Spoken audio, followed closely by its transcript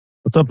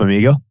What's up,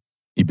 amigo?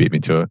 You beat me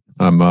to it.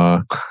 I'm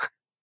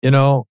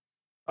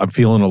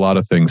feeling a lot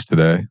of things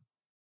today.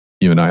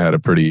 You and I had a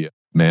pretty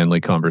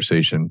manly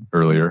conversation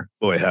earlier.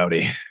 Boy,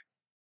 howdy.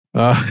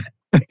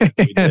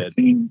 We did.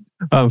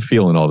 I'm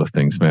feeling all the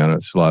things, man.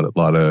 It's a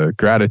lot of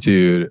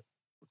gratitude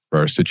for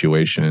our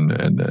situation,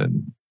 and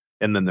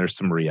then there's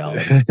some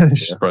reality.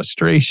 there's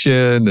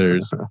frustration,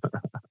 there's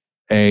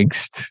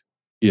angst,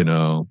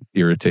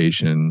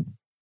 irritation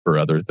for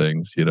other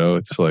things.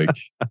 It's like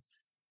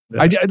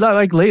I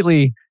like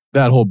lately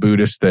that whole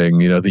Buddhist thing.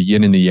 The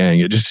yin and the yang.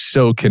 It just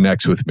so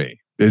connects with me.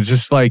 It's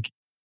just like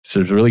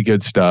there's really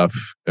good stuff,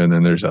 and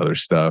then there's other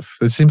stuff.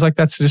 It seems like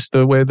that's just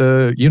the way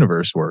the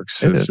universe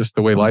works. It's just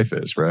the way life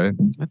is, right?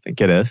 I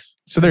think it is.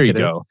 So there you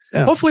go.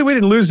 Yeah. Hopefully we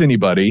didn't lose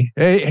anybody.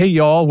 Hey,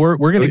 y'all, we're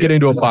going to get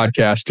into a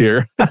podcast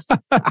here.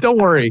 Don't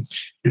worry.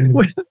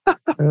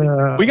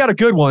 We got a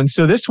good one.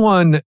 So this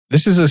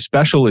is a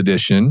special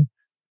edition.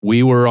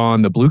 We were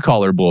on the Blue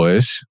Collar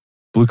Boys,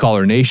 Blue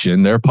Collar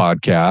Nation, their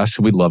podcast.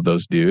 We love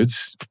those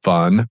dudes.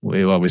 Fun.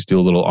 We always do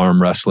a little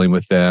arm wrestling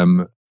with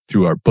them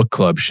through our book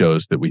club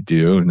shows that we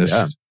do. And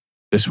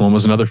this one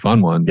was another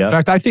fun one. Yeah. In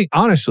fact, I think,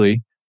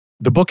 honestly,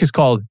 the book is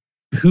called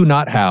Who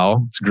Not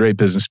How. It's a great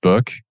business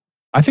book.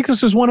 I think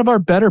this was one of our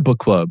better book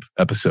club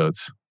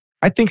episodes.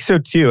 I think so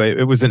too.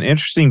 It was an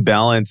interesting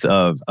balance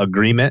of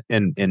agreement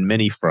in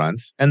many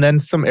fronts, and then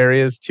some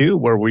areas too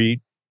where we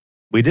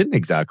didn't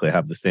exactly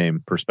have the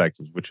same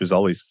perspectives, which was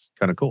always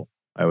kind of cool.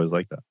 I always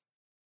like that.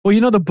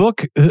 Well,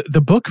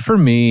 the book for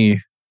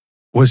me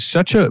was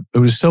so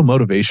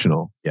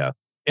motivational. Yeah.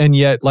 And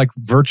yet, like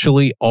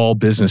virtually all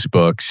business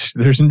books,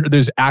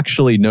 there's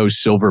actually no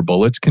silver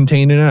bullets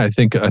contained in it. I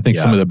think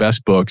some of the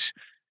best books,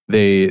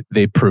 they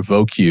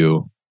provoke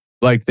you,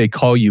 like they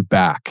call you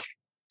back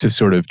to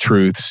sort of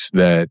truths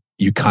that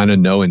you kind of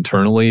know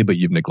internally, but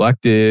you've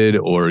neglected,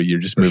 or you're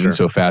just moving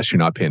so fast you're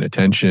not paying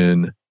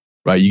attention.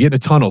 Right? You get in a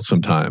tunnel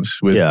sometimes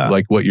with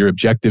like what your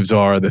objectives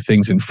are, the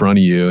things in front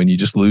of you, and you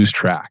just lose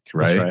track.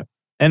 Right?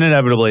 And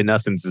inevitably,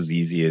 nothing's as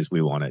easy as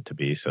we want it to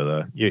be.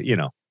 So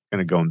kind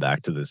of going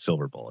back to the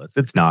silver bullets.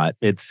 It's not.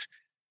 It's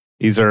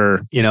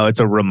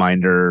a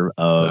reminder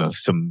of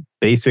some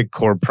basic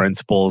core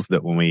principles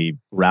that when we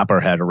wrap our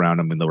head around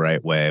them in the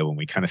right way, when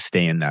we kind of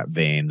stay in that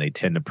vein, they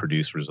tend to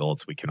produce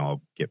results we can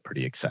all get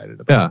pretty excited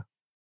about. Yeah.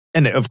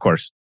 And of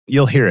course,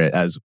 you'll hear it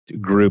as a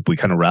group. We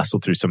kind of wrestle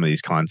through some of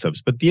these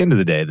concepts. But at the end of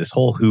the day, this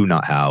whole who,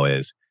 not how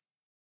is,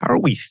 how are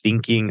we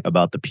thinking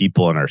about the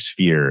people in our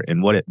sphere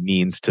and what it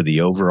means to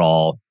the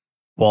overall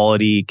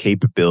quality,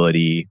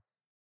 capability,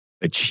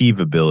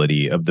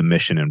 achievability of the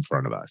mission in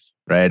front of us,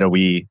 right? Are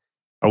we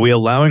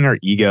allowing our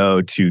ego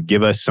to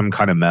give us some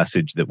kind of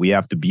message that we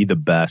have to be the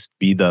best,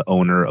 be the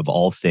owner of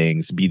all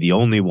things, be the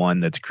only one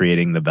that's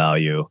creating the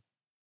value?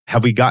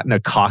 Have we gotten a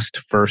cost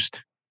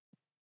first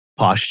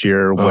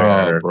posture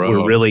where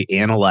we're really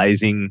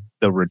analyzing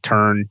the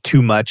return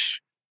too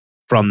much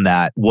from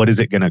that? What is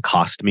it going to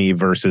cost me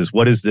versus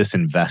what does this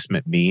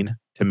investment mean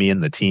to me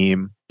and the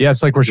team? Yeah,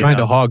 it's like we're trying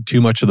to hog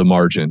too much of the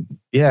margin.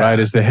 Yeah. Right?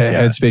 As the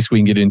headspace we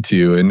can get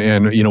into. And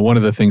one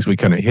of the things we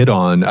kind of hit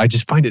on, I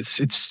just find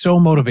it's so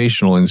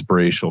motivational and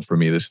inspirational for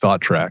me, this thought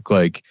track.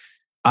 Like,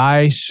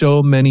 I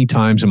so many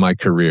times in my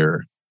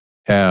career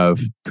have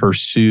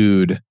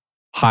pursued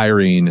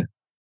hiring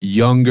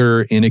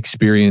younger,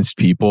 inexperienced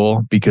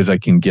people because I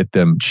can get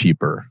them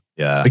cheaper.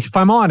 Yeah. Like, if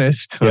I'm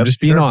honest, I'm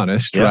just being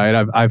honest,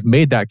 right? I've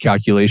made that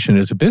calculation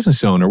as a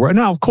business owner.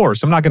 Now, of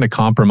course, I'm not going to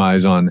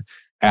compromise on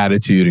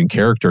attitude and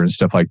character and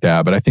stuff like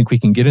that. But I think we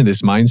can get in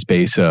this mind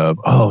space of,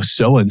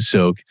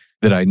 so-and-so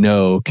that I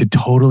know could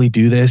totally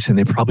do this, and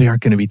they probably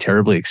aren't going to be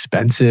terribly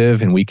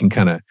expensive, and we can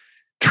kind of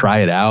try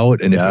it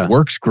out. And if it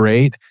works,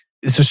 great.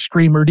 It's a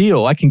screamer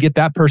deal. I can get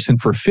that person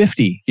for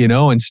 50,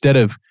 instead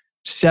of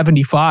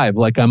 75.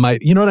 Like I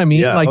might, you know what I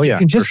mean? Yeah. You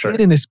can just get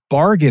in this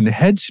bargain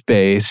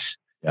headspace.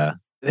 Yeah.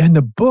 And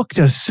the book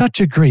does such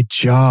a great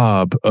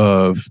job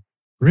of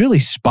really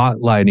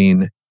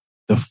spotlighting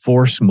the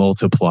force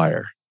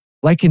multiplier.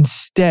 Like,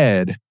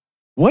 instead,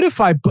 what if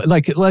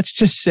let's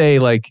just say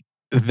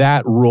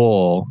that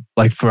role,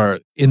 for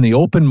in the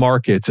open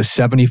markets, a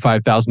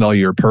 $75,000 a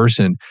year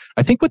person,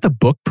 I think what the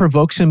book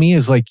provokes in me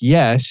is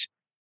yes,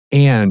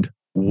 and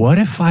what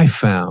if I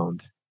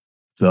found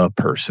the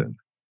person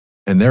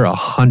and they're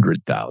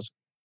 100,000?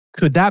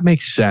 Could that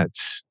make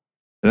sense?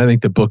 And I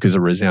think the book is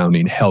a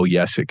resounding hell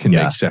yes, it can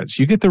make sense.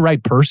 You get the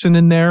right person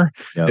in there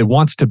that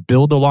wants to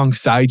build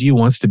alongside you,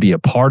 wants to be a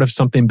part of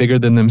something bigger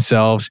than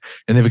themselves,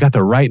 and they've got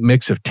the right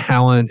mix of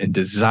talent and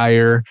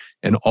desire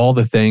and all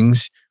the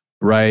things,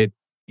 right?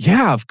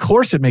 Yeah, of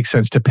course it makes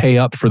sense to pay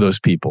up for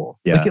those people.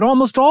 Yeah. It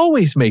almost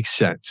always makes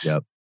sense.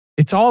 Yep.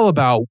 It's all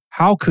about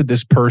how could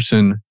this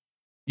person,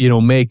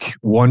 make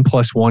 1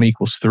 + 1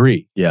 =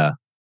 3. Yeah.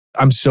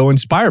 I'm so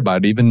inspired by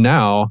it even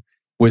now,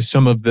 with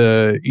some of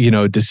the,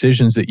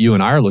 decisions that you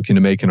and I are looking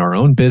to make in our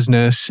own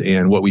business,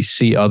 and what we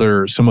see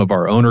some of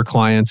our owner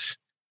clients,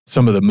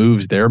 some of the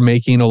moves they're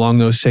making along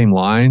those same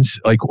lines.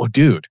 Like, well,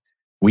 dude,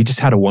 we just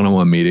had a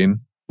one-on-one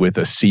meeting with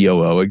a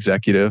COO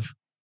executive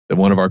that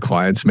one of our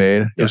clients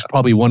made. It was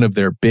probably one of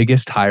their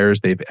biggest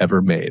hires they've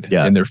ever made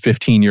in their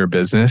 15-year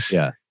business.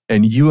 Yeah.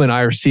 And you and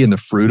I are seeing the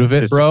fruit of it,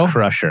 Just bro. a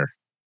crusher.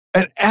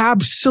 An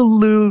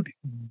absolute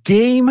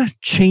game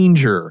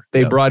changer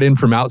they brought in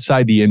from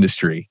outside the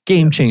industry.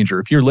 Game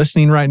changer. If you're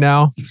listening right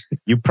now,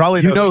 you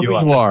probably know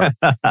who you are.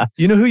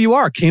 You know who you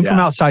are. Came from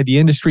outside the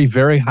industry,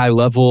 very high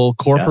level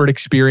corporate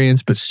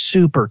experience, but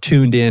super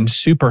tuned in,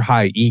 super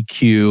high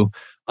EQ,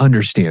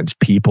 understands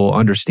people,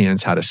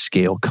 understands how to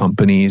scale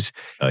companies.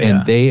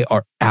 And they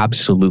are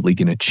absolutely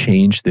going to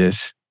change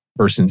this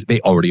person. They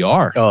already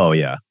are. Oh,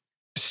 yeah.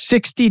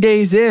 60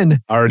 days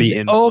in. Already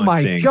influencing. Oh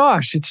my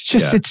gosh. It's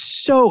just, it's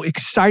so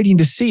exciting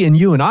to see. And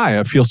you and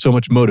I feel so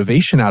much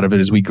motivation out of it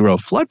as we grow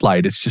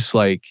Floodlight. It's just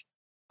like,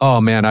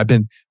 oh man,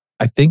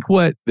 I think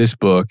what this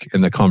book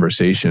and the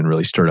conversation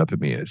really stirred up in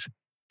me is,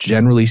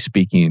 generally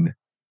speaking,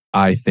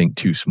 I think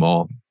too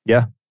small.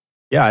 Yeah.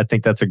 Yeah. I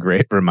think that's a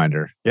great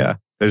reminder. Yeah.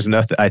 There's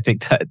nothing, I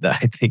think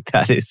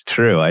that is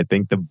true. I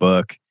think the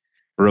book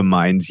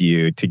reminds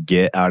you to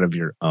get out of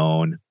your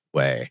own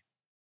way.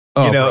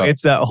 Oh, bro.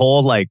 It's that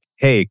whole like,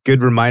 hey,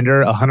 good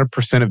reminder,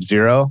 100% of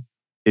zero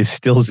is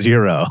still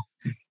zero,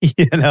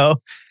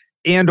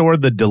 and or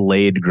the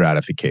delayed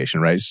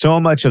gratification, right? So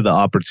much of the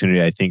opportunity,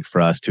 I think,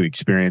 for us to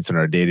experience in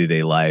our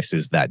day-to-day lives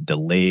is that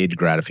delayed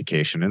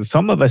gratification. And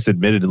some of us,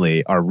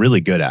 admittedly, are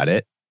really good at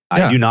it.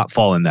 I do not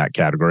fall in that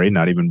category,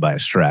 not even by a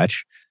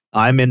stretch.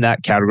 I'm in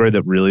that category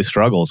that really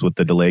struggles with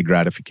the delayed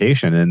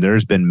gratification. And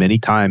there's been many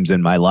times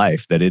in my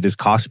life that it has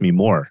cost me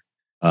more.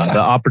 The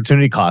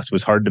opportunity cost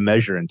was hard to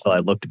measure until I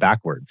looked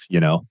backwards,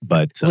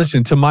 but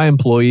listen, to my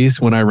employees,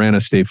 when I ran a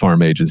State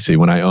Farm agency,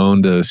 when I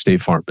owned a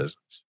State Farm business,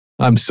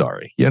 I'm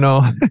sorry,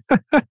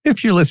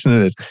 if you're listening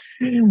to this,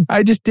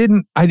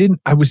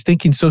 I was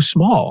thinking so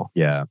small.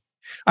 Yeah.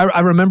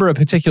 I remember a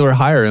particular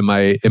hire in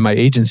my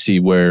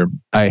agency where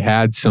I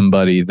had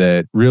somebody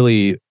that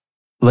really,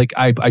 like,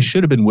 I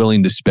should have been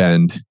willing to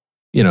spend,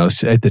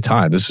 at the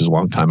time, this was a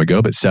long time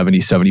ago, but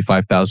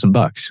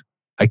 $75,000.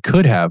 I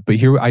could have, but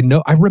here I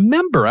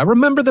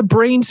remember the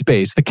brain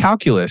space, the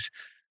calculus.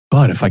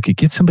 But if I could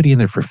get somebody in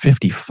there for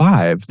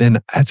 55, then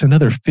that's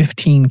another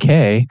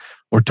 15K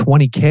or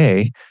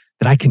 20K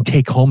that I can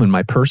take home in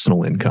my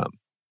personal income.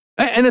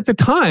 And at the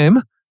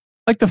time,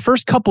 like the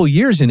first couple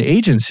years in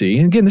agency,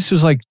 and again, this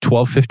was like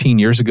 12, 15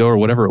 years ago or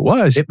whatever it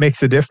was. It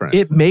makes a difference.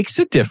 It makes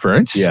a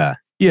difference. Yeah.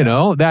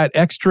 That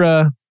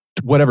extra,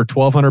 whatever,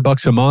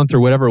 $1,200 a month or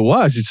whatever it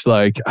was, it's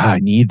like, I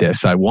need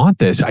this. I want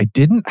this. I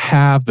didn't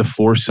have the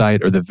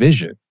foresight or the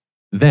vision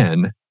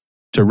then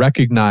to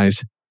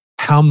recognize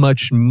how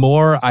much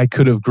more I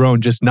could have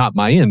grown, just not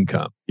my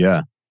income.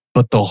 Yeah.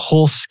 But the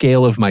whole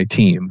scale of my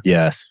team.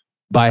 Yes.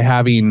 By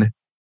having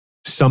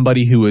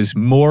somebody who is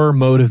more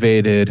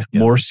motivated,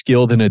 more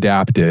skilled and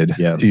adapted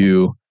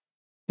to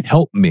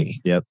help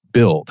me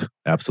build.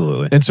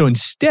 Absolutely. And so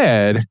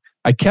instead,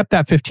 I kept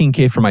that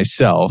 15K for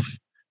myself.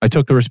 I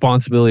took the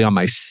responsibility on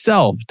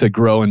myself to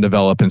grow and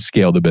develop and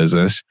scale the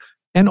business.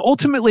 And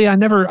ultimately, I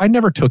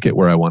never took it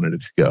where I wanted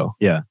it to go.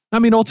 Yeah. I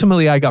mean,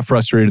 ultimately, I got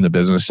frustrated in the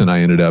business and I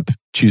ended up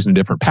choosing a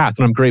different path.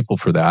 And I'm grateful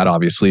for that,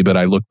 obviously. But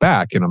I look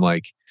back and I'm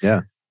like,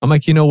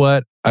 you know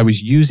what? I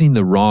was using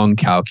the wrong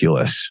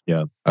calculus.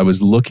 Yeah. I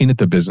was looking at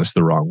the business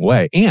the wrong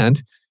way.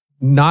 And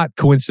not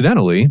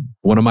coincidentally,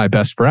 one of my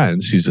best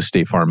friends, who's a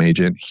State Farm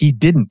agent, he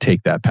didn't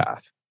take that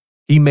path.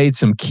 He made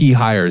some key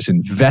hires,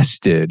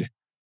 invested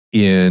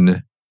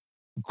in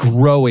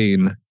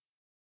growing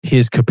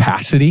his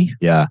capacity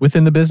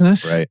within the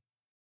business. Right.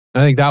 I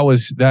think that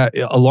was that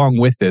along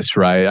with this,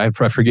 right? I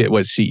forget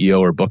what CEO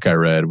or book I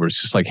read where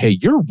it's just like, hey,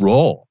 your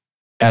role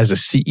as a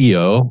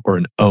CEO or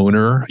an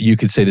owner, you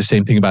could say the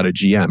same thing about a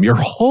GM. Your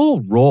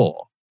whole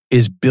role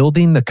is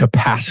building the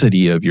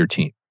capacity of your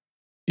team.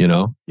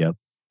 Yep.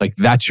 Like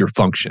that's your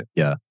function.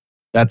 Yeah.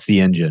 That's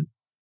the engine.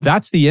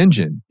 That's the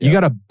engine. Yep. You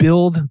got to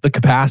build the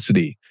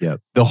capacity,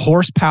 the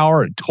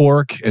horsepower and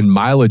torque and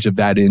mileage of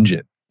that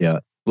engine. Yeah.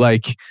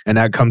 And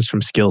that comes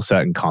from skill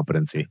set and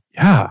competency.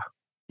 Yeah.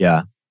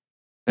 Yeah.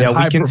 And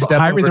we can step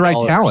hiring over the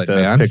right talent, to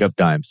man. Pick up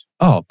dimes.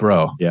 Oh,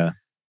 bro. Yeah.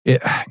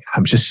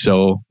 I'm just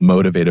so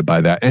motivated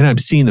by that. And I'm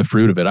seeing the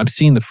fruit of it. I'm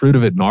seeing the fruit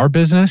of it in our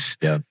business.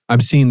 Yeah.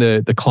 I'm seeing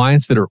the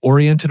clients that are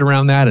oriented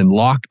around that and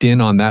locked in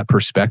on that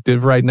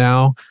perspective right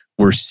now.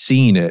 We're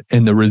seeing it.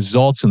 And the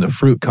results and the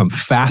fruit come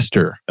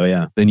faster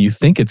than you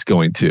think it's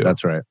going to.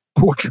 That's right.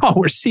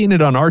 We're seeing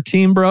it on our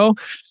team, bro.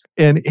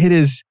 And it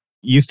is...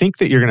 You think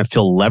that you're going to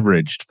feel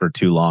leveraged for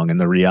too long. And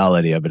the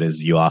reality of it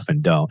is you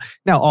often don't.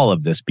 Now, all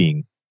of this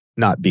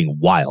not being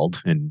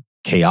wild and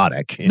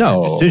chaotic in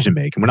decision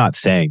making. We're not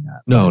saying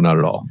that. No, not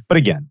at all. But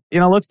again,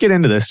 let's get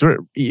into this.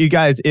 You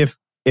guys, if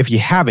you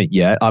haven't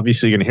yet,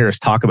 obviously you're going to hear us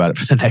talk about it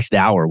for the next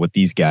hour with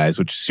these guys,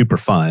 which is super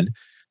fun.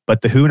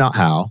 But the Who Not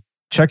How,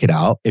 check it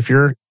out.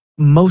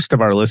 Most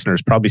of our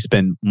listeners probably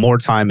spend more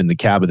time in the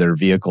cab of their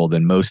vehicle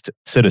than most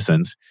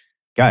citizens.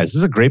 Guys, this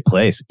is a great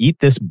place. Eat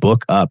this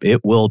book up.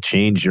 It will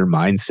change your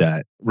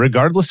mindset,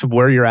 regardless of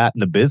where you're at in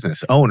the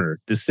business. Owner,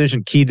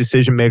 key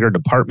decision maker,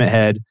 department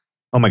head.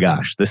 Oh my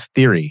gosh, this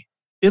theory.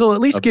 It'll at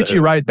least get you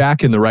right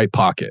back in the right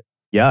pocket.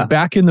 Yeah.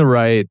 Back in the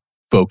right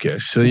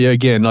focus. So yeah,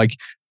 again, like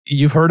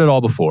you've heard it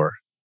all before,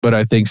 but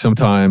I think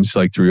sometimes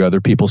like through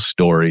other people's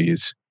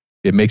stories,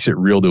 it makes it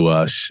real to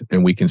us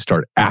and we can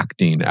start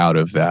acting out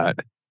of that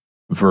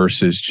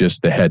versus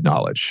just the head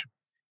knowledge,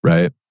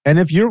 right? And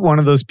if you're one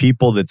of those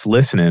people that's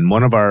listening,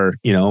 one of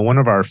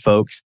our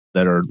folks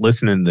that are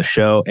listening to the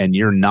show, and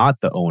you're not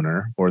the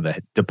owner or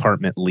the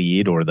department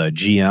lead or the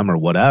GM or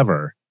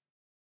whatever,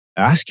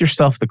 ask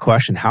yourself the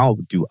question, how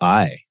do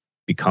I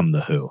become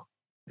the who?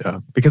 Yeah.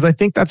 Because I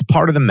think that's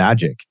part of the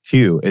magic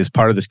too, is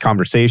part of this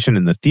conversation.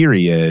 And the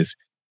theory is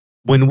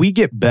when we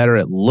get better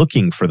at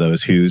looking for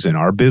those who's in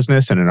our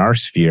business and in our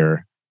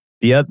sphere,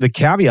 the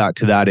caveat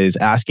to that is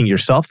asking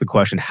yourself the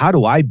question, how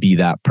do I be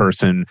that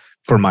person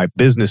for my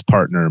business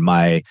partner,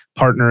 my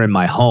partner in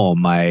my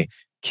home, my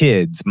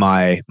kids,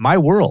 my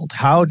world?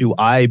 How do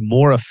I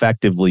more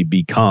effectively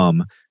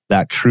become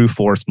that true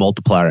force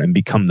multiplier and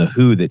become the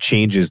who that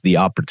changes the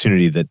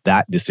opportunity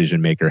that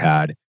decision maker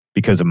had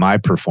because of my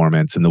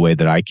performance and the way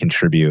that I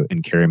contribute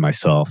and carry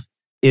myself?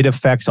 It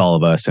affects all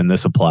of us, and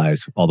this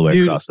applies all the way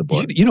across the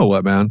board. You know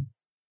what, man?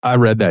 I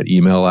read that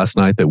email last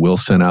night that Will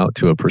sent out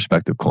to a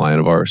prospective client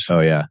of ours. Oh,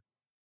 yeah.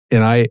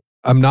 And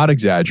I'm not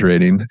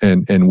exaggerating.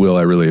 And Will,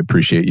 I really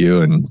appreciate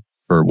you and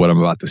for what I'm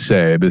about to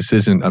say.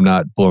 I'm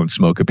not blowing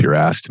smoke up your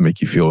ass to make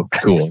you feel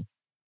cool.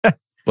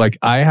 Like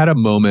I had a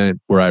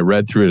moment where I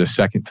read through it a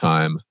second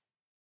time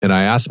and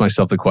I asked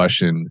myself the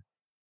question,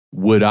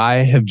 would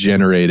I have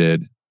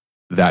generated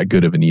that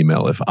good of an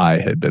email if I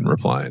had been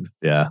replying?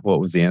 Yeah.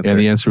 What was the answer? And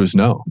the answer was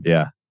no.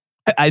 Yeah.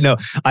 I know.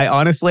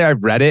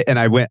 I've read it and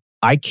I went,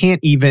 I can't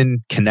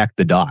even connect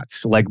the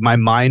dots. Like my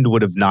mind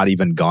would have not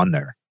even gone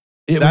there.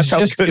 It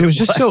was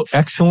just so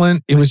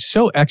excellent. It was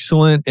so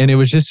excellent. And it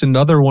was just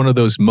another one of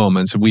those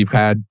moments. We've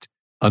had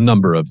a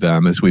number of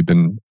them as we've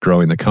been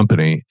growing the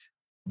company.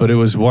 But it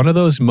was one of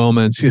those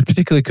moments,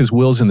 particularly because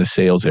Will's in the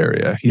sales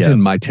area. He's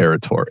in my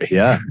territory.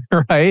 Yeah.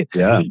 Right?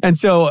 Yeah. And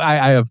so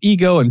I have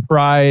ego and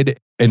pride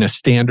and a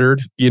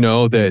standard,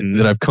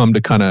 that I've come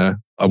to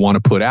I want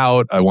to put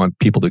out. I want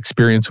people to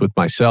experience with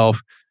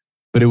myself.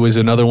 But it was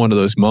another one of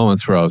those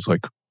moments where I was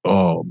like,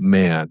 oh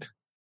man,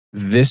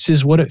 this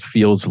is what it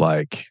feels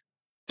like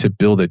to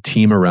build a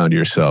team around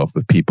yourself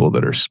with people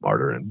that are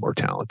smarter and more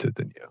talented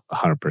than you.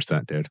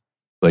 100%, dude.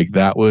 Like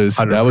that was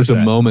 100%. That was a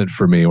moment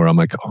for me where I'm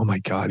like, oh my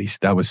God,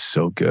 that was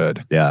so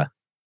good. Yeah.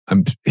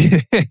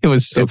 It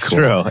was so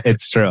cool.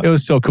 It's true. It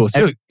was so cool.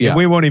 So and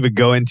we won't even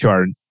go into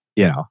our,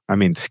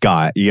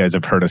 Scott, you guys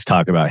have heard us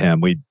talk about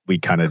him. We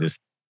kind of just,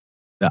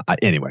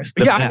 anyways.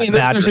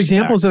 There's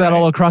examples of that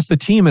all across the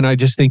team. And I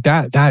just think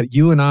that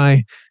you and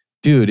I,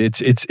 dude,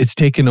 it's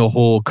taken a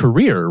whole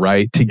career,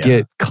 right? To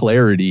get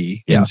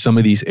clarity in some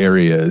of these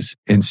areas.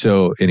 And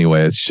so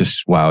anyway, it's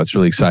just, wow, it's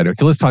really exciting.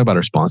 Okay, let's talk about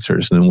our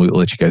sponsors and then we'll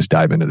let you guys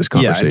dive into this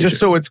conversation. Yeah, just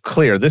so it's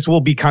clear, this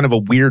will be kind of a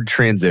weird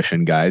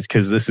transition, guys,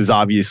 because this is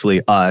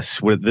obviously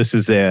us.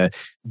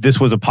 This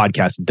was a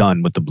podcast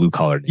done with the Blue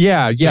Collar.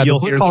 Yeah. The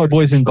Blue Collar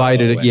Boys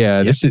invited.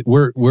 This is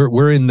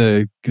we're in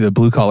the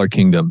Blue Collar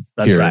Kingdom.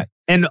 That's here. right.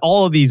 And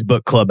all of these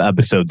book club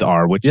episodes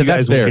are, which you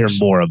guys will hear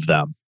more of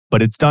them.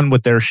 But it's done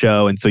with their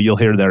show, and so you'll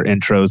hear their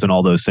intros and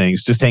all those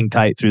things. Just hang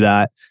tight through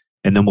that,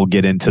 and then we'll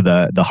get into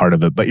the heart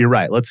of it. But you're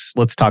right. Let's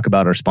talk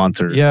about our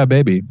sponsors. Yeah,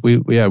 baby. We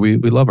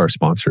love our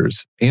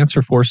sponsors.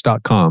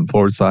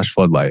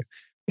 Answerforce.com/floodlight.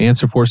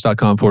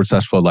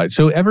 Answerforce.com/floodlight.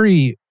 So I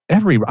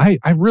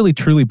really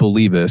truly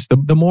believe this.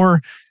 The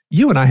more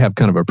you and I have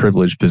kind of a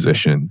privileged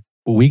position,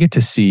 we get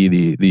to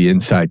see the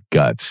inside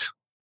guts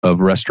of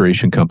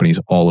restoration companies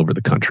all over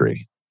the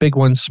country. Big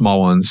ones,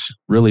 small ones,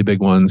 really big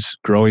ones,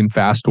 growing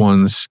fast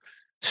ones,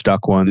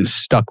 stuck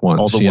ones,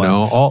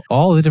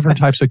 all the different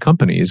types of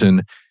companies.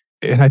 And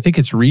I think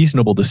it's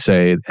reasonable to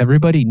say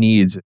everybody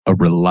needs a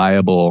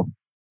reliable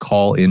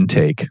call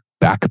intake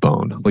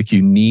backbone. Like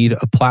you need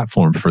a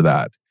platform for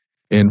that.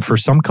 And for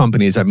some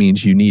companies, that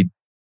means you need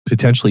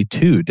potentially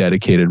 2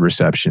 dedicated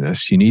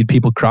receptionists. You need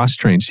people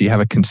cross-trained so you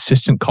have a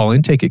consistent call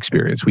intake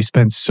experience. We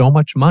spend so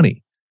much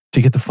money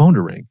to get the phone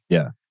to ring.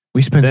 Yeah.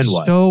 We spend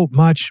so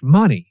much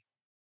money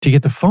to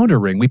get the phone to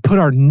ring. We put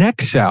our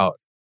necks out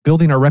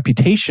building our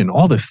reputation,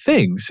 all the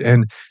things.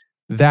 And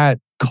that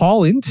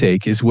call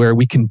intake is where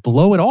we can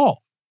blow it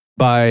all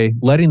by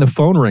letting the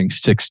phone ring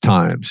 6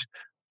 times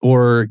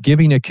or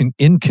giving an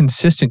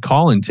inconsistent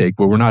call intake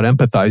where we're not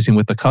empathizing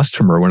with the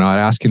customer. We're not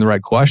asking the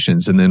right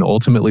questions. And then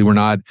ultimately we're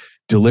not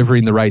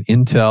delivering the right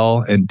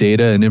intel and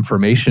data and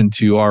information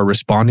to our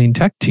responding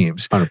tech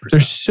teams. 100%.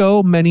 There's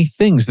so many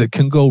things that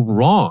can go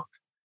wrong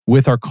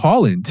with our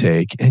call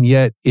intake. And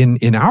yet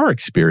in our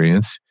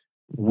experience,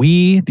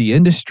 the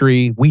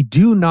industry, we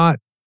do not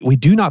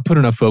put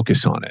enough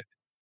focus on it.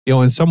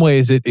 In some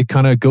ways, it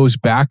kind of goes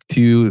back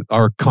to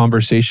our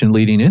conversation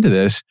leading into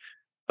this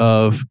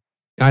of,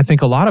 I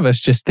think a lot of us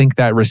just think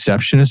that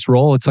receptionist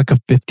role, it's like a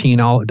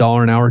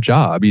 $15 an hour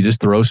job. You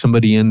just throw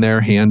somebody in there,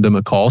 hand them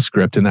a call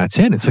script, and that's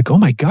it. It's like, oh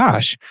my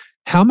gosh,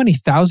 how many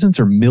thousands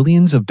or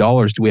millions of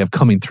dollars do we have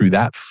coming through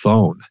that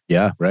phone?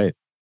 Yeah, right.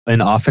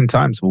 And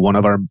oftentimes one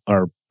of our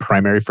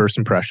primary first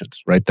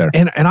impressions right there.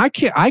 And I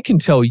can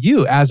tell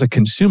you as a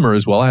consumer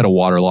as well, I had a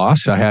water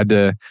loss. I had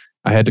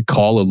to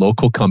call a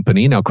local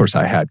company. Now, of course,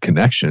 I had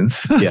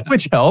connections,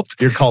 which helped.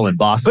 You're calling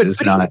bosses,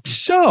 but not.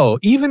 So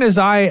even as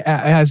I,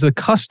 as a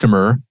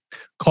customer,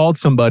 called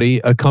somebody,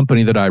 a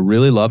company that I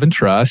really love and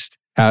trust,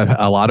 have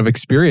a lot of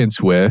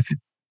experience with,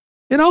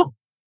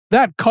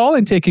 that call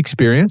intake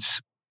experience,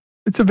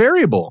 it's a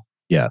variable.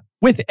 Yeah.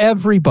 With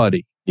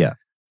everybody. Yeah.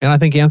 And I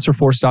think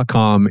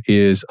AnswerForce.com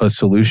is a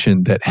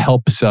solution that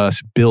helps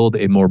us build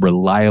a more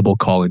reliable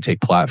call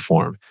intake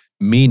platform.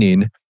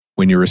 Meaning,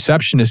 when your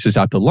receptionist is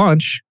out to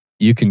lunch,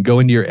 you can go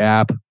into your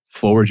app,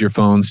 forward your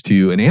phones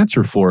to an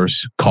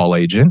AnswerForce call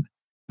agent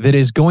that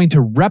is going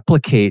to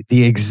replicate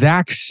the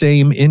exact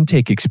same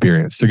intake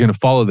experience. They're going to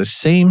follow the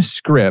same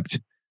script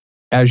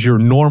as your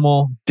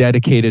normal,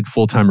 dedicated,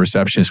 full-time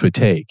receptionist would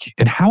take.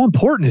 And how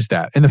important is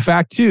that? And the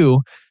fact,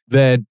 too,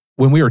 that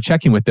when we were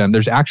checking with them,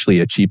 there's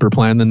actually a cheaper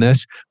plan than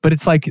this, but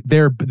it's like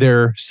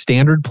their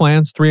standard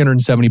plan's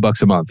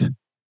 $370 a month.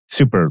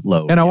 Super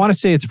low. And I want to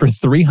say it's for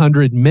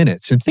 300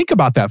 minutes. And think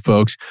about that,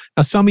 folks.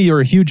 Now, some of you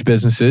are huge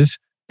businesses.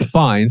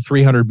 Fine.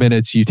 300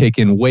 minutes, you take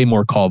in way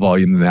more call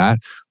volume than that.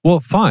 Well,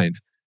 fine.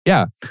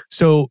 Yeah.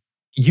 So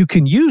you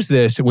can use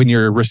this when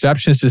your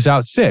receptionist is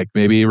out sick.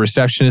 Maybe a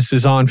receptionist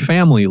is on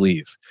family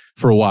leave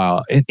for a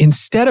while. And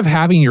instead of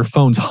having your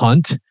phones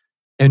hunt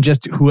and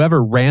just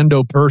whoever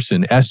rando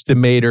person,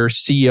 estimator,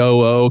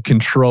 COO,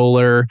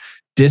 controller,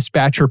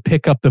 dispatcher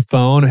pick up the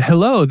phone.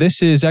 Hello,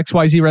 this is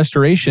XYZ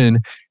Restoration.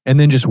 And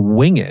then just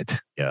wing it.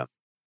 Yeah.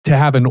 To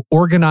have an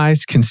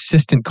organized,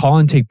 consistent call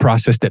intake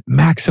process that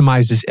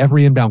maximizes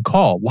every inbound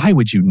call. Why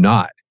would you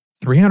not?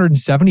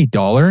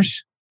 $370?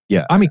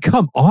 Yeah. I mean,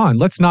 come on.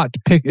 Let's not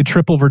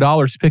trip over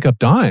dollars to pick up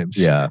dimes.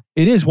 Yeah.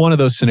 It is one of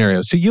those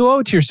scenarios. So you owe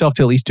it to yourself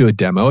to at least do a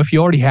demo. If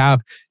you already have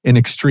an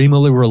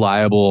extremely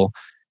reliable,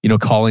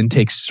 call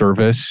intake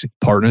service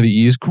partner that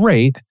you use,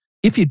 great.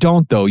 If you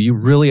don't, though, you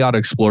really ought to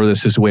explore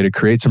this as a way to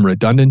create some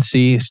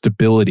redundancy,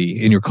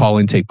 stability in your call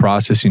intake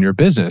process in your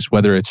business,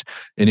 whether it's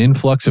an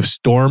influx of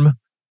storm,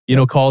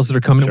 calls that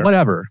are coming, Sure.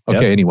 Whatever.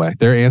 Okay, Yep. Anyway,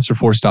 they're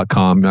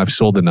AnswerForce.com. I've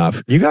sold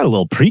enough. You got a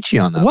little preachy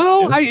on that.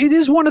 Well, it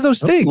is one of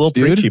those things, a little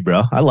dude. preachy,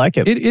 bro. I like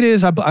it. It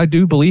is. I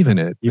do believe in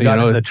it. You got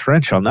in the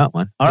trench on that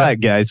one. All right,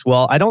 guys.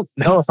 Well, I don't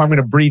know if I'm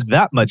going to breathe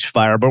that much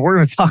fire, but we're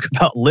going to talk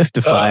about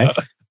Liftify.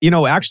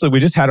 Actually,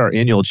 we just had our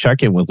annual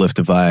check-in with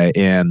Liftify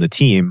and the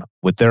team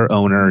with their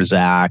owner,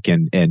 Zach,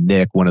 and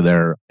Nick, one of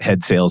their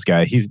head sales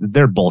guys.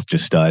 They're both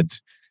just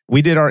studs.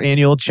 We did our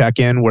annual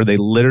check-in where they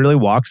literally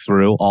walked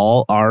through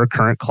all our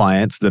current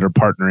clients that are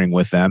partnering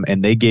with them,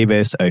 and they gave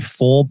us a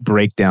full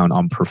breakdown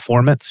on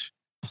performance,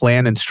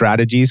 plan, and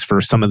strategies for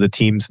some of the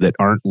teams that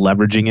aren't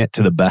leveraging it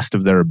to the best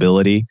of their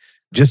ability,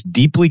 just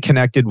deeply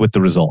connected with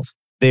the results.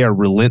 They are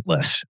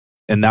relentless.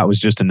 And that was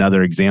just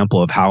another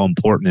example of how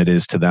important it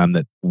is to them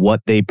that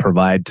what they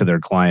provide to their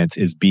clients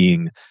is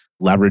being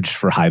leveraged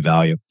for high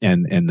value.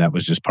 And that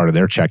was just part of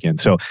their check-in.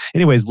 So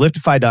anyways,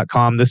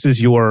 Liftify.com, this is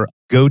your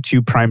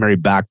go-to primary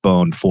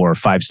backbone for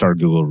 5-star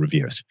Google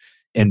reviews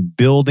and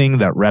building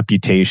that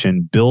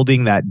reputation,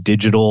 building that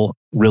digital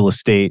real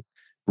estate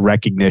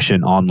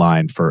recognition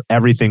online for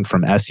everything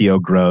from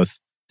SEO growth,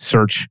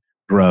 search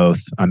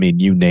growth,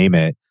 you name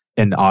it.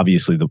 And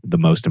obviously the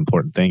most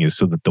important thing is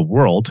so that the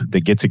world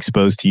that gets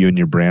exposed to you and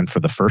your brand for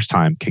the first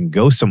time can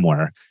go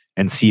somewhere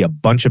and see a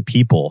bunch of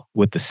people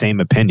with the same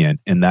opinion.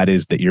 And that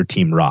is that your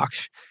team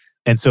rocks.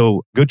 And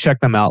so go check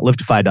them out,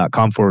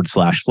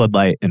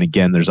 liftify.com/floodlight. And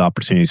again, there's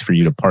opportunities for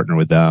you to partner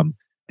with them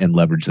and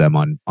leverage them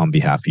on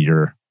behalf of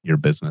your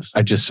business.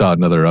 I just saw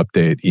another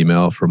update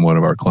email from one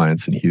of our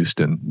clients in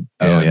Houston.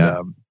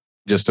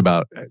 Just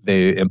about,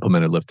 they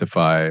implemented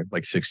Liftify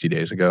like 60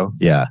 days ago.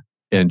 Yeah.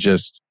 And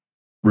just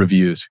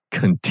reviews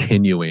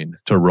continuing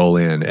to roll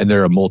in. And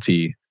they're a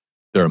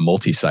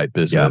multi-site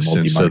business.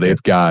 And so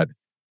they've got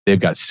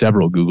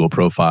several Google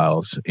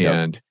profiles. Yep.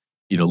 And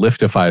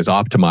Liftify is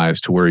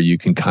optimized to where you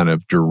can kind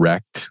of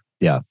direct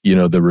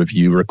the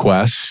review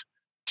requests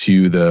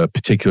to the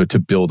particular, to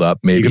build up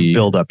maybe. You can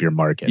build up your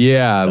market.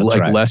 Yeah, that's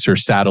like right. Lesser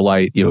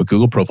satellite,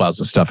 Google profiles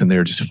and stuff. And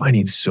they're just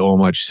finding so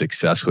much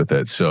success with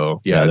it.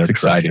 So yeah, that's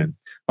exciting. Cracking.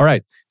 All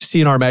right.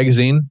 CNR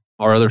Magazine,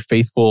 our other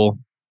faithful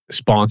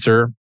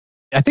sponsor.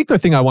 I think the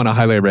thing I want to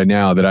highlight right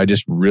now that I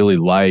just really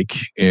like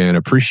and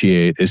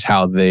appreciate is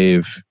how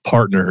they've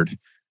partnered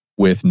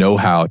with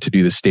Know-How to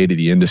do the state of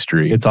the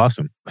industry. It's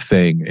awesome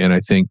thing. And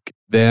I think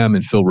them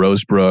and Phil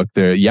Rosebrook,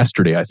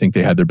 yesterday, I think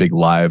they had their big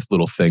live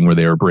little thing where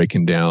they were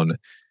breaking down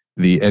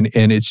and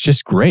it's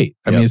just great.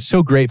 I mean, it's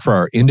so great for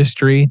our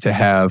industry to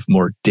have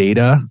more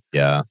data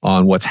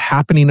on what's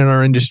happening in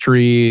our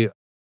industry,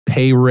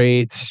 pay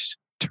rates,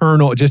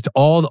 turnover, just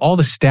all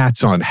the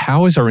stats on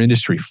how is our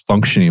industry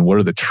functioning? What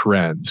are the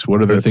trends?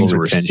 What are the things that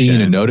we're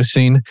seeing and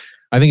noticing?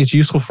 I think it's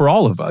useful for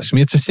all of us. I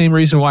mean, it's the same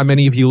reason why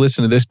many of you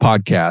listen to this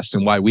podcast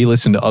and why we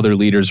listen to other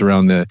leaders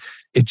around it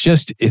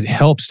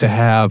helps to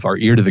have our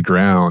ear to the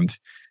ground,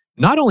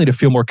 not only to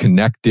feel more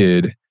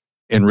connected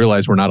and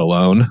realize we're not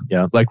alone.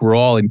 Yeah. Like we're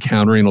all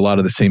encountering a lot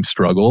of the same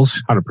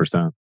struggles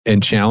 100%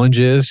 and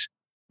challenges,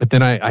 But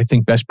then I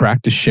think best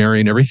practice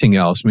sharing, everything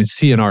else. I mean,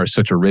 CNR is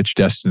such a rich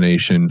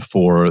destination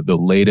for the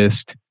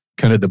latest,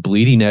 kind of the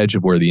bleeding edge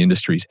of where the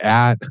industry's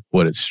at,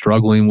 what it's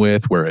struggling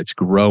with, where it's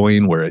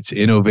growing, where it's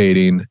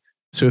innovating.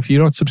 So if you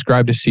don't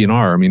subscribe to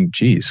CNR, I mean,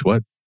 geez,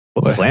 what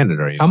planet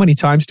are you? How many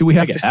times do we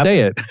have to say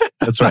it?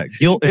 That's right.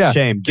 Guilt and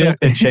shame. Guilt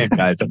and shame,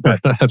 guys.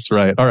 That's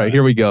right. All right,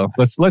 here we go.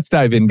 Let's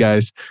dive in,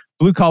 guys.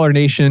 Blue Collar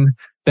Nation,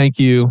 thank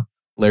you,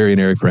 Larry and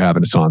Eric, for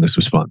having us on. This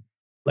was fun.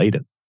 Later.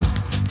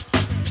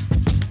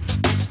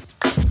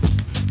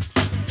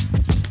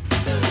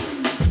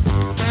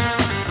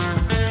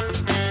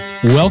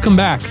 Welcome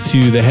back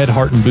to the Head,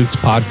 Heart, and Boots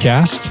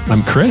podcast.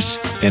 I'm Chris.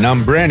 And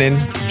I'm Brandon.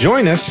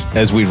 Join us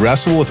as we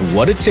wrestle with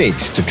what it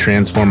takes to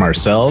transform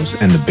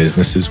ourselves and the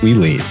businesses we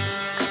lead.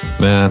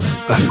 Man,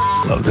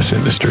 I love this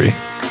industry.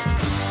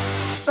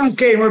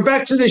 Okay, we're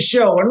back to the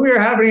show, and we are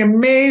having an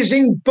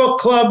amazing book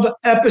club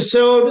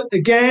episode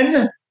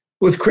again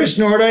with Chris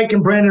Nordyke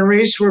and Brandon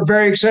Reese. We're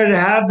very excited to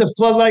have the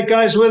Floodlight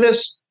guys with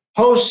us,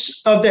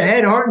 hosts of the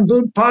Head, Heart, and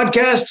Boot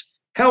podcast.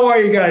 How are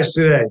you guys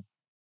today?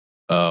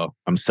 Oh,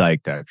 I'm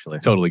psyched, actually.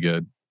 Totally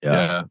good.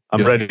 Yeah.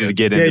 I'm ready to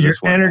get into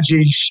this one.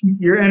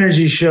 Your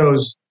energy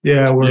shows.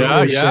 Yeah,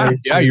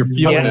 you're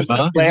feeling it,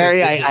 huh?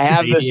 Larry, I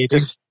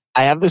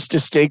have this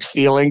distinct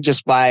feeling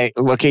just by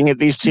looking at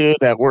these two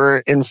that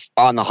we're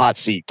on the hot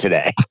seat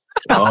today.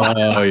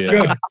 Oh, yeah.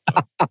 Good.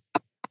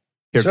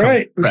 That's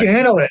right. We can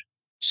handle it.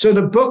 So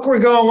the book we're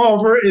going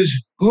over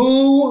is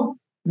Who,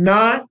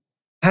 Not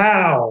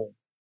How.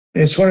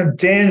 It's one of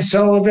Dan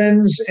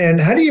Sullivan's. And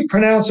how do you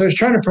pronounce it? I was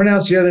trying to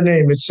pronounce the other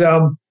name. It's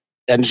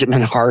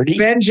Benjamin Hardy.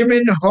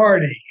 Benjamin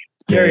Hardy.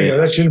 There you go.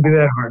 That shouldn't be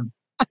that hard.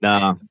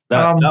 No,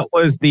 that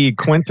was the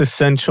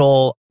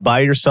quintessential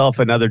buy yourself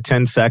another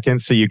 10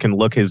 seconds so you can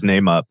look his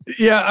name up.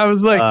 Yeah, I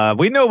was like...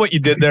 we know what you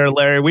did there,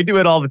 Larry. We do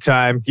it all the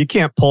time. You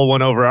can't pull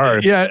one over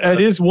ours. Yeah,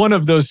 it is one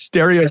of those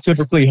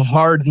stereotypically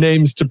hard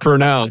names to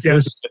pronounce.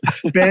 Yes,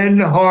 Ben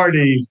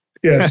Hardy.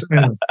 Yes,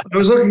 I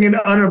was looking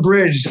at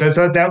unabridged. I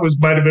thought that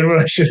might have been what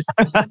I should.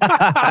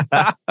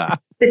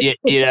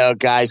 you know,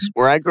 guys,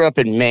 where I grew up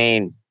in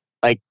Maine,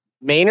 like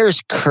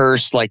Mainers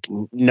curse like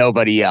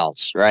nobody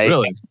else, right?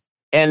 Really?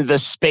 And the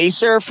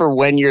spacer for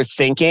when you're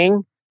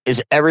thinking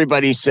is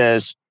everybody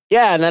says,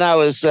 yeah, and then I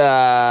was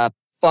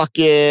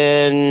fucking,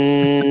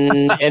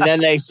 and then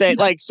they say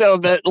so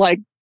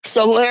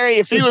Larry,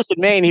 if he was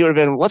in Maine, he would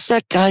have been, what's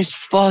that guy's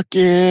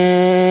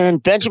fucking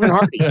Benjamin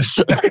Hardy?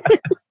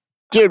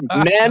 Dude,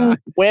 men,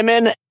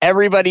 women,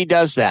 everybody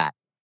does that.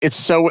 It's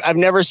so, I've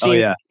never seen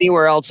it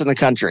anywhere else in the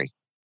country.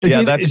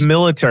 Yeah, that's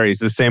military is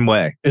the same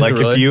way. Like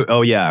really?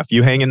 if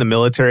you hang in the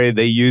military,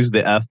 they use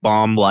the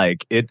F-bomb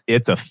like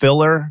it's a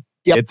filler,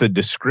 it's a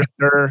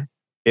descriptor,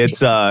 it's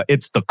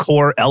the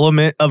core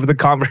element of the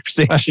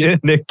conversation.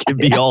 It can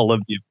be all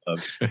of the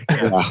above.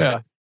 Yeah.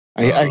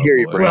 I hear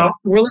you, Brandon. Well,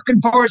 we're looking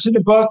forward to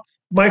the book.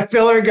 My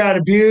filler got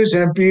abused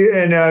and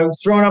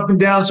thrown up and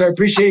down, so I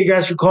appreciate you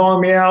guys for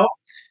calling me out.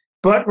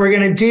 But we're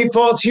going to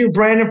default to you,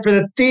 Brandon, for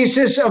the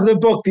thesis of the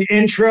book, the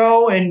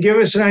intro, and give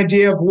us an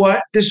idea of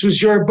what this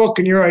was your book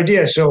and your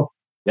idea. So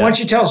why don't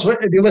you tell us,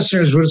 the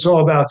listeners, what it's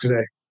all about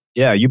today?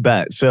 Yeah, you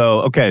bet.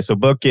 So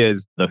book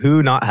is The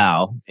Who, Not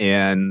How.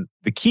 And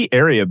the key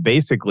area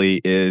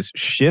basically is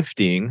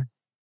shifting,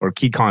 or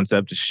key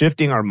concept is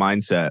shifting our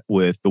mindset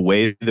with the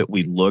way that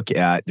we look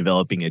at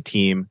developing a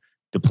team,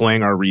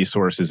 deploying our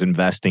resources,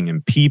 investing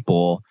in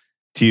people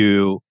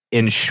to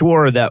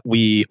ensure that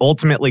we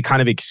ultimately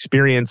kind of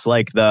experience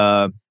like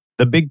the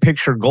big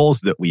picture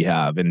goals that we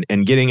have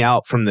and getting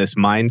out from this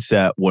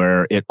mindset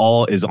where it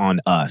all is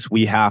on us.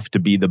 We have to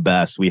be the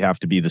best. We have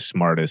to be the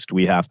smartest.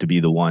 We have to be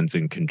the ones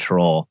in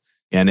control.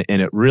 And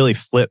it really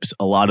flips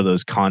a lot of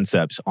those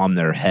concepts on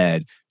their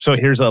head. So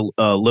here's a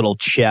little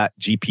chat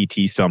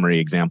GPT summary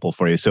example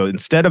for you. So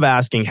instead of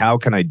asking, how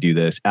can I do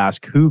this?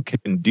 Ask, who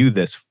can do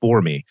this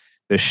for me?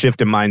 This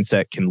shift in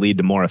mindset can lead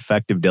to more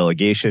effective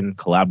delegation,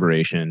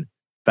 collaboration,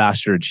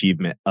 faster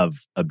achievement of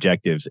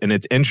objectives. And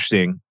it's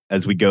interesting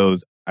as we go,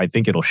 I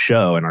think it'll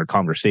show in our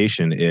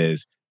conversation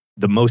is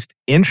the most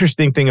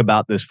interesting thing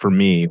about this for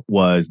me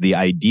was the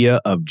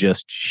idea of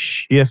just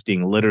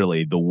shifting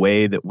literally the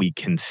way that we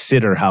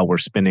consider how we're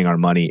spending our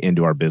money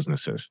into our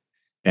businesses.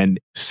 And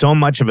so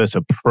much of us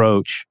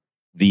approach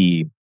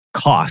the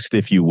cost,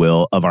 if you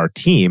will, of our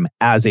team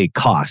as a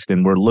cost.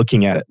 And we're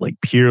looking at it like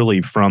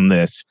purely from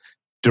this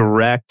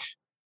direct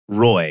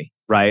ROI,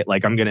 right?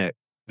 Like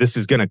this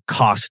is going to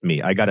cost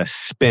me. I got to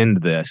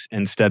spend this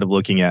instead of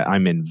looking at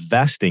I'm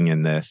investing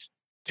in this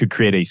to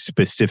create a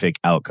specific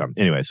outcome.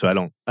 Anyway, so I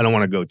don't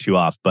want to go too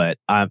off, but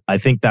I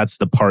think that's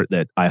the part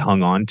that I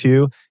hung on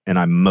to, and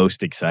I'm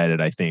most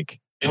excited, I think,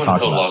 to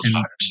talk about.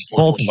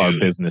 Both of our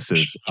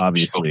businesses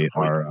obviously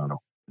are.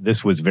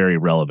 This was very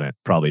relevant,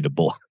 probably to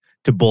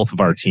both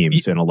of our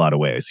teams in a lot of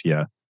ways.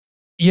 Yeah.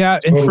 Yeah,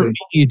 and for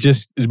me,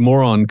 just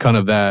more on kind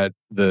of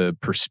the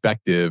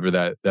perspective or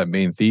that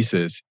main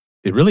thesis.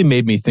 It really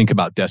made me think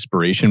about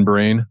desperation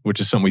brain, which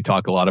is something we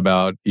talk a lot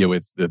about,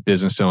 with the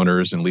business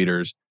owners and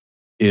leaders.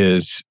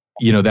 Is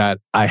that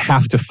I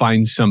have to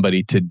find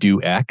somebody to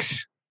do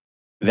X,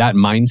 that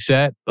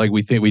mindset. Like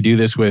we think we do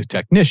this with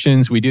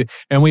technicians,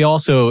 and we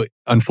also,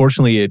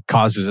 unfortunately, it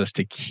causes us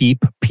to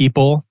keep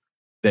people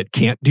that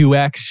can't do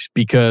X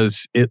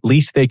because at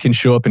least they can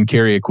show up and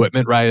carry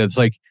equipment, right? It's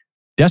like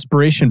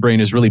Desperation Brain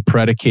is really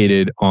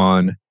predicated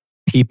on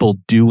people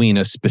doing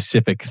a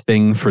specific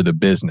thing for the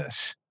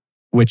business,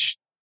 which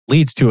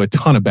leads to a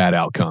ton of bad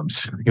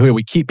outcomes.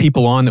 We keep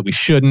people on that we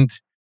shouldn't.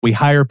 We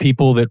hire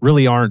people that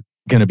really aren't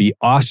going to be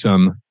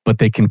awesome, but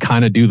they can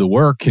kind of do the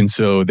work. And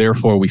so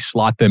therefore we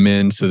slot them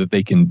in so that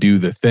they can do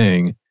the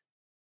thing.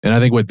 And I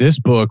think what this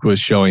book was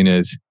showing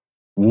is,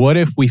 what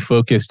if we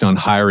focused on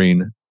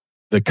hiring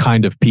the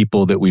kind of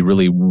people that we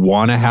really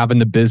want to have in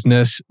the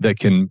business that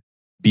can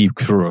be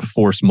through a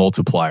force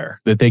multiplier,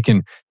 that they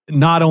can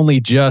not only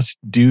just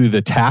do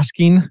the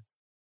tasking,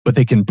 but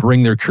they can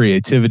bring their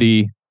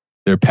creativity,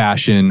 their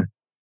passion,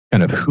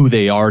 kind of who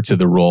they are to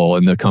the role,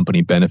 and the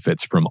company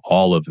benefits from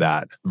all of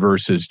that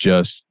versus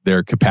just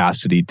their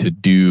capacity to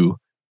do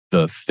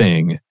the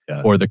thing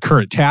or the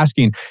current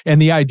tasking.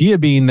 And the idea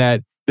being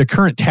that the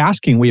current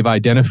tasking we've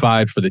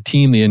identified for the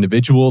team, the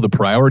individual, the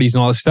priorities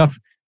and all this stuff,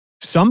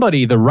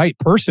 somebody, the right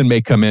person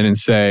may come in and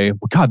say,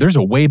 well, God, there's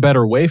a way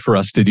better way for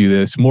us to do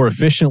this more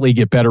efficiently,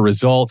 get better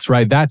results,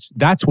 right?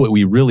 That's what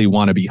we really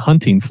want to be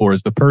hunting for,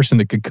 is the person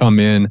that could come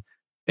in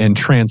and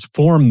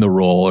transform the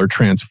role or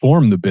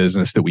transform the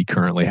business that we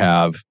currently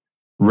have,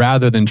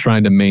 rather than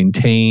trying to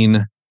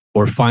maintain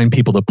or find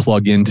people to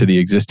plug into the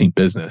existing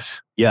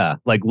business. Yeah,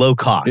 like low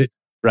cost,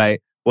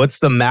 right? What's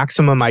the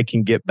maximum I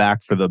can get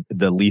back for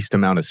the least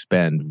amount of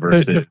spend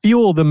versus to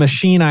fuel the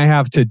machine I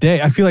have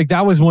today? I feel like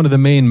that was one of the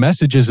main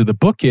messages of the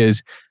book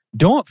is,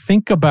 don't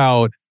think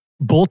about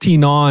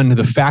bolting on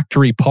the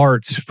factory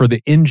parts for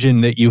the engine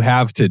that you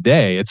have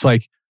today. It's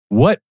like,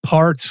 what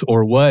parts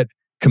or what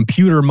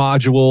computer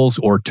modules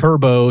or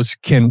turbos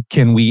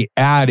can we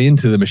add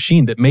into the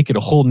machine that make it a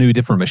whole new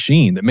different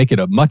machine, that make it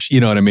a much, you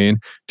know what I mean?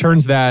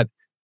 Turns that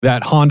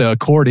Honda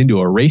Accord into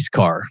a race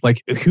car.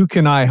 Like, who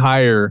can I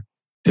hire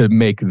to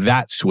make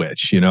that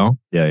switch, you know?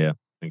 Yeah.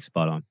 Think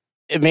spot on.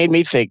 It made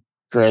me think,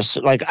 Chris,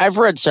 like I've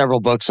read several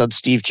books on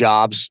Steve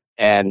Jobs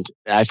and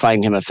I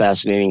find him a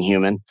fascinating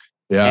human.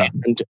 Yeah.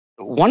 And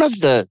one of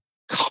the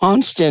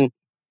constant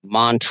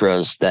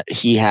mantras that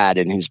he had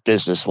in his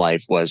business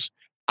life was,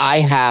 I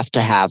have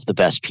to have the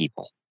best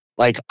people.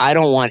 Like, I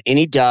don't want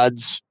any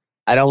duds.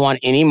 I don't want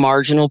any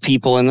marginal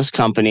people in this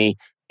company.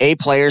 A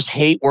players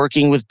hate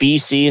working with B,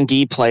 C, and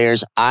D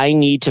players. I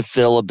need to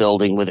fill a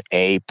building with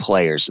A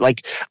players.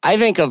 Like, I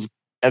think of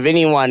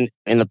anyone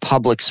in the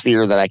public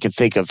sphere that I could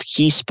think of,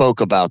 he spoke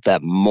about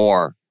that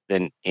more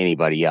than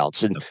anybody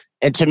else.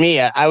 And to me,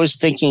 I was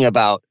thinking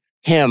about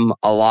him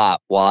a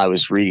lot while I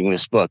was reading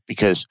this book,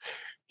 because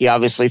he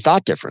obviously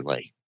thought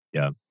differently.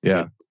 Yeah.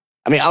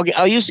 I mean,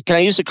 can I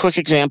use a quick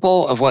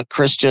example of what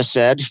Chris just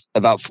said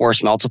about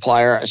force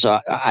multiplier? So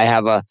I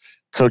have a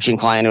coaching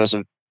client who has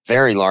a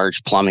very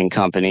large plumbing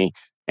company,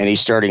 and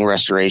he's starting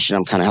restoration.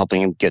 I'm kind of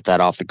helping him get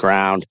that off the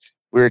ground.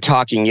 We were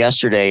talking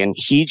yesterday, and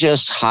he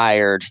just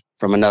hired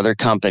from another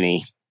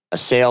company a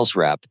sales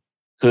rep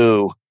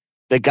who,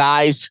 the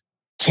guy's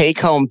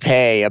take-home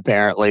pay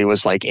apparently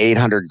was like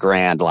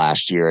 $800,000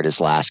 last year at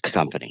his last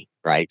company,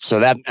 right? So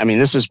that, I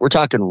mean, we're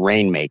talking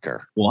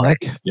Rainmaker. What?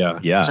 Right?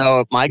 Yeah.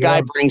 So my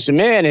guy brings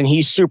him in, and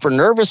he's super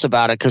nervous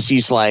about it because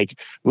he's like,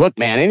 look,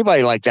 man,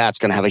 anybody like that's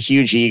going to have a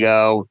huge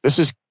ego. This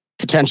is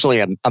potentially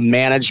a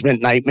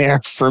management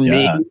nightmare for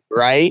me,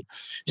 right?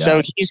 Yeah.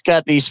 So he's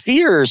got these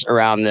fears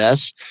around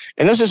this.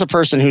 And this is a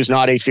person who's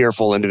not a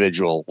fearful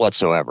individual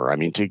whatsoever. I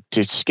mean,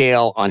 to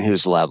scale on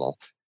his level.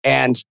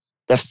 And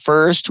the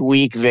first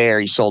week there,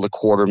 he sold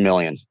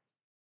 $250,000.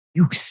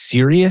 You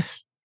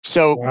serious?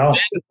 So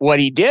what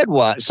he did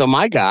was, so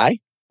my guy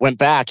went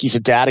back. He's a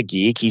data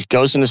geek. He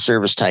goes into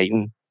Service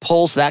Titan,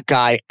 pulls that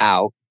guy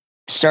out,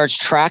 starts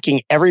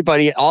tracking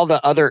everybody, all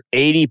the other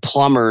 80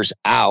 plumbers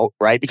out,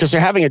 right? Because they're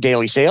having a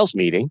daily sales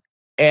meeting.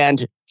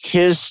 And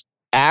his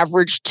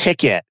average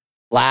ticket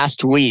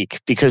last week,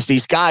 because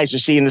these guys are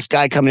seeing this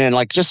guy coming in,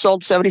 like, just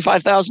sold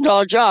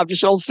 $75,000 job,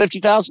 just sold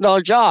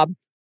 $50,000 job,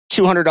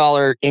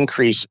 $200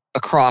 increase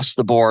across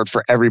the board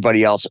for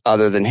everybody else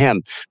other than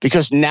him.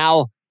 Because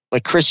now,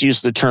 like Chris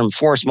used the term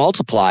force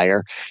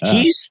multiplier,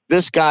 he's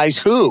this guy's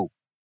who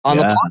on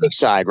the plumbing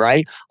side,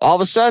 right? All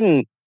of a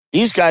sudden,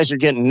 these guys are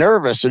getting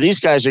nervous. So these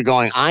guys are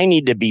going, I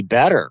need to be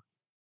better.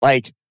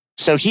 Like,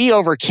 so he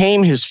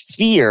overcame his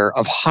fear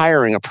of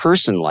hiring a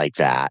person like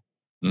that.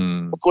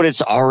 Look what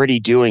it's already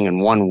doing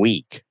in 1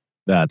 week.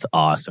 That's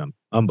awesome.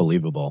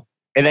 Unbelievable.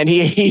 And then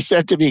he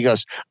said to me, he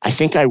goes, I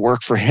think I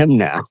work for him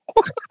now.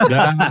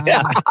 And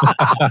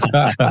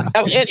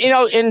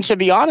to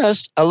be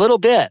honest, a little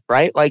bit,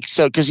 right? Like,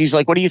 so, because he's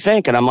like, what do you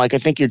think? And I'm like, I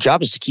think your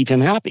job is to keep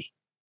him happy.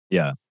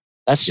 Yeah.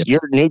 That's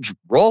your new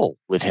role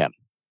with him.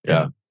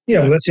 Yeah.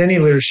 Yeah, well, that's any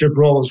leadership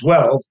role as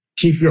well.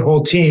 Keep your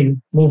whole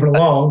team moving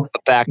along.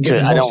 Back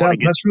to, I don't want to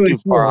get really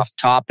too far off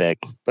topic,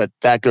 but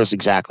that goes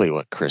exactly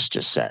what Chris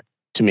just said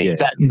to me.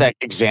 Yeah. That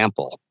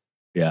example.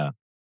 Yeah.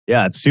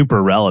 Yeah, it's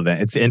super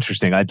relevant. It's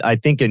interesting. I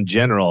think in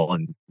general,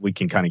 and we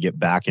can kind of get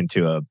back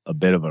into a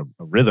bit of a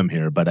rhythm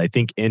here, but I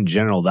think in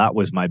general, that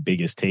was my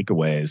biggest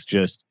takeaway is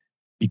just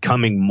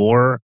becoming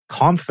more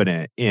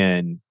confident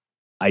in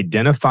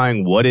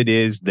identifying what it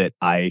is that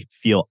I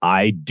feel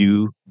I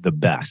do the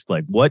best.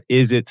 Like, what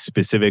is it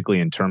specifically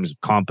in terms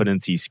of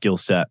competency, skill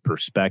set,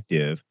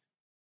 perspective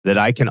that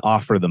I can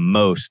offer the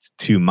most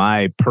to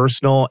my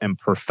personal and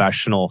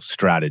professional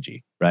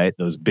strategy, right?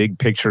 Those big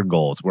picture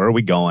goals. Where are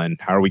we going?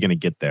 How are we going to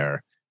get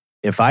there?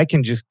 If I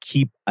can just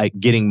keep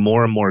getting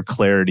more and more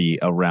clarity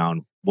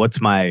around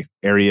what's my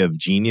area of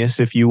genius,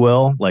 if you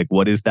will, like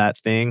what is that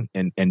thing?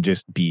 And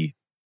just be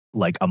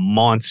like a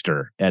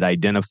monster at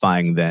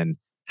identifying then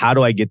how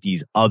do I get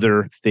these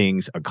other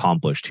things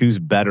accomplished? Who's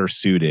better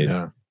suited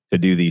to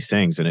do these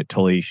things? And it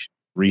totally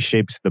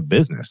reshapes the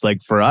business.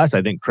 Like for us,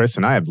 I think Chris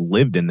and I have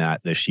lived in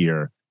that this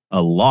year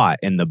a lot.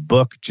 And the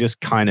book just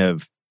kind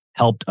of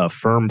helped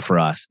affirm for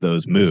us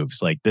those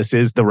moves. Like this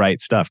is the right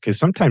stuff. Because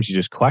sometimes you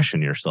just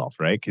question yourself,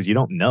 right? Because you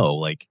don't know.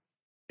 Like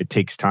it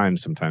takes time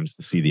sometimes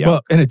to see the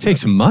outcome. And it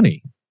takes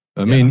money.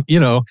 I mean,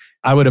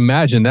 I would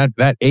imagine that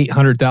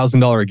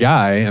 $800,000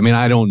 guy, I mean,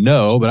 I don't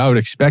know, but I would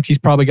expect he's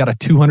probably got a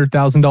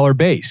 $200,000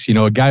 base.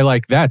 A guy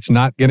like that's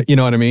not going to, you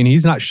know what I mean?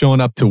 He's not showing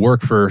up to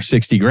work for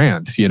 60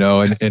 grand,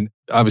 and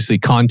obviously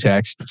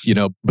context,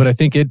 but I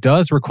think it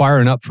does require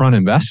an upfront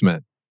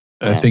investment.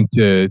 I think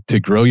to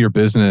grow your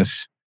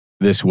business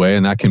this way,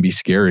 and that can be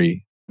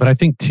scary. But I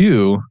think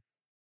too,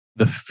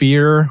 the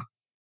fear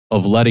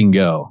of letting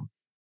go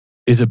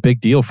is a big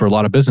deal for a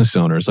lot of business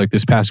owners. Like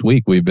this past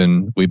week, we've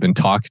been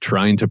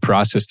trying to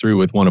process through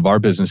with one of our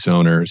business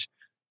owners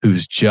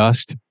who's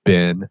just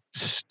been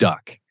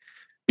stuck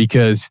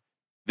because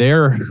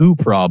their who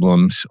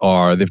problems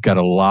are they've got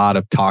a lot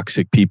of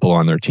toxic people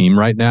on their team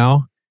right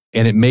now.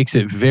 And it makes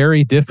it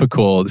very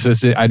difficult.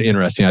 This is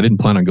interesting. I didn't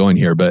plan on going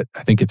here, but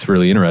I think it's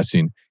really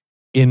interesting.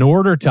 In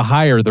order to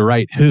hire the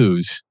right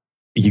who's,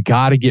 you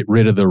got to get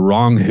rid of the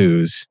wrong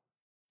who's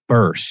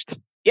first.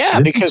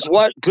 Yeah, because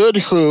what good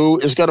who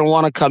is going to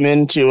want to come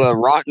into a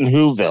rotten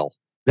Whoville?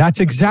 That's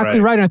exactly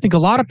right. And I think a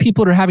lot of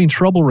people that are having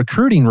trouble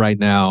recruiting right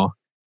now,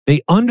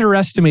 they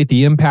underestimate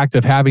the impact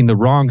of having the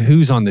wrong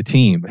who's on the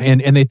team.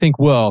 And they think,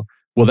 well,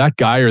 that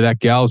guy or that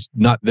gal's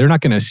they're not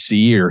going to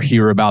see or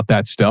hear about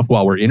that stuff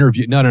while we're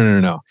interviewing.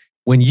 No.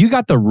 When you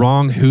got the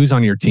wrong who's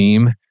on your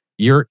team,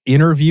 your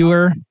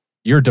interviewer,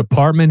 your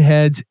department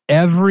heads,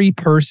 every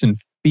person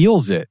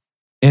feels it.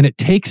 And it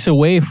takes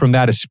away from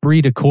that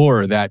esprit de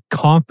corps, that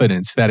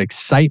confidence, that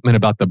excitement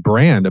about the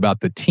brand, about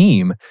the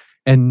team.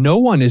 And no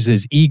one is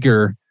as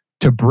eager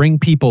to bring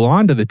people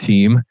onto the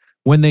team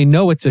when they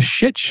know it's a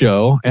shit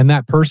show and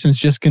that person's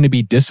just going to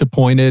be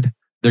disappointed.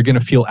 They're going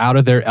to feel out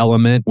of their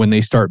element when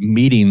they start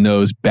meeting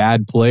those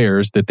bad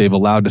players that they've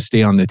allowed to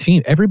stay on the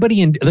team.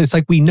 It's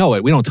like we know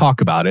it. We don't talk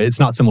about it. It's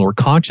not something we're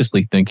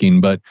consciously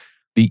thinking, but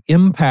the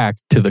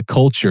impact to the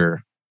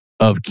culture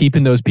of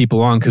keeping those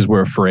people on because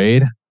we're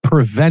afraid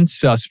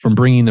prevents us from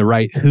bringing the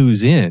right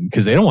who's in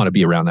because they don't want to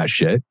be around that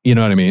shit. You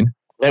know what I mean?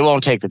 They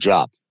won't take the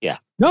job. Yeah.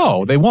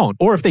 No, they won't.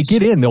 Or if they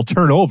get in, they'll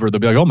turn over.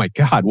 They'll be like, oh my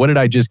God, what did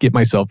I just get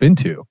myself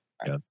into?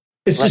 Yeah.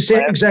 It's the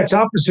same exact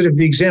opposite of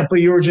the example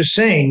you were just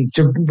saying.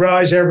 To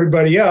rise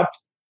everybody up,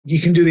 you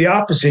can do the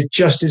opposite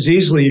just as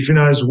easily if you're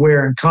not as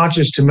aware and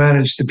conscious to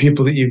manage the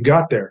people that you've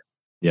got there.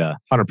 Yeah,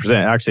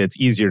 100%. Actually, it's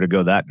easier to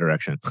go that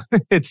direction.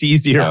 It's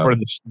easier for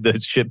the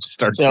ship to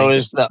start. So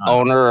is the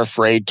owner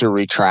afraid to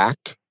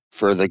retract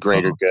for the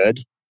greater good?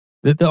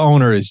 The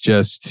owner is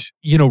just,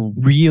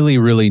 really,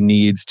 really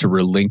needs to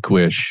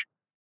relinquish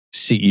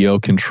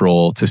CEO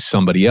control to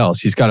somebody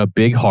else. He's got a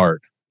big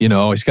heart,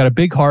 he's got a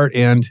big heart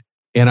and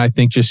I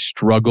think just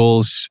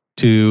struggles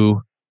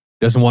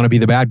doesn't want to be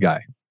the bad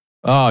guy.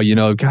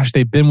 Oh, gosh,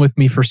 they've been with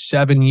me for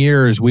 7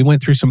 years. We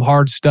went through some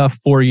hard stuff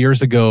 4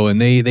 years ago and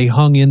they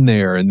hung in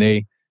there and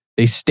they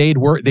stayed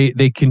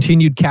they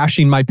continued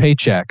cashing my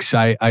paychecks.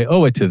 I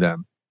owe it to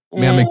them. I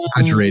mean, I'm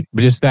exaggerating,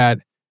 but just that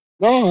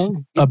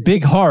a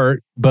big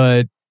heart,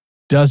 but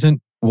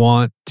doesn't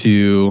want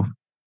to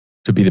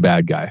be the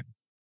bad guy.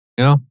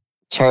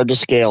 It's hard to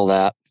scale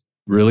that.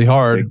 Really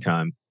hard.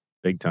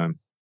 Big time.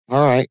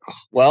 All right.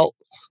 Well,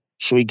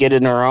 should we get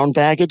in our own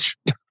baggage?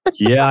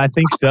 Yeah, I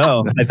think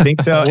so.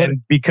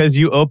 And because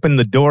you opened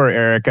the door,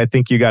 Eric, I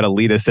think you got to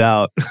lead us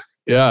out.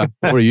 Yeah.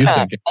 What are you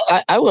thinking?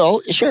 I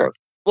will. Sure.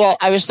 Well,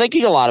 I was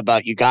thinking a lot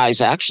about you guys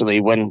actually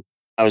when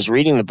I was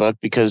reading the book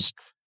because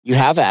you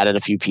have added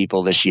a few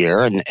people this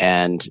year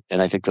and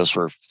I think those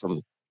were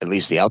from at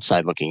least the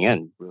outside looking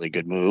in really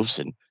good moves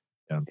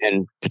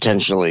and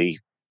potentially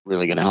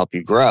really going to help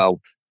you grow.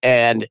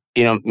 And,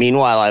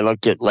 meanwhile, I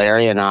looked at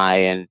Larry and I,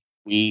 and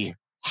we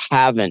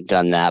haven't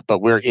done that,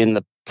 but we're in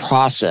the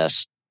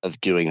process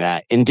of doing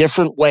that in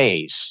different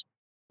ways.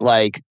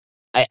 Like,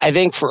 I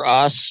think for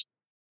us,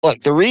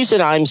 look, the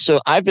reason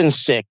I've been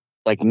sick,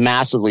 like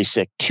massively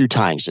sick 2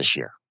 times this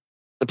year.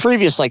 The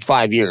previous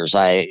 5 years,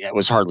 I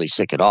was hardly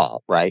sick at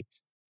all, right?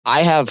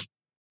 I have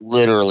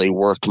literally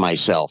worked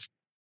myself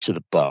to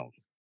the bone.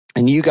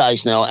 And you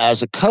guys know,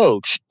 as a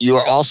coach, you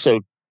are also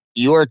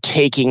you're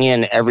taking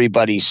in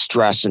everybody's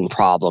stress and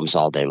problems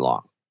all day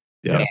long.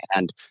 Yeah.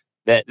 And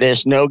that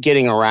there's no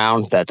getting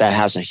around that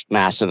has a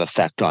massive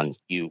effect on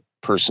you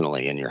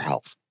personally and your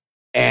health.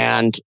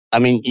 And I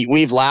mean,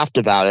 we've laughed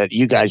about it.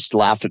 You guys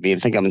laugh at me and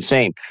think I'm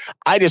insane.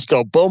 I just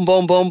go boom,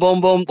 boom, boom,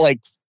 boom, boom, like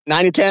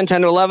 9 to 10,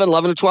 10 to 11,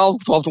 11 to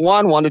 12, 12 to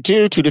 1, 1 to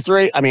 2, 2 to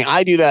 3. I mean,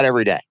 I do that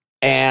every day.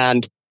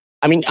 And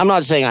I mean, I'm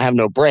not saying I have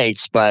no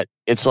breaks, but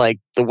it's like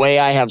the way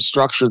I have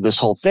structured this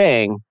whole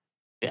thing,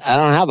 I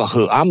don't have a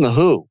who. I'm the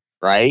who,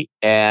 right?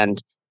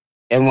 And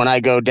when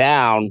I go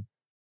down,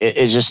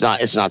 it's just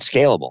not, it's not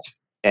scalable.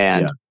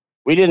 And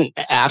we didn't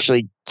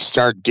actually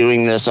start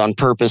doing this on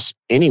purpose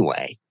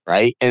anyway.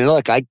 Right. And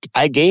look,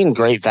 I gain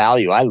great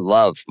value. I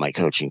love my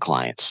coaching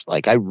clients.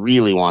 Like, I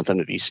really want them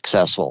to be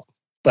successful,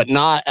 but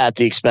not at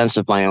the expense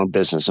of my own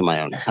business and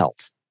my own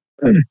health.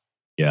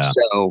 Yeah.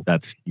 So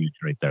that's huge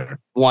right there.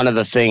 One of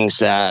the things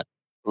that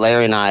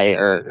Larry and I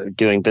are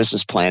doing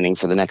business planning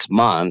for the next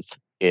month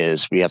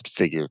is we have to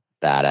figure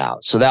that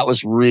out. So that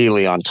was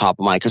really on top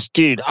of because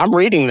dude, I'm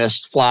reading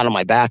this flat on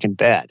my back in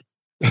bed.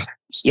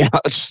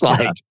 It's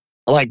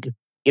like,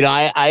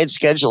 I had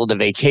scheduled a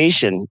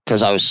vacation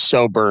because I was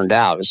so burned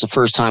out. It's the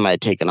first time I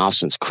had taken off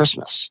since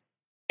Christmas.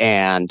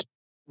 And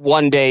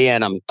one day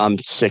in, I'm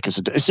sick as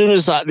soon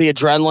as the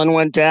adrenaline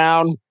went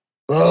down,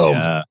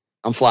 boom,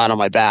 I'm flat on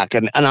my back.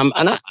 And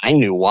I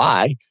knew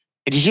why.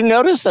 Did you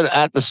notice that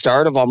at the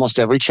start of almost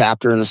every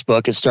chapter in this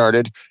book, it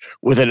started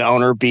with an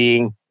owner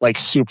being like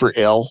super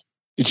ill?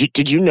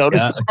 Did you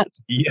notice that?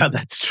 Yeah,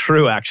 that's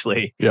true,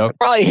 actually. Yep. It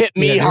probably hit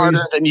me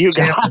harder than you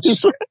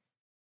guys.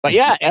 But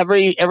yeah,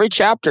 every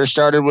chapter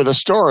started with a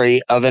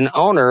story of an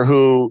owner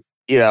who,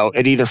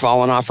 had either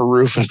fallen off a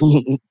roof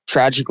and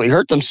tragically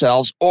hurt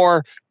themselves,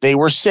 or they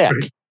were sick.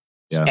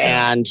 Yeah.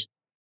 And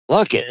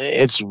look,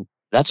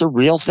 that's a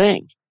real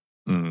thing.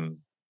 Mm.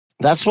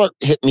 That's what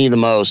hit me the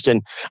most.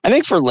 And I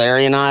think for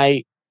Larry and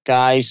I,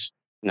 guys,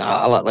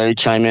 I'll let Larry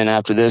chime in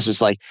after this.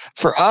 It's like,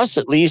 for us,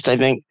 at least, I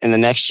think in the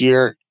next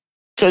year,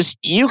 because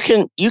you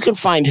can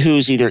find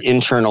who's either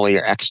internally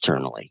or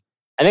externally.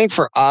 I think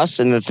for us,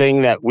 and the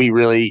thing that we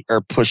really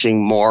are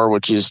pushing more,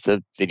 which is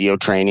the video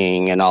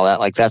training and all that,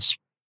 like that's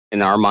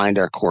in our mind,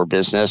 our core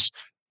business.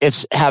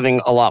 It's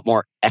having a lot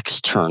more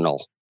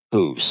external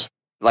who's,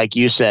 like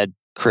you said,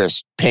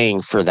 Chris,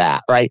 paying for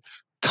that, right?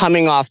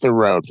 Coming off the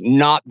road,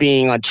 not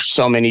being on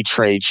so many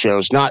trade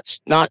shows, not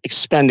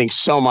expending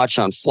so much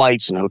on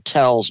flights and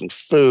hotels and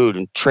food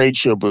and trade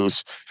show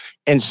booths,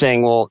 and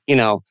saying, well,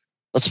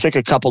 let's pick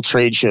a couple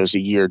trade shows a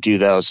year, do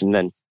those, and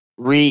then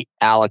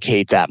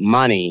reallocate that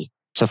money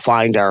to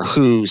find our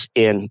who's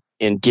in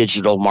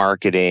digital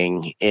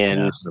marketing,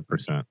 in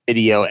 100%.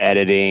 video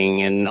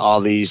editing, and all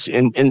these,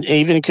 and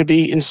even it could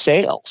be in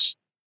sales,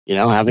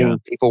 having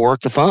people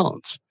work the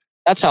phones.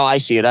 That's how I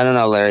see it. I don't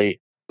know, Larry.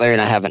 Larry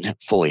and I haven't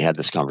fully had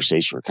this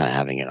conversation. We're kind of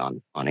having it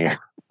on air.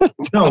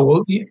 No,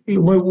 well,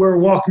 we're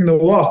walking the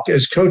walk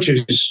as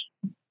coaches,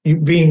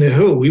 being the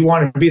who. We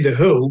want to be the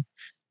who,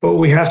 but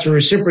we have to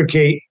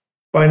reciprocate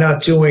by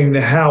not doing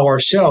the how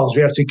ourselves.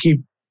 We have to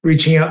keep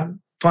reaching out,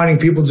 finding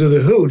people to do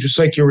the who, just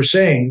like you were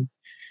saying.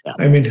 Yeah.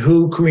 I mean,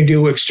 who can we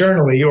do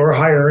externally or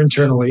hire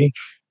internally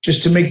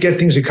just to get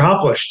things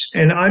accomplished?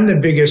 And I'm the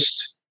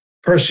biggest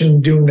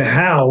person doing the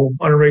how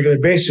on a regular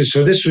basis.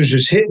 So this was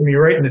just hitting me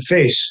right in the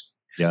face.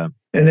 Yeah.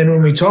 And then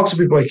when we talk to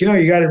people, like, you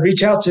got to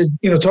reach out to,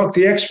 talk to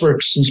the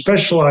experts and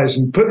specialize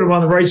and put them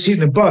on the right seat in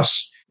the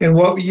bus. And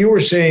what you were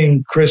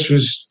saying, Chris,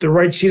 was the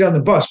right seat on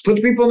the bus. Put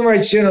the people in the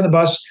right seat on the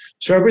bus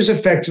so everybody's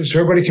effective, so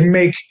everybody can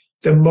make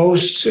the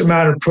most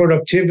amount of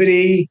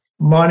productivity,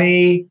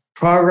 money,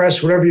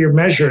 progress, whatever you're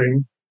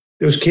measuring,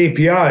 those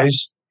KPIs.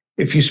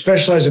 If you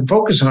specialize and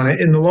focus on it,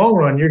 in the long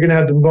run, you're going to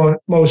have the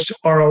most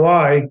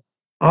ROI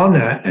on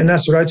that. And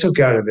that's what I took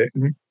out of it.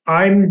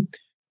 I'm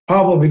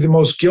probably the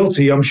most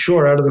guilty, I'm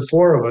sure, out of the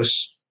four of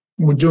us.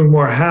 We're doing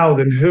more how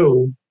than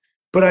who,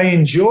 but I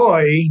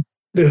enjoy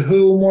the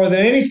who more than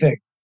anything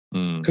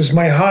because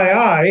my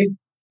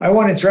I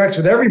want to interact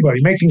with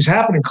everybody, make things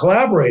happen and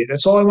collaborate.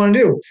 That's all I want to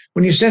do.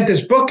 When you sent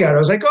this book out, I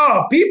was like,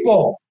 oh,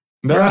 people,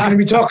 we're not going to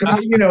be talking,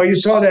 you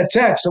saw that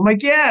text. I'm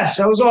like, yes,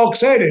 I was all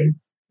excited.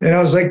 And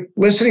I was like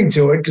listening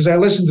to it because I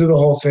listened to the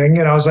whole thing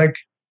and I was like,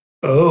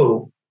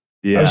 oh,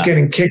 yeah. I was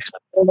getting kicked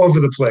all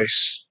over the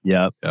place.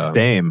 Yep.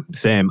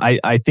 Same.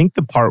 I think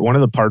one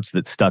of the parts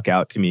that stuck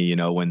out to me,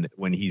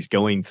 when he's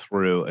going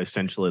through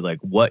essentially like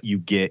what you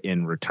get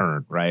in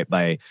return, right?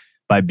 By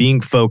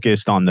being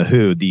focused on the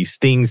who, these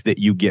things that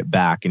you get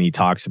back. And he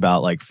talks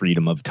about like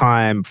freedom of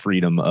time,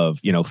 freedom of,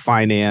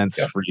 finance,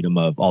 freedom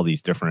of all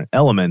these different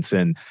elements.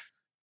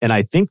 And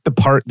I think the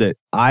part that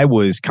I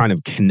was kind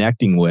of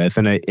connecting with,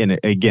 and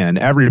again,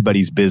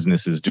 everybody's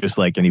business is just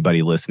like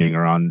anybody listening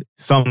are on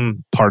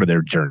some part of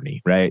their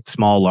journey, right?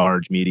 Small,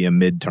 large, medium,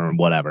 midterm,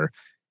 whatever.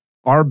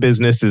 Our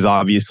business is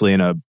obviously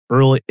in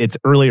its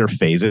earlier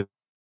phases.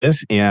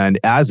 And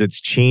as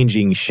it's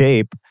changing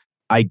shape,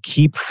 I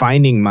keep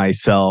finding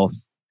myself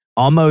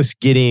almost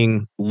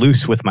getting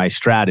loose with my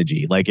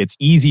strategy. Like it's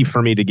easy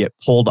for me to get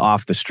pulled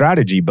off the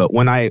strategy. But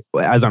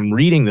as I'm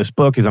reading this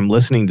book, as I'm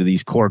listening to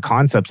these core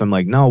concepts, I'm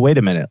like, no, wait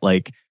a minute.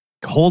 Like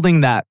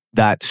holding that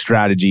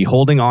strategy,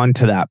 holding on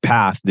to that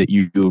path that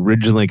you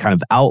originally kind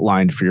of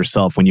outlined for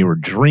yourself when you were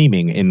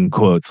dreaming, in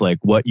quotes, like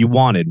what you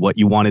wanted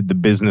the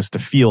business to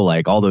feel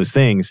like, all those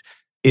things.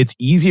 It's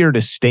easier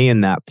to stay in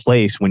that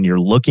place when you're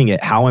looking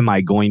at how am I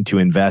going to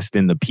invest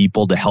in the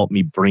people to help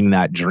me bring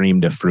that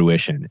dream to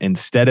fruition,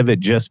 instead of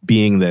it just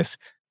being this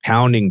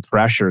pounding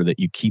pressure that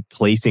you keep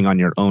placing on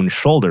your own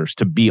shoulders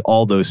to be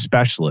all those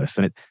specialists.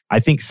 And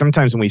I think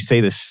sometimes when we say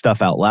this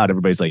stuff out loud,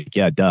 everybody's like,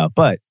 yeah, duh.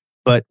 But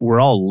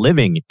we're all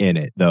living in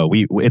it though.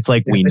 It's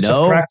like we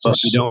know, but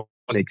we don't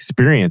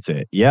experience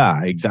it.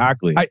 Yeah,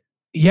 exactly.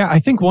 I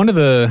think one of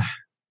the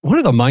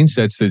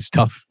mindsets that's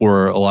tough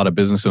for a lot of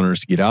business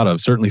owners to get out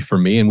of, certainly for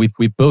me, and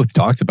we've both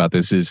talked about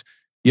this, is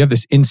you have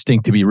this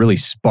instinct to be really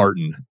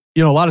Spartan.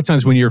 You know, a lot of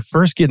times when you're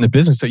first getting the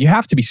business, you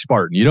have to be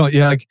Spartan. You don't,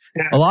 like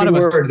a lot of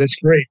us. That's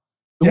great.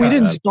 We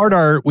didn't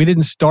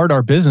start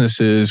our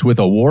businesses with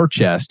a war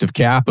chest of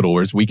capital,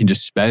 whereas we can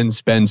just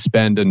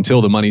spend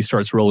until the money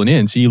starts rolling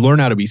in. So you learn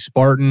how to be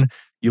Spartan.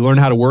 You learn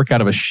how to work out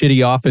of a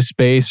shitty office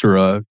space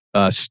or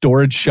a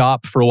storage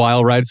shop for a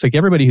while, right? It's like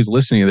everybody who's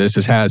listening to this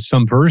has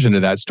some version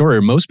of that story,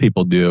 or most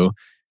people do,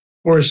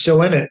 or is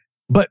still in it.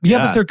 But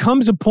but there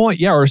comes a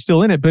point, or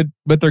still in it.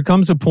 But there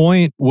comes a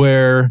point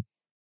where,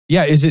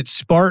 is it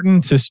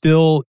Spartan to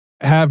still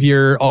have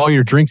all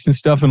your drinks and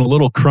stuff in a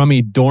little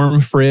crummy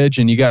dorm fridge,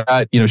 and you got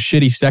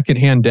shitty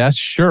secondhand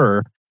desks?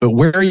 Sure. But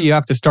where you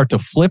have to start to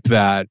flip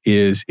that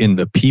is in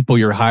the people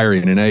you're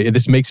hiring. And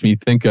this makes me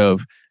think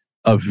of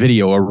a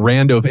video, a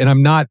rando, and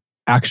I'm not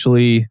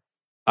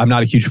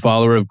a huge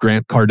follower of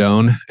Grant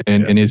Cardone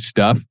and his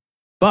stuff,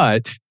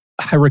 but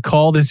I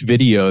recall this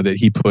video that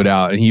he put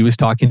out, and he was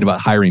talking about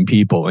hiring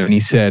people, and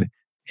he said,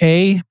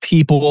 pay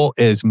people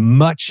as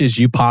much as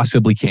you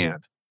possibly can.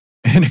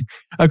 And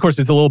of course,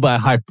 it's a little bit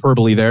of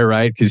hyperbole there,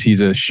 right? Because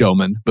he's a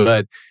showman.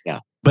 But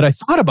I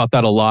thought about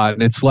that a lot,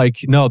 and it's like,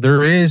 no,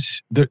 there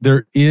is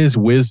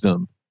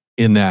wisdom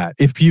in that.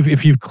 If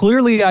you've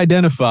clearly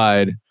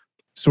identified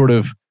sort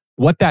of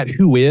what that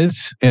who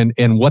is and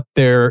what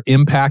their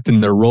impact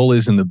and their role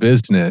is in the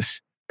business,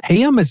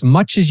 pay them as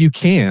much as you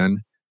can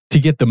to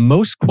get the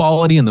most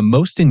quality and the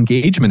most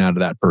engagement out of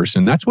that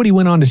person. That's what he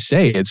went on to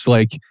say. It's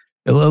like,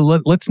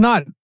 let's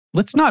not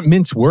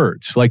mince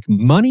words. Like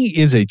money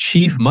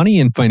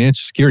and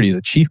financial security is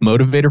a chief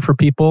motivator for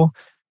people.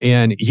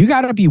 And you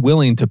got to be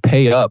willing to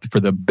pay up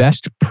for the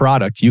best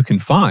product you can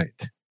find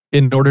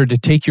in order to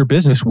take your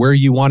business where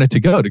you want it to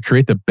go, to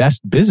create the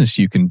best business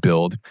you can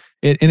build.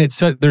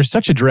 There's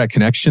such a direct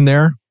connection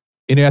there.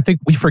 And I think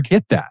we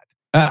forget that.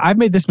 I've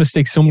made this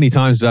mistake so many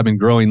times as I've been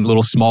growing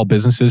little small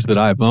businesses that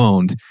I've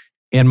owned.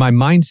 And my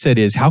mindset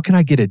is, how can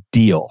I get a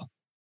deal?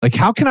 Like,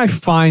 how can I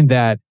find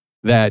that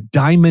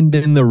diamond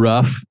in the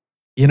rough,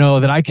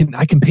 that I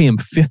can pay them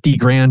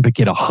 $50,000, but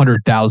get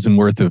 $100,000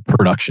 worth of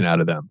production out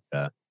of them.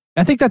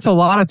 I think that's a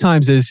lot of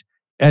times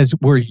as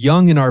we're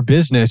young in our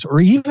business,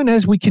 or even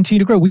as we continue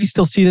to grow, we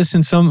still see this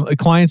in some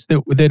clients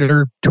that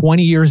are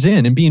 20 years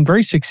in and being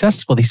very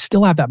successful. They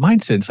still have that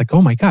mindset. It's like,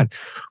 oh my God,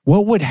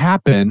 what would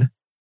happen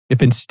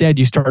if instead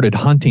you started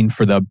hunting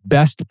for the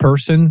best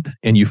person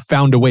and you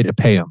found a way to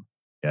pay them?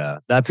 Yeah,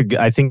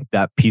 I think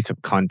that piece of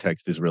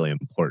context is really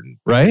important,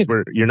 right?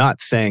 You're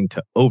not saying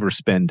to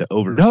overspend,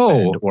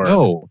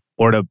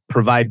 or to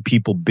provide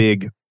people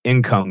big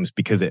incomes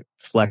because it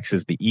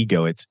flexes the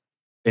ego. It's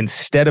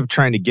instead of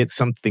trying to get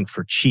something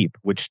for cheap,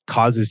 which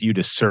causes you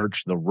to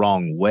search the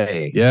wrong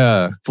way.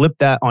 Yeah, flip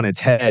that on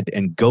its head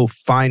and go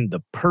find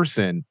the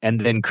person,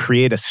 and then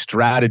create a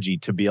strategy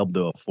to be able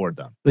to afford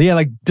them. Yeah,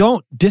 like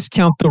don't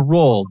discount the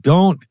role.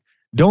 Don't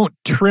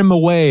trim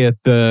away at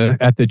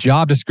the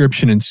job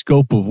description and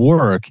scope of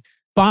work.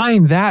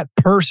 Find that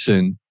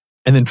person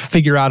and then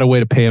figure out a way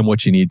to pay them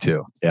what you need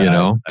to,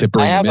 to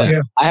bring them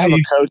in. I have a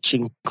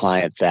coaching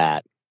client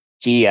that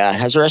he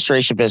has a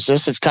restoration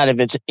business. It's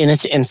in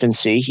its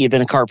infancy. He had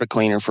been a carpet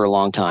cleaner for a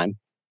long time,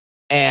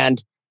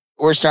 and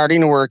we're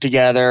starting to work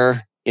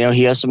together.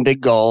 He has some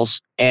big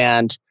goals,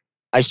 and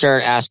I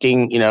start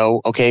asking,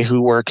 okay,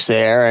 who works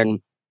there?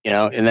 And,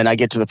 and then I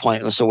get to the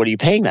point, so what are you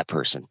paying that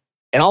person?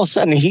 And all of a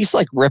sudden, he's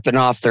like ripping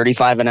off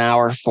 35 an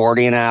hour,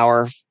 40 an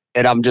hour.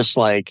 And I'm just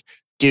like,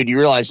 dude, you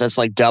realize that's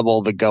like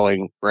double the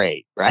going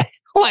rate, right?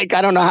 Like,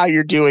 I don't know how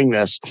you're doing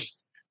this.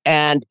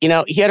 And,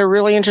 he had a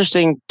really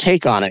interesting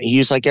take on it. He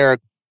was like,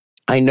 Eric,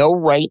 I know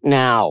right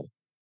now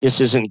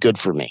this isn't good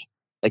for me.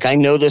 Like, I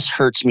know this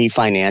hurts me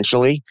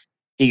financially.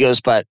 He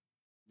goes, but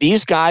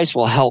these guys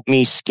will help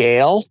me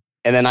scale.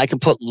 And then I can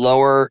put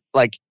lower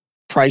like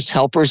priced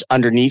helpers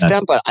underneath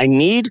them. But I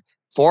need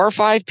 4 or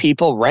 5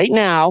 people right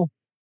now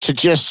to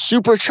just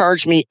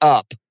supercharge me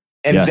up,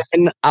 and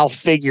then I'll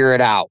figure it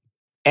out.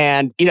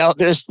 And,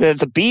 there's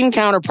the bean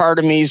counterpart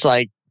of me is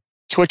like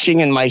twitching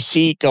in my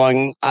seat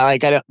going,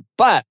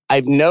 but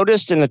I've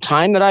noticed in the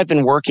time that I've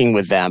been working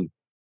with them,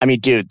 I mean,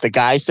 dude, the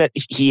guys that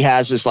he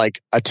has as like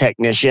a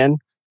technician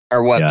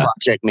are what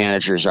project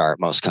managers are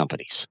at most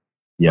companies.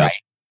 Yeah. Right.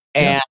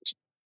 And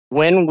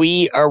when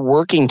we are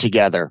working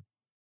together,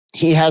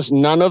 he has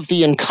none of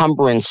the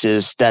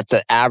encumbrances that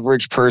the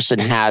average person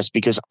has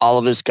because all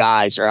of his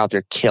guys are out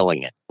there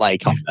killing it.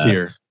 Like,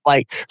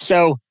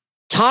 so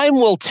time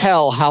will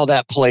tell how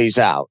that plays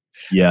out.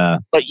 Yeah.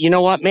 But you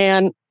know what,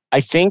 man?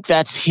 I think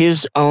that's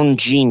his own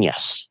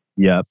genius.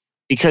 Yep.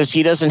 Because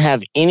he doesn't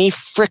have any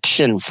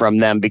friction from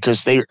them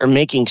because they are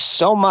making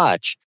so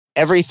much.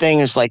 Everything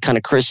is like kind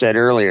of Chris said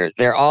earlier.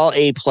 They're all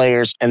A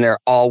players and they're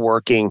all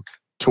working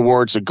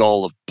towards a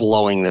goal of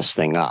blowing this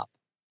thing up.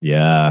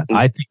 Yeah.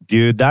 I think,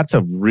 dude, that's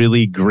a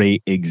really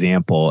great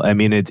example. I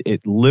mean,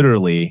 it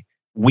literally,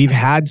 we've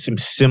had some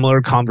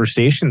similar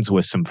conversations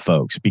with some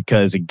folks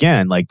because,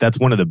 again, like that's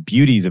one of the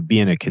beauties of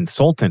being a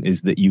consultant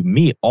is that you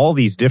meet all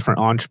these different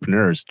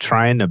entrepreneurs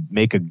trying to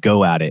make a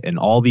go at it in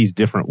all these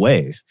different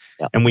ways.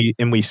 Yep.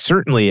 And we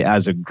certainly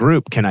as a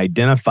group can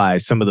identify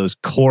some of those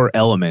core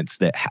elements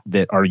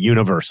that are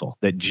universal,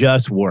 that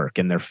just work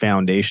and they're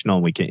foundational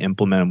and we can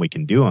implement them, we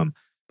can do them.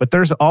 But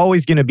there's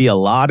always going to be a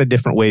lot of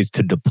different ways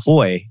to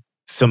deploy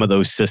some of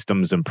those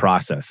systems and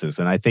processes.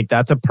 And I think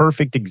that's a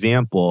perfect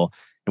example.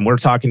 And we're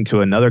talking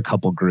to another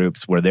couple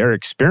groups where they're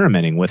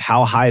experimenting with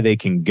how high they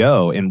can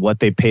go and what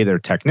they pay their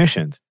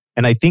technicians.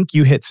 And I think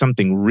you hit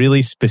something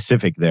really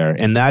specific there.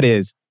 And that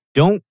is,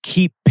 don't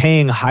keep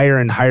paying higher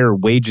and higher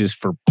wages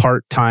for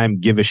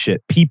part-time give a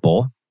shit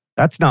people.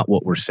 That's not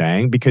what we're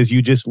saying because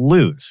you just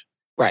lose.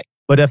 Right.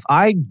 But if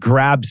I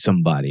grab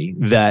somebody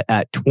that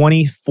at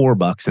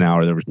 $24 an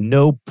hour, there was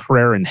no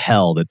prayer in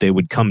hell that they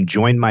would come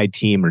join my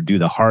team or do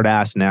the hard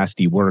ass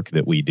nasty work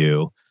that we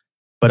do,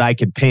 but I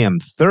could pay them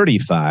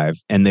 $35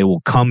 and they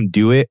will come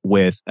do it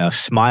with a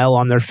smile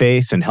on their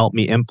face and help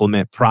me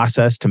implement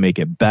process to make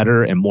it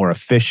better and more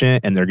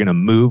efficient. And they're going to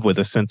move with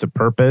a sense of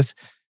purpose.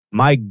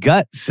 My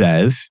gut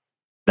says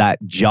that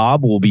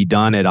job will be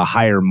done at a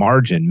higher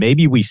margin.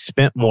 Maybe we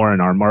spent more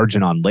in our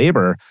margin on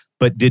labor,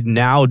 but did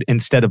now,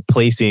 instead of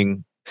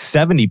placing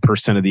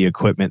 70% of the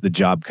equipment the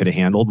job could have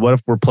handled, what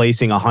if we're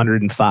placing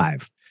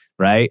 105?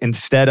 Right?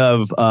 Instead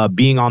of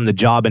being on the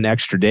job an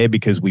extra day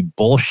because we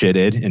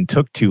bullshitted and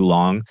took too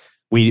long,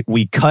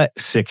 we cut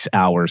 6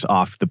 hours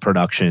off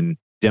the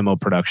demo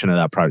production of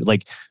that project.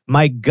 Like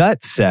my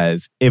gut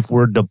says, if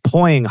we're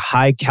deploying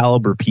high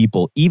caliber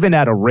people, even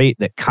at a rate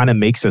that kind of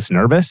makes us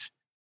nervous,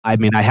 I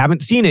mean, I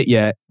haven't seen it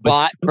yet,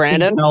 but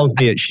Brandon tells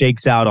me it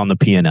shakes out on the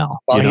P&L.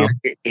 Well,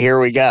 here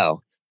we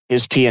go.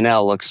 His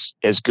P&L looks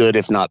as good,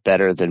 if not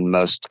better, than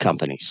most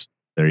companies.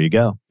 There you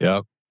go.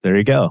 Yep. There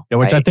you go. Yeah,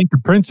 which I think the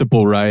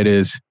principle, right,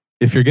 is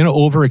if you're going to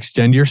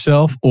overextend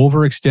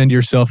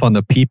yourself on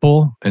the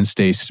people and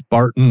stay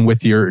Spartan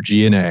with your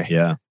G&A.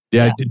 Yeah.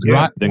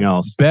 Everything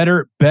else.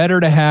 Better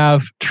to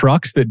have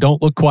trucks that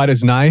don't look quite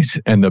as nice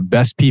and the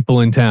best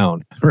people in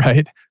town,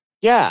 right?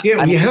 Yeah.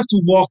 Yeah, you have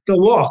to walk the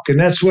walk. And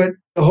that's what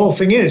the whole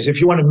thing is. If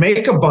you want to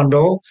make a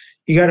bundle,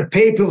 you got to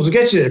pay people to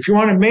get you there. If you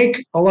want to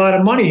make a lot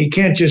of money, you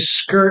can't just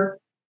skirt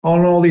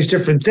on all these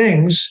different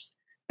things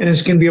and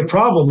it's going to be a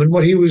problem. And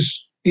what he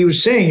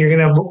was saying, you're going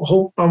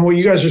to have what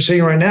you guys are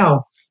saying right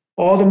now,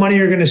 all the money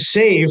you're going to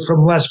save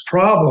from less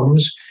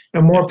problems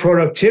and more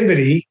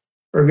productivity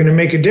are going to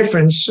make a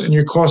difference in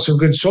your cost of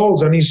goods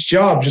sold on each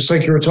job, just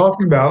like you were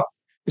talking about.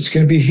 It's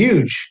going to be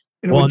huge.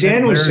 And what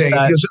Dan was saying,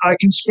 because I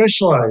can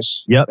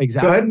specialize. Yep,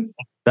 exactly. Go ahead.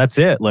 That's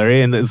it,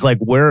 Larry. And it's like,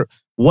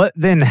 what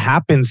then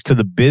happens to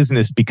the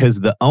business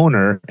because the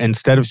owner,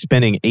 instead of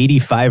spending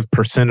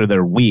 85% of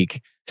their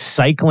week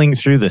cycling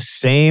through the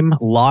same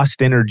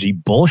lost energy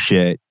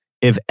bullshit,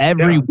 if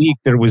every week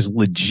there was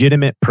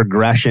legitimate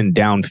progression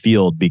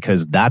downfield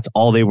because that's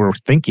all they were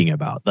thinking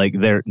about. Like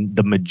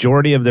the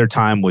majority of their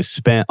time was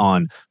spent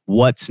on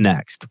what's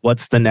next,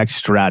 what's the next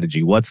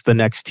strategy, what's the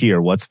next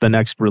tier, what's the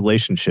next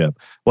relationship,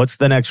 what's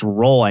the next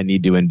role I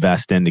need to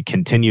invest in to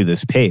continue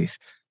this pace.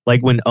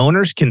 Like when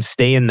owners can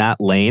stay in that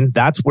lane,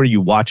 that's where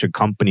you watch a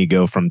company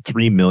go from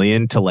 3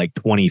 million to like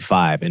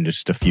 25 in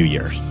just a few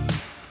years.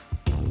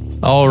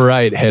 All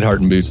right, Head,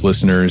 Heart, and Boots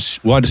listeners,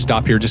 wanted to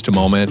stop here just a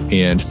moment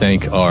and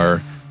thank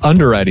our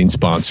underwriting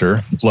sponsor,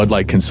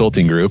 Floodlight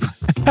Consulting Group.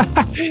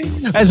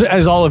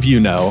 As all of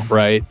you know,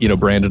 right? You know,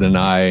 Brandon and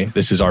I,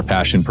 this is our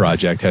passion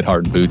project, Head,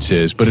 Heart, and Boots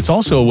is, but it's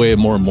also a way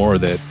more and more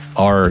that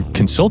our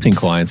consulting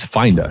clients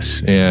find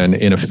us. And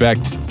in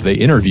effect, they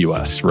interview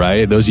us,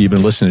 right? Those of you who've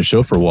been listening to the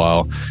show for a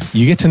while,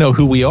 you get to know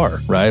who we are,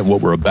 right?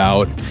 What we're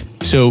about.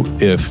 So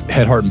if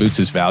Head, Heart, and Boots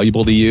is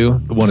valuable to you,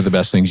 one of the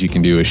best things you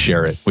can do is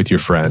share it with your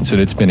friends. And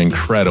it's been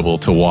incredible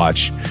to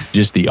watch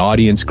just the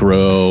audience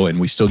grow. And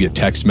we still get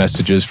text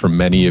messages from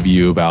many of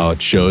you about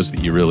shows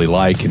that you really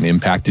like and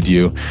impacted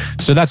you.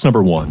 So that's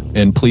number one.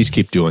 And please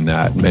keep doing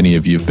that. Many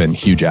of you have been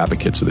huge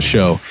advocates of the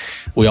show.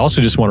 We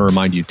also just want to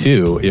remind you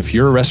too, if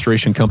you're a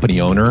restoration company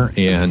owner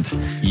and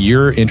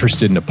you're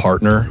interested in a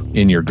partner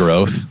in your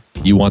growth,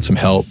 you want some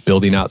help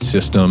building out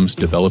systems,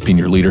 developing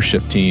your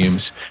leadership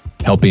teams,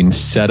 helping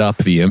set up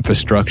the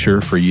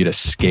infrastructure for you to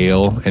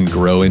scale and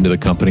grow into the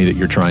company that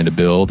you're trying to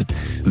build.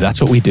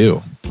 That's what we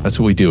do. That's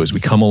what we do is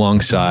we come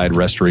alongside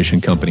restoration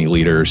company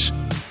leaders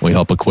We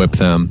help equip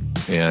them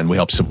and we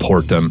help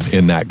support them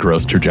in that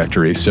growth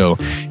trajectory. So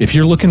if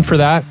you're looking for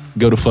that,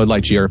 go to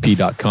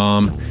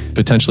floodlightgrp.com.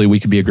 Potentially we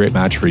could be a great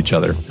match for each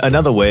other.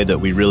 Another way that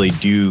we really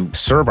do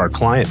serve our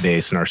client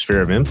base and our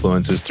sphere of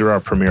influence is through our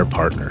premier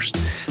partners.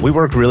 We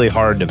work really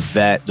hard to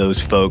vet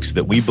those folks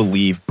that we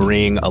believe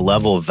bring a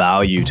level of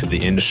value to the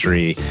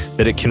industry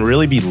that it can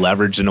really be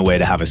leveraged in a way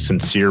to have a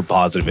sincere,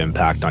 positive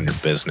impact on your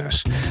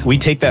business. We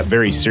take that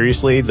very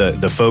seriously.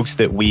 The folks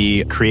that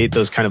we create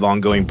those kind of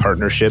ongoing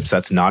partnerships,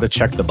 that's not a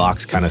check the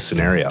box kind of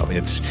scenario.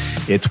 It's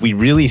we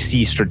really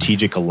see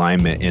strategic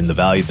alignment in the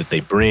value that they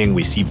bring.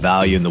 We see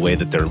value in the way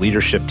that their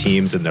leadership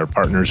teams and their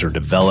partners are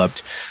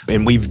developed.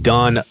 And we've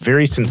done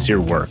very sincere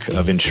work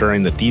of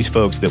ensuring that these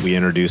folks that we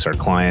introduce our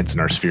clients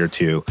and our sphere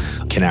to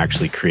can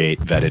actually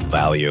create vetted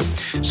value.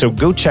 So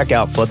go check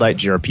out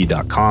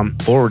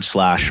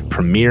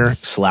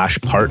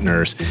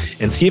floodlightgrp.com/premier/partners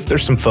and see if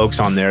there's some folks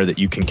on there that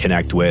you can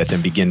connect with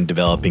and begin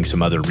developing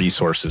some other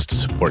resources to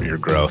support your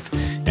growth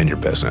and your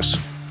business.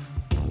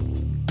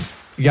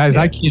 Guys,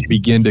 I can't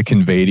begin to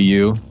convey to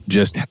you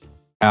just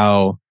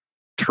how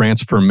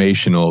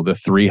transformational the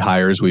 3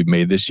 hires we've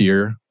made this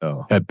year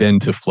have been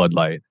to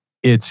Floodlight.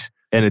 It's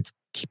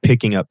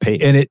picking up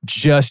pace, and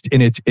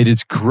it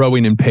is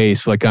growing in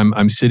pace. Like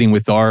I'm sitting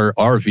with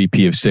our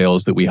VP of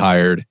sales that we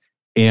hired,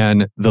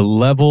 and the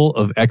level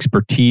of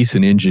expertise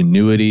and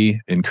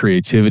ingenuity and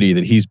creativity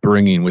that he's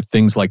bringing with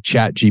things like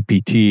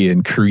ChatGPT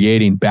and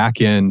creating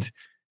back-end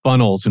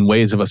funnels and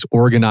ways of us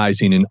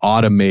organizing and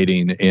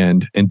automating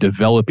and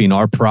developing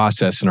our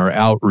process and our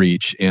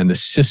outreach and the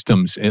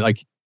systems. And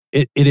like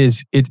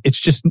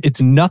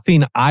it's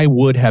nothing I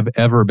would have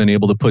ever been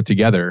able to put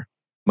together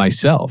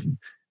myself.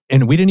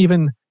 And we didn't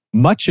even,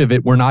 much of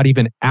it, we're not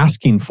even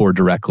asking for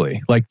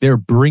directly. Like they're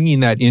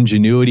bringing that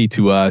ingenuity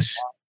to us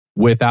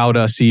without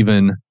us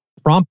even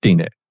prompting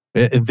it.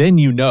 And then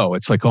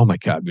it's like, oh my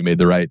God, we made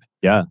the right.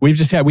 Yeah. We've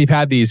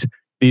had these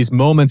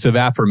moments of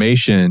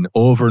affirmation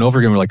over and over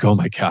again. We're like, oh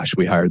my gosh,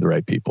 we hired the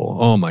right people.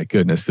 Oh my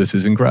goodness, this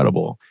is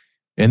incredible.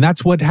 And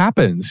that's what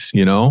happens,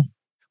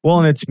 Well,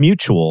 and it's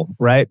mutual,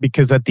 right?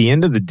 Because at the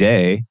end of the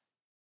day,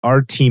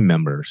 our team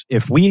members,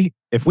 if we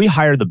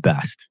hire the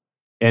best,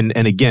 and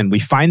again, we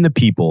find the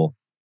people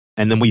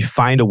and then we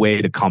find a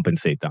way to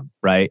compensate them,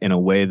 right? In a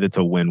way that's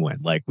a win-win.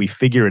 Like we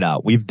figure it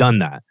out. We've done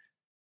that.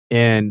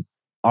 And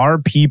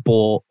our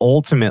people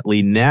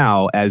ultimately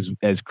now, as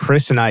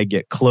Chris and I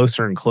get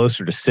closer and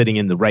closer to sitting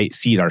in the right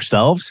seat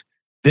ourselves,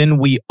 then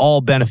we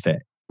all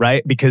benefit,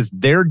 right? Because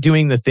they're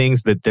doing the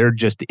things that they're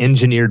just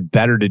engineered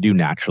better to do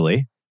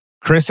naturally.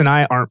 Chris and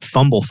I aren't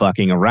fumble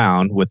fucking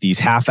around with these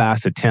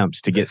half-ass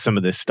attempts to get some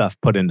of this stuff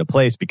put into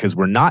place because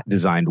we're not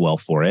designed well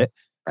for it.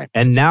 Right.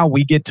 And now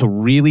we get to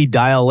really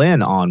dial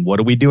in on what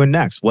are we doing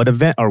next? What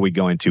event are we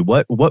going to?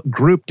 What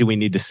group do we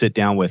need to sit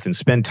down with and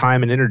spend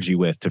time and energy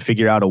with to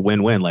figure out a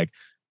win-win? Like,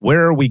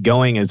 where are we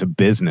going as a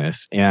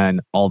business?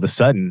 And all of a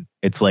sudden,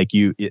 it's like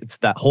it's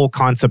that whole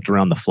concept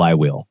around the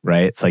flywheel,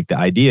 right? It's like the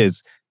idea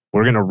is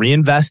we're going to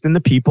reinvest in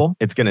the people.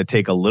 It's going to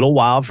take a little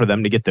while for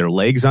them to get their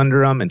legs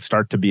under them and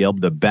start to be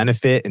able to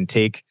benefit and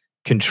take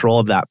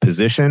control of that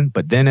position.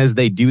 But then as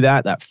they do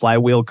that, that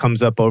flywheel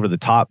comes up over the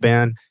top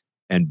band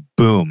and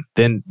boom,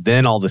 then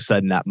all of a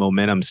sudden that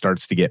momentum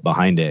starts to get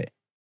behind it.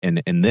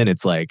 And then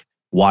it's like,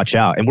 watch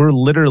out. And we're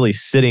literally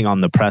sitting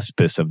on the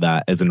precipice of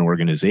that as an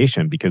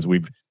organization because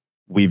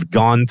we've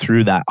gone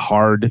through that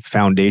hard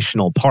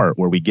foundational part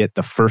where we get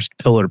the first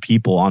pillar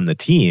people on the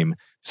team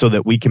so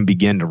that we can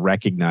begin to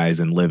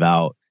recognize and live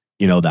out,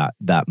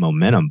 that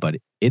momentum. But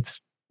it's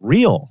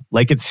real.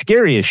 Like it's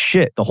scary as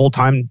shit the whole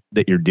time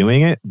that you're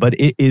doing it, but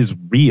it is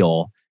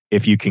real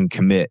if you can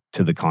commit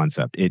to the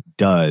concept. It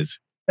does.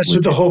 That's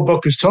what the whole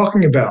book is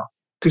talking about.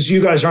 Because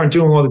you guys aren't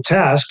doing all the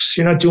tasks.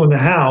 You're not doing the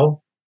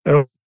how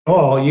at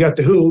all. You got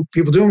the who,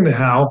 people doing the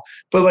how.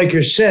 But like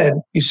you said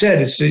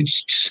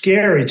it's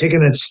scary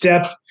taking that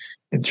step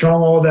and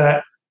throwing all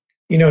that,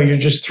 you're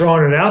just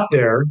throwing it out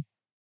there,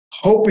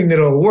 hoping that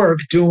it'll work,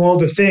 doing all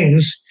the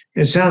things.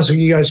 It sounds like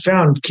you guys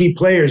found key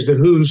players, the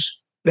who's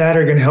that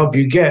are going to help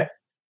you get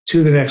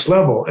to the next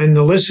level. And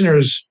the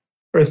listeners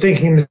are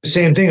thinking the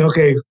same thing.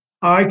 Okay,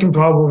 I can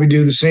probably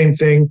do the same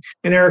thing.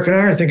 And Eric and I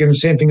are thinking the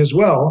same thing as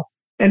well.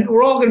 And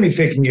we're all going to be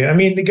thinking it. I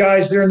mean, the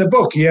guys there in the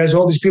book, he has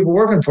all these people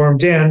working for him,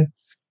 Dan,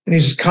 and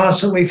he's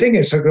constantly thinking.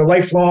 It's like a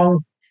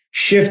lifelong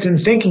shift in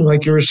thinking,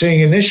 like you were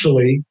saying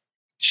initially,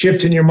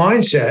 shift in your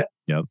mindset.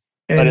 Yep.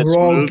 And but it's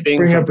we're all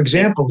bringing up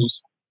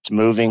examples. It's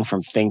moving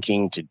from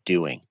thinking to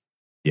doing.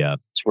 Yeah.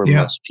 It's where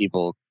most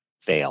people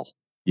fail.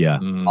 Yeah.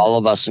 All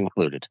of us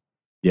included.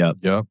 Yeah.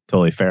 Yeah.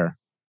 Totally fair.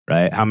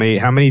 Right. How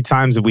many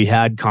times have we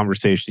had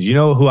conversations? You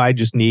know who I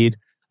just need?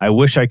 I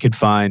wish I could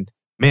find,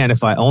 man,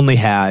 if I only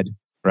had,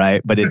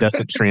 right? But it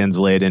doesn't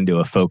translate into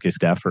a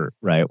focused effort,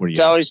 right? It's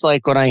always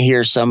like when I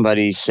hear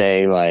somebody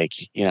say like,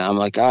 I'm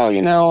like, oh,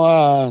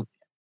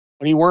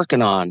 what are you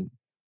working on?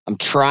 I'm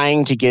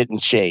trying to get in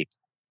shape.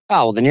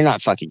 Oh, well, then you're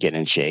not fucking getting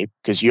in shape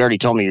because you already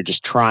told me you're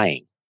just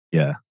trying.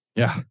 Yeah.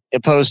 Yeah.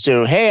 Opposed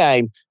to, hey,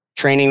 I'm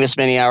training this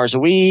many hours a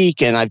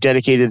week and I've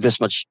dedicated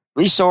this much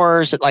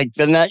resource, like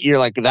then that you're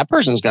like, that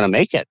person's going to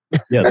make it.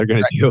 Yeah, they're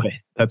going to do it.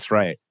 That's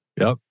right.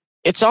 Yep.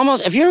 It's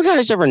almost, have you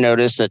guys ever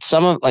noticed that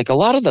a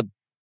lot of the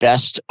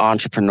best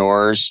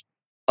entrepreneurs,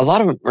 a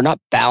lot of them are not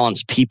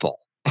balanced people.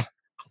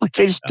 Like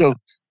they just go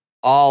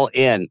all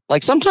in,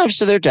 like sometimes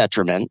to their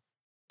detriment,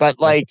 but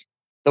like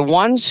the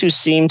ones who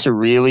seem to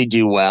really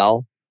do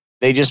well,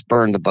 they just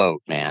burn the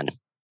boat, man.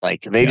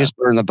 Like they just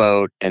burn the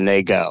boat and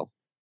they go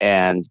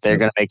and they're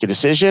going to make a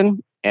decision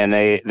and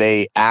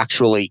they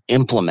actually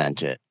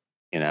implement it,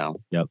 you know?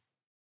 Yep.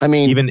 I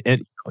mean,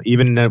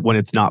 even when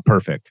it's not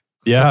perfect.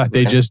 Yeah,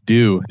 they just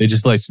do. They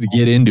just like to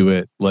get into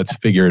it. Let's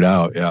figure it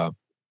out. Yeah.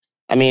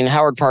 I mean,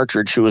 Howard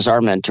Partridge, who was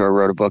our mentor,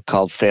 wrote a book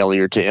called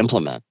Failure to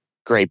Implement.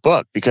 Great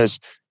book because,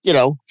 you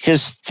know,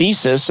 his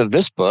thesis of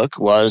this book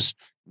was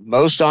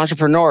most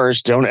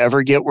entrepreneurs don't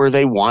ever get where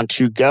they want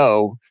to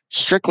go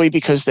strictly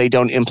because they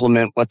don't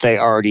implement what they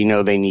already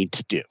know they need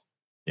to do.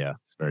 Yeah,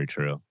 it's very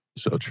true.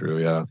 So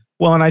true. Yeah.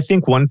 Well, and I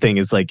think one thing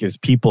is like, as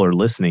people are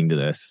listening to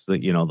this,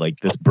 that, you know, like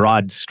this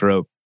broad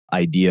stroke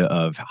idea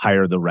of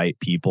hire the right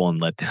people and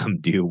let them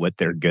do what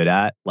they're good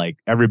at. Like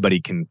everybody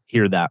can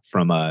hear that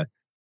from a,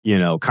 you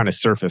know, kind of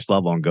surface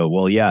level and go,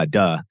 well, yeah,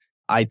 duh.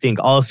 I think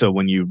also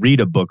when you read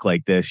a book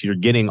like this, you're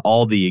getting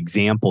all the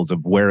examples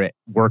of where it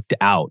worked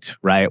out,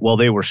 right? Well,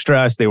 they were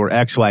stressed. They were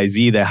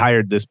XYZ. They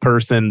hired this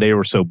person. They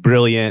were so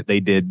brilliant.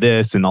 They did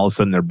this. And all of a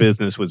sudden their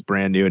business was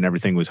brand new and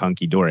everything was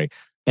hunky dory.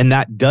 And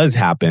that does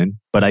happen.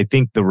 But I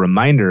think the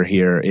reminder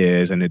here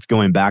is, and it's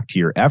going back to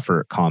your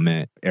effort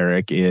comment,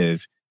 Eric,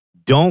 is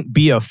don't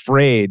be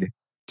afraid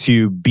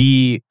to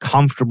be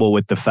comfortable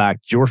with the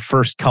fact your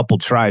first couple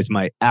tries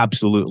might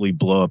absolutely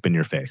blow up in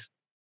your face.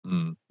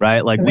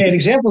 Right? Like, and they had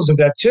examples of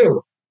that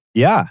too.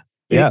 Yeah.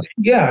 Yeah.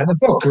 Yeah. In the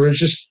book where it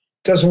just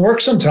doesn't work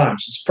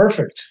sometimes. It's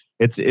perfect.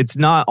 It's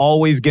not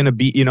always going to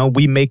be, you know,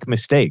 we make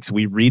mistakes.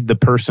 We read the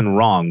person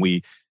wrong.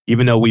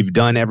 Even though we've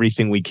done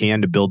everything we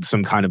can to build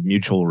some kind of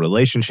mutual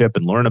relationship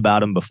and learn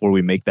about them before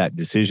we make that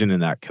decision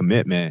and that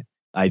commitment,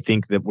 I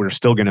think that we're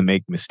still going to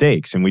make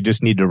mistakes. And we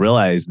just need to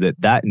realize that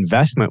that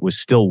investment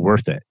was still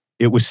worth it.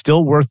 It was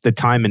still worth the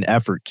time and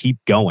effort. Keep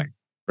going,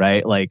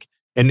 right? Like,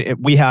 and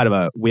we have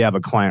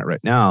a client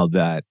right now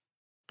that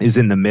is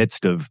in the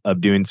midst of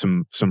doing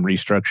some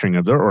restructuring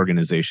of their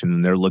organization,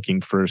 and they're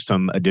looking for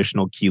some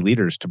additional key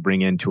leaders to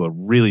bring into a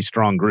really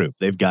strong group.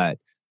 They've got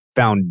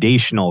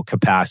foundational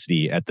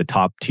capacity at the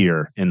top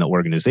tier in the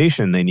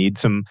organization. They need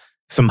some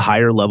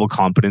higher level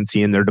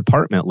competency in their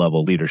department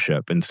level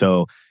leadership. And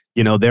so,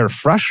 you know, they're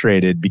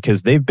frustrated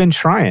because they've been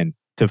trying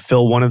to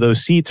fill one of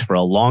those seats for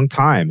a long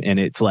time. And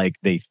it's like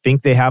they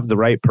think they have the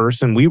right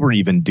person. We were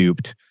even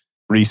duped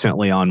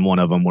recently on one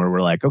of them where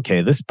we're like,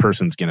 okay, this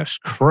person's going to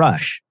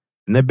crush.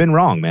 And they've been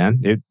wrong,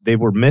 man. They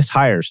were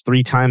mishires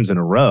 3 times in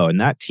a row. And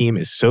that team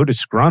is so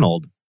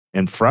disgruntled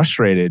and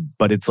frustrated.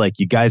 But it's like,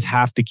 you guys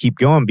have to keep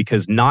going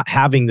because not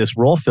having this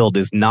role filled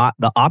is not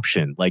the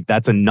option. Like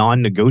that's a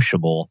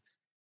non-negotiable.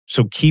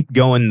 So keep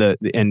going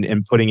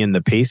and putting in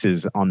the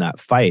paces on that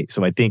fight.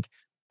 So I think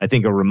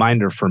a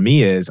reminder for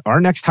me is our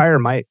next hire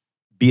might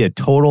be a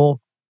total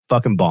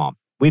fucking bomb.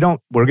 We're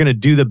going to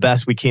do the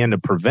best we can to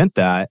prevent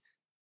that,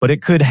 but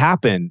it could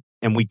happen.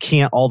 And we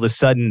can't all of a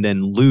sudden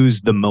then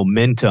lose the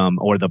momentum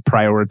or the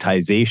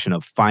prioritization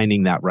of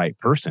finding that right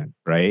person.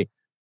 Right.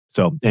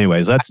 So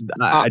anyways, that's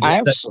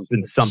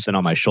been something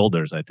on my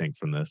shoulders, I think,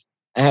 from this.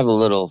 I have a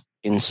little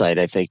insight,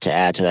 I think, to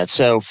add to that.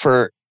 So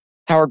for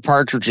Howard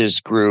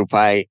Partridge's group,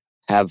 I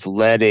have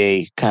led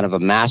a kind of a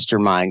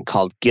mastermind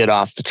called Get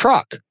Off the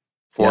Truck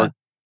for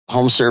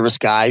home service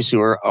guys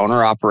who are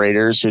owner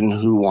operators and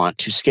who want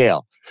to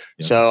scale.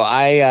 Yeah.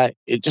 So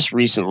it just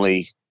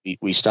recently,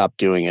 we stopped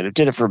doing it. I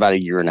did it for about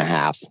 1.5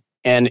 years.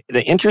 And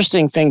the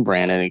interesting thing,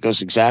 Brandon, it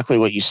goes exactly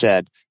what you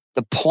said.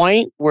 The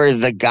point where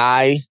the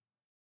guy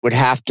would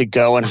have to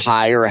go and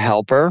hire a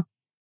helper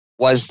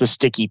was the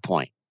sticky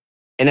point.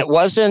 And it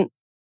wasn't,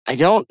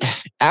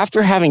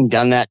 after having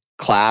done that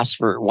class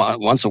for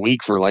once a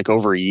week for like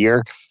over 1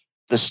 year,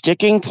 the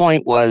sticking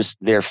point was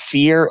their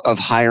fear of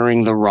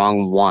hiring the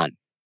wrong one,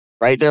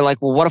 right? They're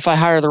like, well, what if I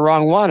hire the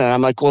wrong one? And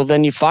I'm like, well,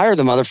 then you fire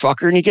the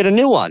motherfucker and you get a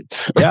new one.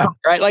 Yeah.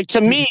 Right. Like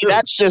to me,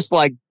 that's just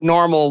like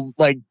normal,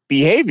 like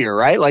behavior,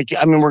 right? Like,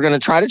 I mean, we're going to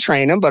try to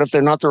train them, but if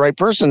they're not the right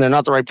person, they're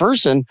not the right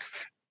person.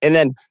 And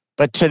then,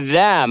 but to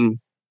them,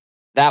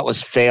 that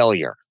was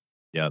failure.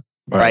 Yep.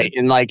 Right.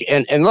 And like,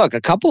 and look,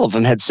 a couple of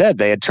them had said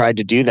they had tried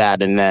to do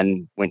that and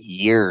then went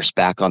years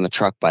back on the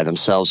truck by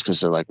themselves because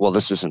they're like, well,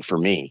 this isn't for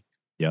me.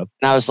 Yep.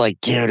 And I was like,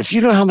 dude, if you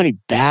know how many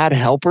bad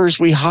helpers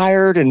we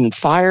hired and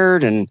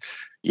fired, and,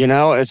 you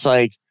know, it's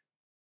like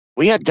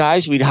we had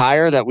guys we'd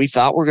hire that we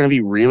thought were going to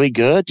be really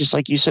good, just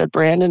like you said,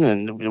 Brandon,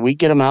 and we'd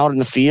get them out in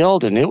the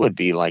field and it would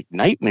be like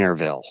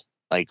Nightmareville,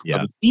 like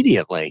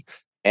immediately.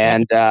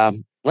 And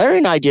Larry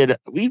and I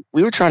we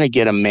were trying to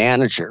get a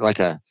manager, like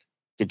a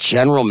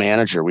general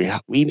manager. We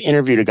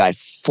interviewed a guy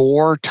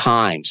 4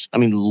 times. I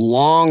mean,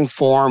 long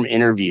form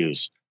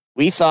interviews.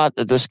 We thought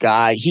that this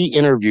guy, he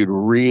interviewed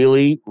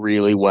really,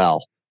 really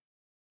well.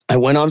 I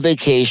went on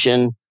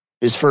vacation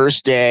his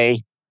first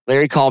day.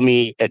 Larry called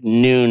me at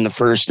noon the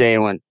first day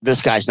and went, "This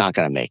guy's not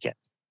going to make it."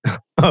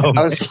 Oh,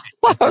 I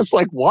was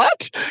like,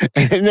 "What?"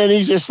 And then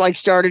he just like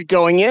started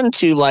going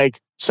into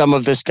like some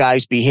of this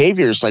guy's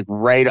behaviors, like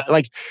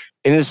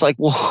and it's like,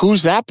 well,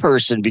 who's that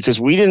person? Because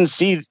we didn't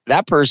see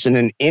that person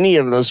in any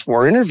of those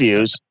 4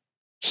 interviews.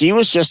 He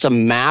was just a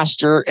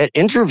master at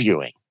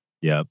interviewing.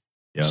 Yep.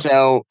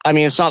 So, I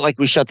mean, it's not like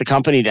we shut the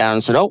company down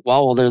and said, "Oh,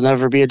 well, there'll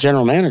never be a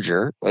general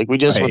manager." Like we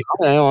just went,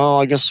 "Okay,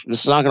 well, I guess this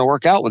is not going to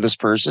work out with this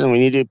person. We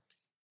need to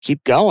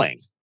keep going."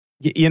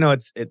 You know,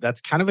 that's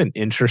kind of an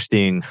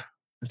interesting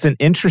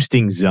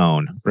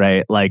zone,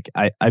 right? Like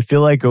I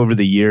feel like over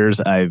the years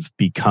I've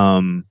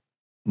become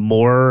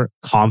more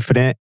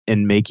confident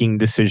in making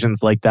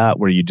decisions like that,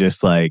 where you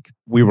just like,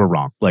 we were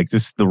wrong. Like,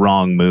 this is the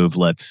wrong move.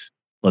 Let's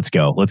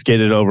go. Let's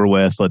get it over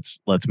with. Let's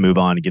move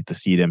on and get the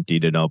seat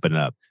emptied and open it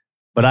up.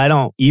 But I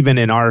don't, even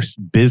in our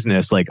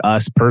business, like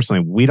us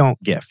personally, we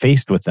don't get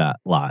faced with that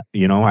a lot.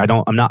 You know,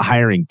 I'm not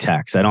hiring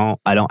techs. I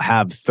don't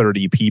have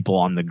 30 people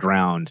on the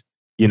ground,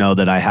 you know,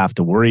 that I have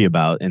to worry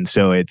about. And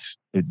so it's,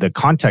 the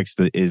context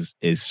is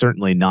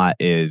certainly not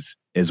as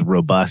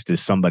robust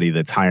as somebody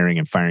that's hiring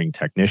and firing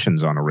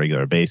technicians on a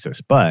regular basis.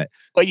 But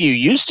you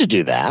used to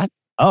do that.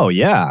 Oh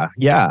yeah.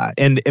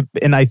 And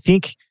I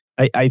think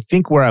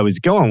where I was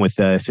going with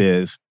this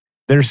is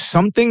there's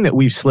something that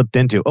we've slipped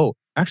into. Oh,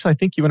 actually, I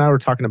think you and I were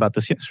talking about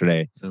this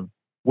yesterday,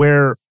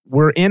 where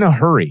we're in a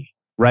hurry,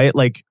 right?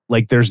 Like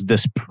there's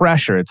this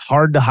pressure. It's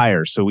hard to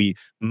hire. So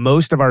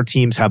most of our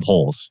teams have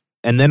holes.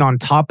 And then on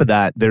top of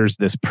that, there's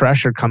this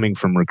pressure coming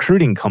from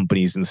recruiting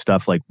companies and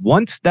stuff. Like,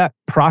 once that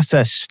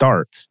process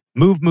starts,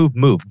 move,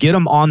 get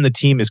them on the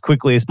team as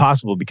quickly as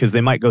possible because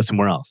they might go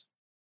somewhere else.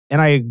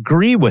 And I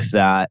agree with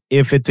that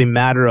if it's a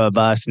matter of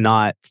us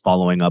not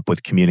following up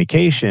with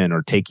communication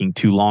or taking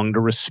too long to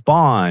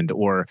respond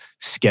or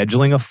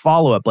scheduling a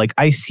follow-up. Like,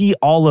 I see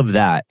all of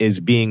that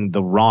as being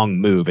the wrong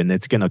move and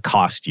it's going to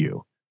cost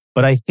you.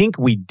 But I think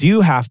we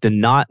do have to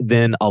not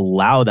then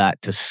allow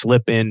that to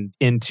slip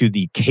into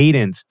the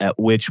cadence at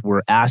which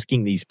we're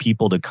asking these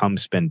people to come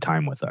spend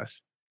time with us.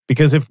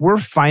 Because if we're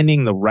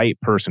finding the right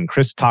person,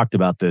 Chris talked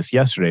about this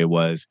yesterday,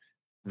 was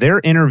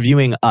they're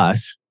interviewing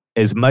us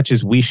as much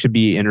as we should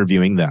be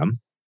interviewing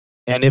them.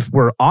 And if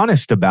we're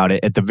honest about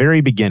it at the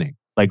very beginning,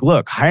 like,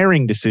 look,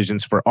 hiring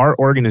decisions for our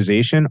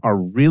organization are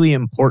really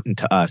important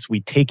to us.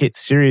 We take it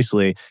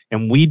seriously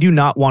and we do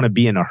not want to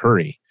be in a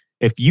hurry.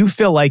 If you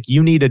feel like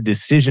you need a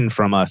decision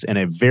from us in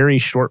a very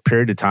short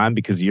period of time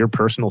because of your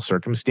personal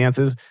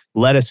circumstances,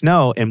 let us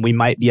know and we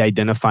might be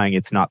identifying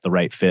it's not the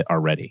right fit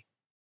already.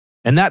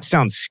 And that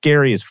sounds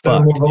scary as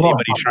fuck to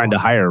anybody trying to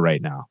hire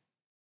right now.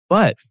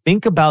 But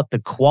think about the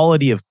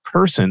quality of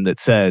person that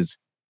says,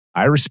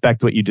 I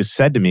respect what you just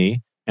said to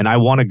me and I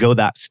want to go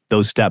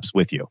those steps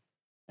with you.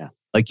 Yeah.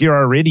 Like, you're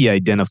already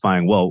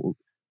identifying, well,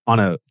 on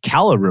a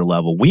caliber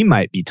level, we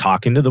might be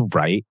talking to the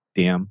right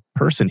damn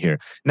person here.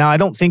 Now, I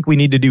don't think we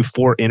need to do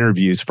 4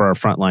 interviews for our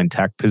frontline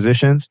tech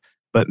positions,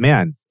 but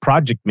man,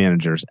 project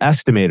managers,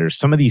 estimators,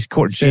 some of these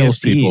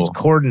salespeople,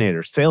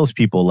 coordinators,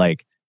 salespeople,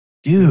 like,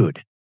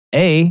 dude,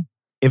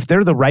 if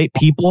they're the right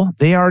people,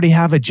 they already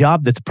have a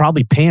job that's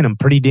probably paying them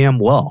pretty damn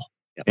well.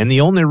 Yep. And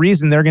the only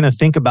reason they're going to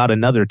think about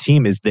another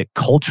team is that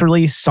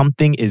culturally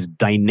something is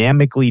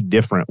dynamically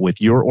different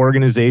with your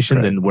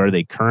organization than where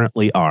they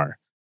currently are.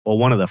 Well,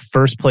 one of the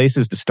first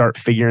places to start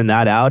figuring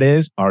that out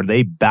is, are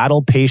they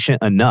battle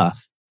patient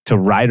enough to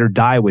ride or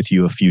die with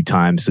you a few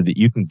times so that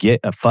you can get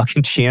a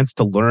fucking chance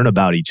to learn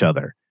about each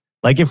other?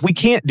 Like, if we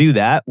can't do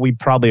that, we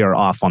probably are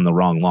off on the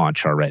wrong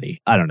launch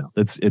already. I don't know.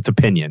 It's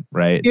opinion,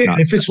 right? Yeah,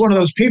 if it's one of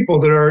those people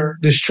that are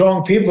the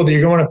strong people that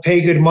you're going to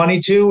pay good money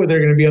to, or they're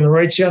going to be on the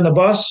right seat on the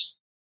bus,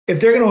 if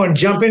they're going to want to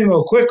jump in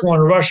real quick, want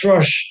to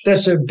rush,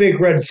 that's a big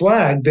red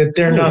flag that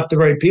they're not the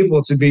right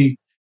people to be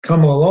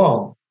coming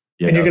along.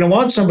 Yeah. And you're going to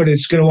want somebody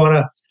that's going to want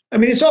to, I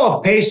mean, it's all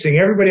a pace thing.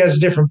 Everybody has a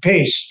different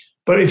pace.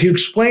 But if you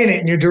explain it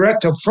and you're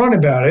direct up front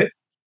about it,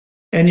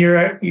 and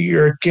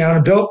your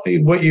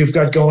accountability, what you've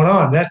got going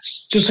on,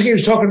 that's just like he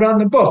was talking about in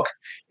the book.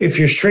 If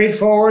you're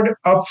straightforward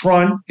up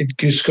front, it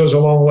just goes a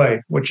long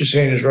way. What you're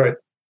saying is right.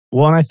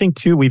 Well, and I think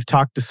too, we've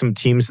talked to some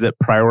teams that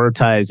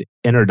prioritize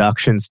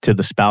introductions to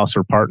the spouse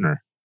or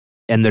partner.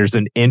 And there's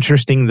an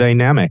interesting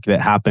dynamic that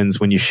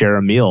happens when you share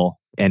a meal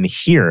and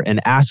hear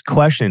and ask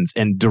questions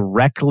and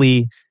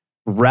directly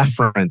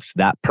reference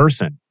that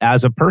person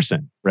as a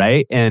person,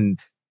 right? And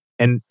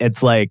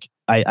it's like,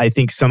 I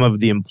think some of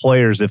the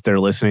employers, if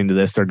they're listening to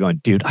this, they're going,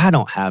 dude, I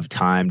don't have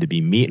time to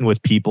be meeting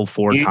with people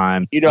 4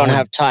 times. You don't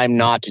have time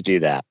not to do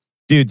that.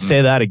 Dude,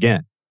 say that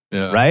again.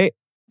 Yeah. Right?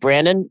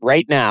 Brandon,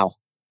 right now,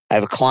 I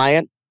have a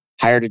client,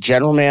 hired a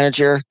general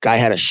manager. Guy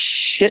had a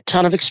shit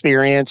ton of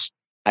experience.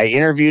 I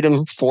interviewed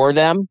him for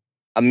them.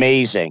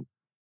 Amazing.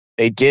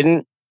 They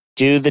didn't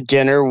do the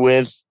dinner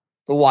with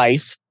the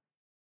wife,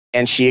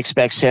 and she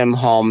expects him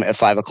home at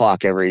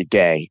 5:00 every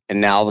day. And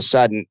now all of a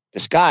sudden,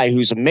 this guy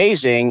who's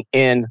amazing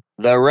in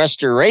the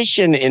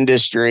restoration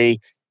industry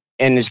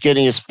and is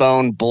getting his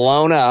phone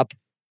blown up,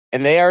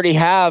 and they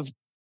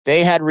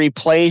had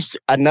replaced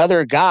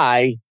another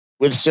guy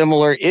with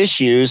similar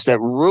issues that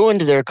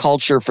ruined their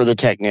culture for the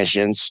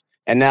technicians.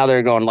 And now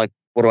they're going like,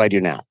 what do I do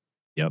now?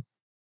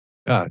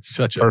 It's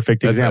such a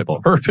Perfect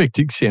example. Perfect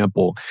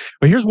example.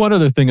 But here's one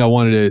other thing I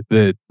wanted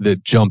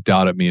that jumped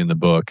out at me in the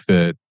book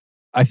that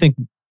I think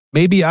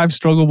maybe I've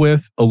struggled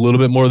with a little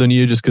bit more than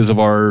you just because of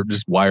our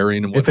just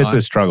wiring and whatnot. If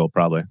it's a struggle,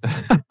 probably.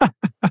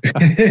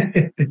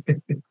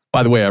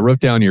 By the way, I wrote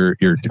down your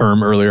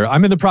term earlier.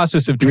 I'm in the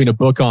process of doing a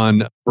book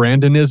on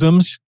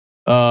Brandonisms.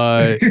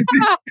 I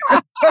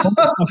have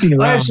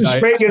some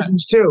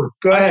Spragueisms too.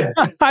 Go ahead.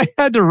 I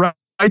had to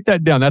write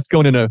that down. That's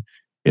going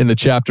in the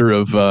chapter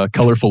of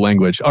colorful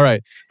language. All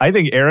right. I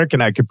think Eric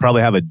and I could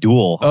probably have a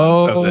duel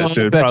of this.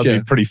 It would probably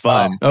be pretty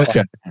fun.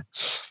 Okay.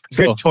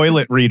 Good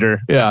toilet reader.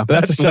 Yeah,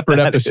 that's a separate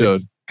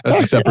episode.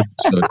 That's a separate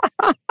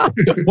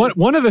episode.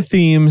 One of the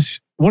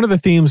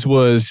themes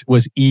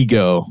was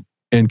ego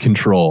and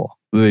control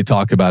that they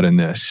talk about in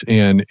this,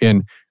 and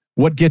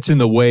what gets in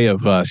the way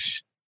of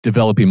us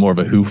developing more of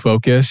a who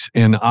focus.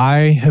 And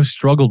I have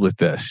struggled with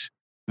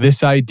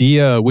this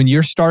idea when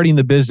you're starting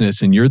the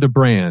business and you're the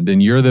brand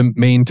and you're the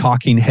main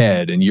talking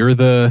head and you're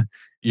the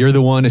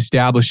one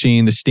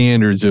establishing the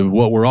standards of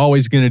what we're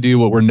always going to do,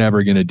 what we're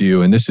never going to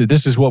do, and this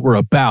is what we're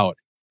about.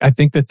 I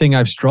think the thing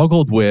I've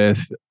struggled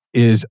with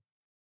is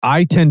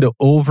I tend to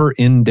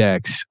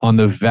over-index on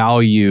the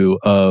value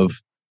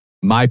of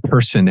my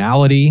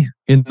personality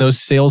in those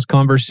sales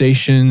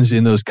conversations,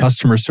 in those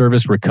customer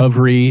service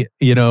recovery,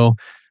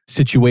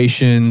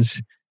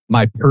 situations,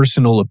 my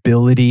personal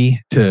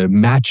ability to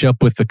match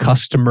up with the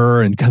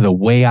customer and kind of the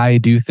way I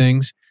do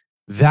things.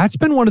 That's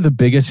been one of the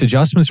biggest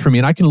adjustments for me.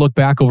 And I can look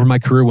back over my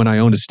career when I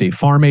owned a State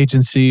Farm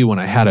agency, when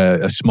I had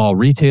a small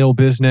retail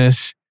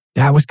business.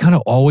 That was kind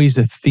of always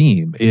a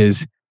theme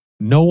is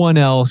no one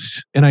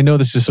else, and I know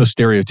this is so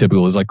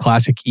stereotypical, is like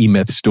classic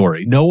E-Myth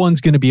story. No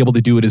one's going to be able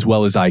to do it as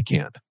well as I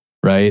can,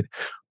 right?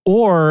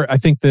 Or I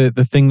think the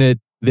thing that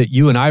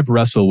you and I've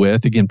wrestled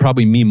with, again,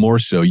 probably me more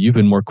so, you've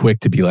been more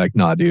quick to be like,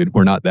 nah, dude,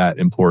 we're not that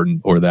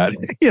important or that,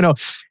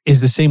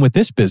 is the same with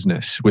this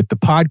business, with the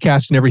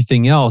podcast and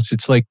everything else.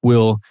 It's like,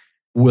 will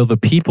the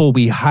people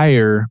we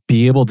hire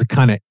be able to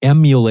kind of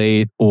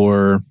emulate,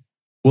 or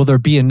will there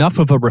be enough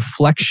of a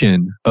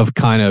reflection of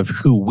kind of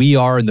who we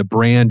are in the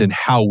brand and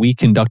how we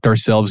conduct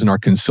ourselves in our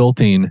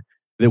consulting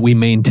that we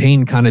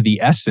maintain kind of the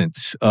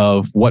essence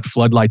of what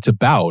Floodlight's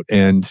about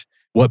and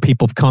what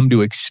people have come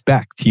to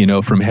expect,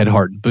 from Head,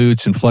 Heart, and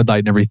Boots and Floodlight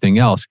and everything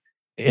else.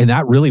 And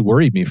that really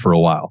worried me for a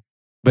while.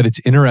 But it's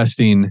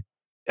interesting.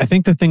 I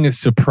think the thing that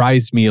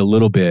surprised me a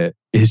little bit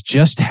is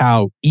just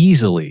how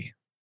easily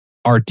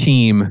our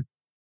team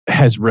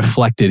has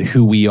reflected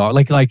who we are.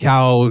 Like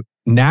how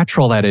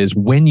natural that is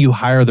when you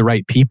hire the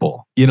right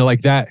people,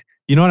 like that,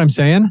 you know what I'm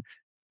saying?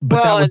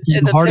 But that was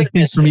the hardest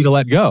thing for me to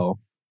let go.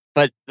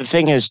 But the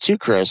thing is too,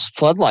 Chris,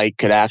 Floodlight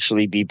could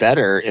actually be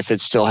better if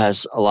it still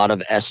has a lot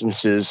of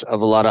essences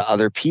of a lot of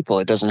other people.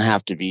 It doesn't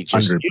have to be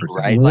just 100%. you,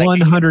 right?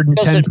 110%. It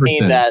doesn't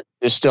mean that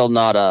there's still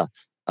not a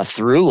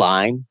through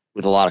line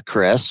with a lot of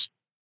Chris,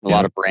 a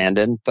lot of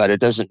Brandon, but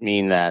it doesn't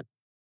mean that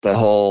the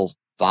whole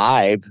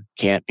vibe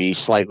can't be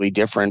slightly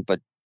different, but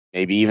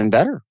maybe even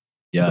better.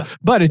 Yeah.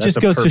 But it just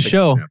goes to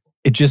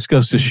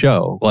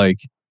show like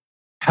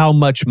how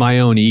much my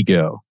own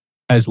ego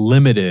has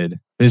limited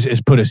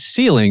is put a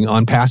ceiling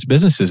on past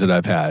businesses that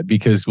I've had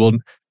because,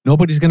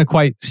 nobody's going to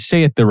quite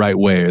say it the right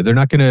way, or they're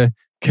not going to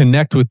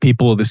connect with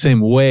people the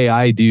same way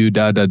I do,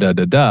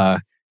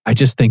 I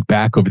just think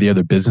back over the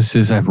other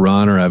businesses I've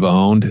run or I've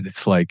owned, and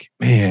it's like,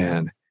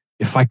 man,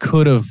 if I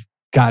could have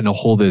gotten a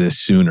hold of this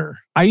sooner.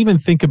 I even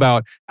think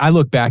about, I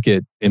look back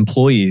at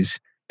employees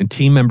and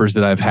team members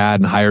that I've had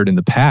and hired in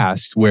the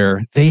past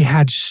where they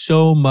had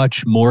so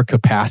much more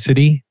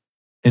capacity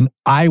and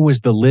I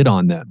was the lid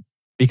on them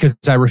because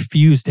I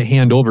refused to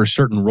hand over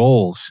certain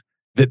roles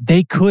that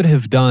they could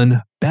have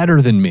done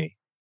better than me.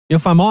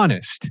 If I'm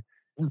honest,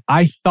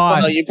 I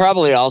thought... Well, you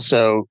probably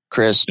also,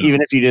 Chris, even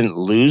if you didn't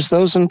lose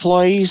those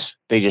employees,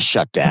 they just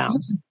shut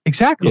down.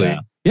 Exactly.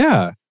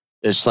 Yeah.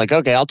 It's like,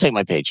 okay, I'll take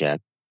my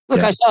paycheck.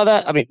 Look, I saw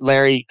that. I mean,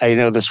 Larry, I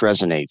know this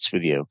resonates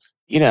with you.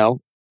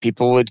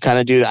 People would kind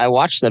of do, I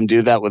watched them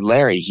do that with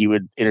Larry. He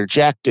would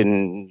interject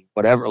and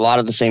whatever, a lot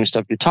of the same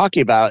stuff you're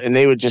talking about. And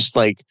they would just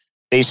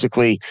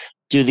basically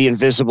do the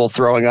invisible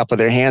throwing up of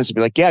their hands and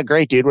be like, yeah,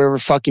 great, dude, whatever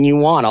fucking you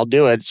want, I'll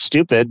do it. It's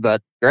stupid,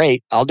 but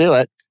great, I'll do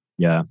it.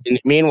 Yeah. And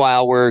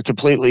meanwhile, we're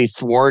completely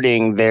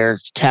thwarting their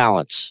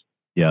talents.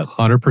 Yeah.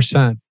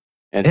 100%.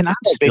 And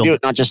they do it,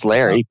 not just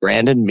Larry,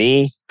 Brandon,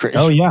 me, Chris.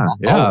 Oh, yeah.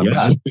 Yeah.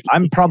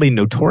 I'm probably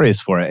notorious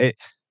for it.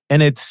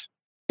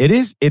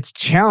 It's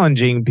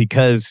challenging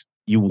because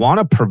you want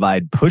to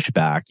provide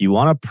pushback. You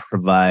want to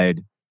provide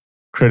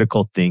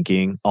critical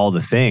thinking, all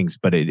the things,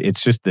 but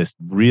it's just this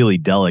really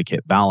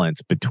delicate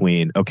balance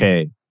between,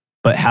 okay,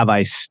 but have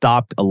I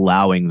stopped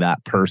allowing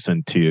that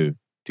person to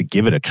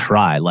give it a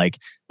try? Like,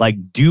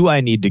 do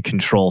I need to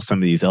control some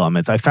of these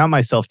elements? I found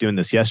myself doing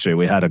this yesterday.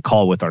 We had a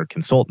call with our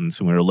consultants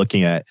and we were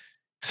looking at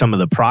some of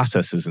the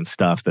processes and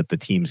stuff that the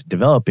team's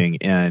developing.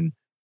 And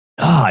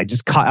I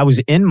was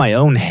in my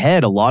own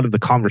head a lot of the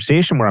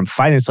conversation where I'm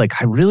fighting. It's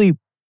like, I really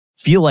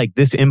feel like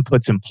this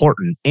input's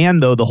important.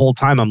 And though the whole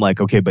time I'm like,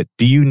 okay, but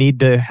do you need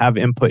to have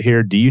input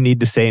here? Do you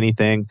need to say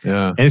anything?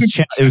 Yeah. And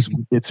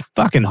it's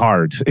fucking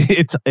hard.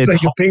 It's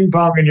like a ping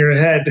pong in your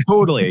head.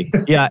 Totally.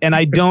 Yeah. And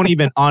I don't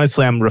even,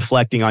 honestly, I'm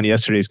reflecting on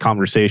yesterday's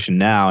conversation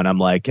now. And I'm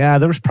like, yeah,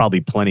 there was probably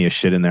plenty of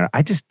shit in there.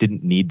 I just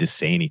didn't need to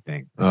say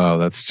anything. Oh,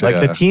 that's like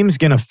the team's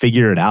going to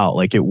figure it out.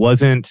 Like it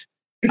wasn't,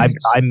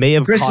 I may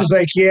have. Chris is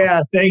like,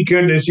 yeah, thank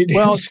goodness he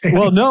didn't say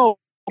well, no,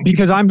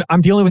 because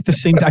I'm dealing with the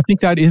same. I think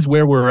that is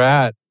where we're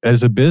at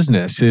as a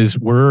business. Is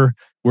we're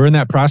in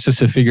that process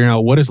of figuring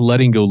out what does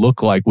letting go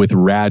look like with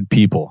rad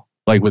people,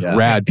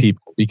 rad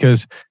people.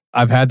 Because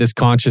I've had this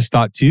conscious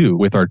thought too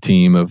with our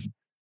team of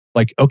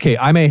like, okay,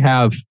 I may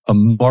have a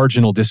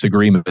marginal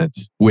disagreement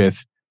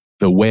with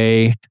the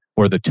way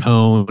or the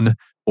tone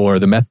or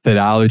the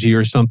methodology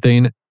or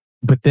something.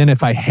 But then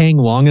if I hang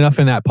long enough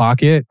in that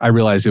pocket, I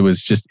realize it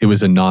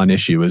was a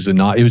non-issue.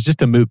 It was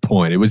just a moot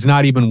point. It was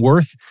not even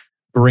worth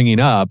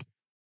bringing up.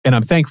 And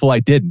I'm thankful I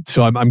didn't.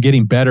 So I'm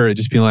getting better at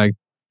just being like,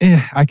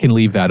 I can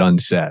leave that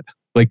unsaid.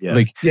 You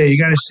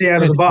got to stay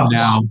out of the box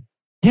now.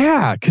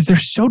 Yeah, because they're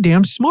so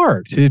damn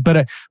smart.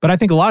 But I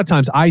think a lot of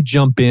times I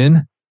jump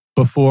in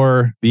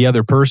before the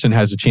other person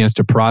has a chance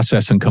to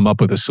process and come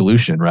up with a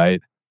solution, right?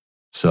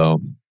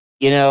 So,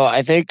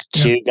 I think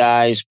too,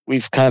 guys,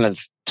 we've kind of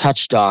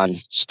touched on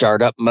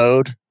startup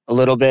mode a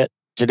little bit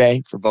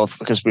today for both,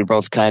 because we're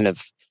both kind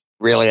of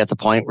really at the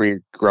point where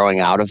you're growing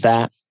out of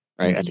that,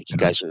 right? I think you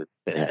guys are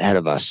ahead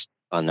of us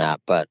on that,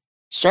 but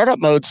startup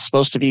mode's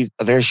supposed to be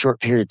a very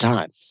short period of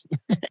time.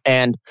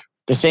 And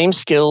the same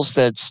skills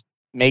that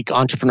make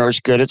entrepreneurs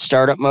good at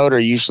startup mode are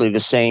usually the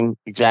same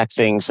exact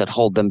things that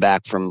hold them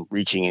back from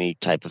reaching any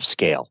type of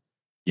scale.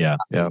 Yeah.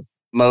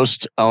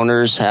 Most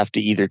owners have to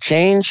either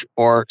change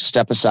or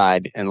step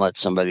aside and let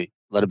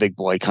a big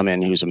boy come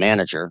in who's a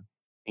manager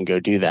and go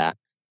do that.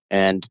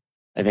 And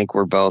I think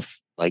we're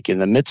both like in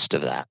the midst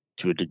of that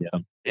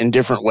in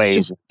different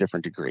ways, and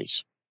different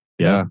degrees.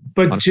 Yeah.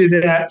 But to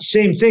that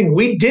same thing,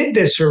 we did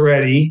this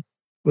already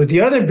with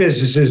the other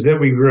businesses that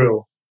we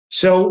grew.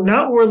 So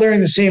now we're learning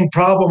the same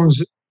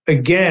problems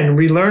again,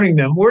 relearning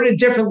them. We're at a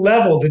different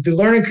level. That the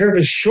learning curve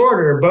is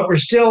shorter, but we're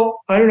still,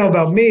 I don't know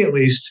about me at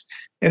least,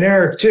 and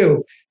Eric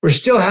too, we're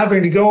still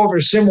having to go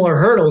over similar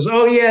hurdles.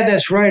 Oh yeah,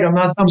 that's right.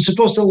 I'm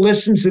supposed to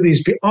listen to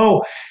these people.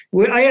 Oh,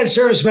 I had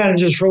service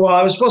managers for a while.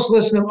 I was supposed to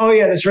listen to them. Oh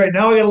yeah, that's right.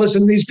 Now I got to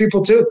listen to these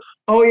people too.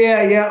 Oh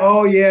yeah.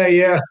 Oh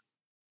yeah.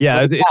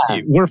 Yeah,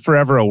 we're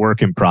forever a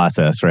work in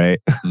process, right?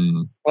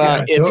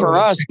 Well, for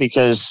us,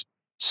 because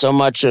so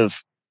much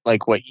of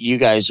like what you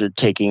guys are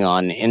taking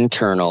on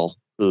internal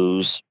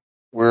who's,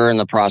 we're in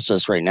the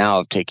process right now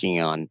of taking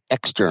on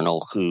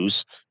external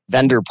who's,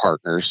 vendor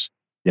partners,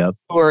 who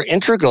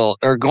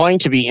are going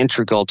to be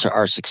integral to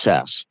our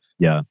success.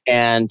 Yeah.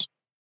 And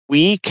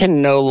we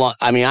can no longer,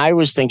 I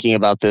was thinking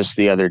about this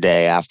the other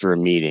day after a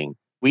meeting.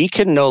 We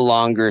can no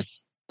longer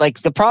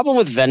the problem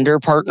with vendor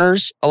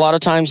partners a lot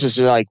of times is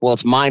like, well,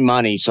 it's my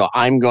money, so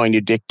I'm going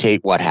to dictate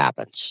what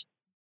happens,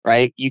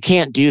 right? You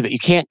can't do that. You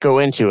can't go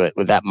into it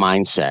with that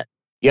mindset.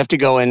 You have to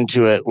go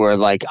into it where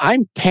like,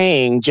 I'm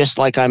paying just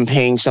like I'm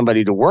paying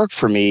somebody to work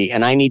for me,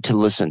 and I need to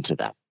listen to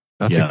them.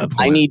 That's a good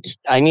point.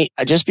 I need,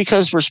 just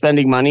because we're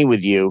spending money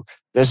with you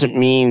doesn't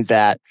mean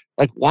that,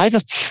 like, why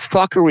the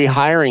fuck are we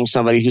hiring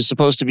somebody who's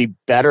supposed to be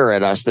better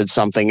at us than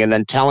something and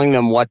then telling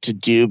them what to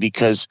do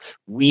because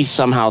we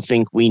somehow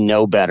think we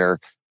know better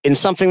in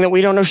something that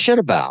we don't know shit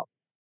about?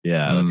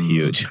 Yeah, that's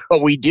huge.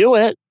 But we do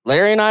it.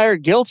 Larry and I are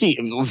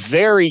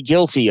very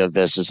guilty of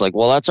this. It's like,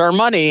 well, that's our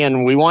money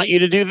and we want you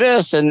to do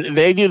this. And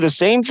they do the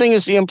same thing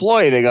as the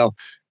employee. They go,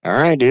 all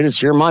right, dude,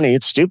 it's your money.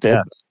 It's stupid.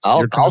 Yeah,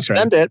 I'll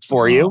spend it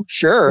for you.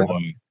 Sure.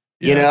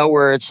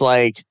 Where it's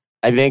like,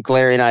 I think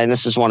Larry and I, and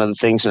this is one of the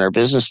things in our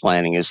business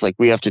planning, is like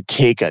we have to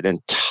take an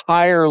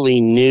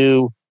entirely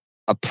new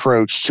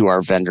approach to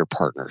our vendor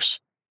partners.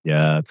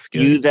 Yeah, that's good.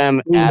 View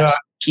them as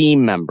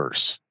team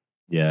members.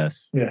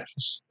 Yes.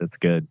 That's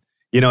good.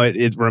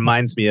 It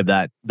reminds me of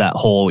that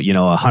whole,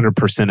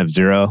 100% of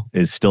zero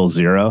is still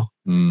zero.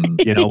 When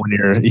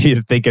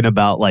you're thinking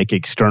about like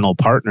external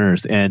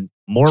partners. And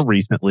more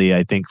recently,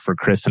 I think for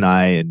Chris and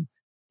I, and,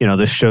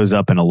 this shows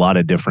up in a lot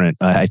of different,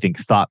 I think,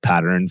 thought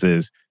patterns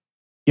is,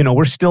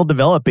 we're still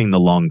developing the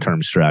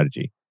long-term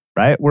strategy,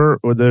 right?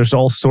 There's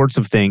all sorts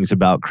of things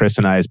about Chris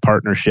and I's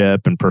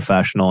partnership and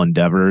professional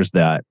endeavors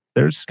that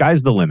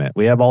sky's the limit.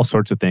 We have all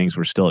sorts of things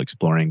we're still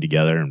exploring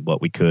together and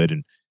what we could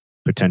and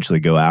potentially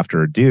go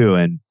after or do.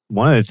 And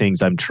one of the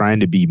things I'm trying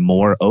to be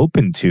more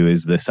open to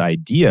is this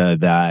idea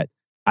that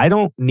I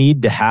don't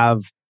need to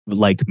have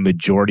like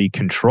majority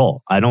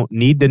control. I don't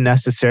need to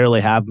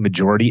necessarily have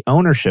majority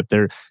ownership.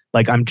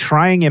 I'm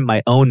trying in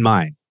my own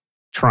mind,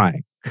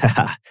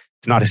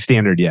 it's not a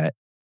standard yet,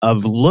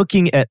 of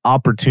looking at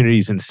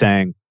opportunities and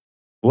saying,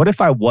 what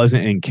if I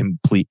wasn't in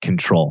complete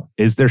control?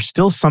 Is there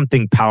still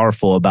something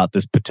powerful about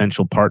this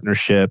potential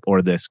partnership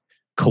or this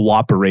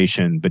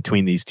cooperation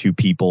between these two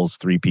peoples,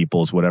 three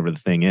peoples, whatever the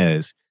thing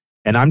is?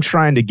 And I'm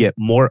trying to get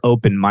more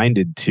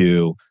open-minded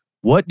to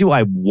what do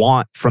I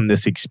want from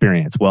this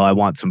experience? Well, I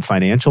want some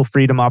financial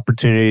freedom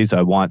opportunities.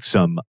 I want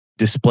some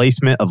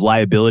displacement of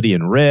liability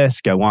and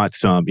risk. I want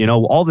some,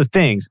 all the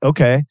things.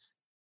 Okay.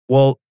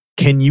 Well,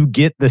 can you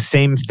get the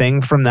same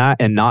thing from that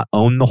and not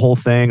own the whole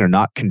thing or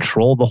not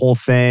control the whole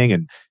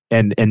thing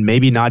and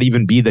maybe not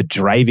even be the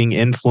driving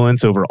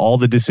influence over all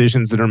the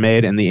decisions that are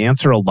made? And the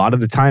answer a lot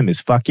of the time is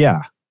fuck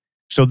yeah.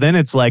 So then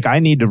it's like I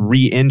need to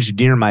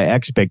re-engineer my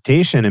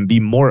expectation and be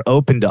more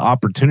open to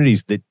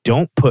opportunities that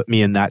don't put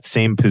me in that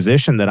same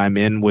position that I'm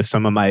in with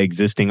some of my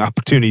existing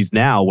opportunities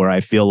now, where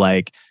I feel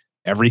like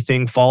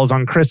everything falls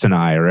on Chris and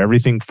I, or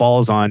everything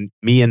falls on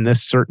me in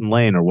this certain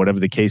lane, or whatever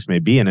the case may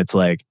be. And it's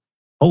like,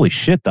 holy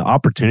shit, the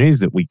opportunities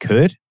that we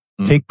could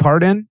take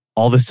part in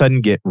all of a sudden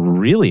get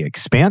really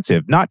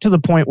expansive. Not to the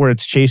point where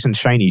it's chasing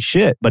shiny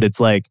shit, but it's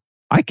like,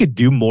 I could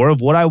do more of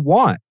what I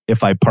want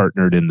if I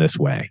partnered in this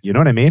way. You know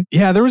what I mean?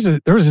 Yeah, there was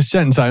a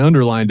sentence, I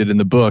underlined it in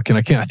the book, and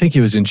I think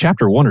it was in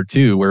chapter 1 or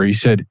 2, where he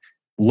said,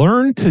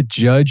 learn to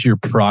judge your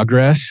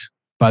progress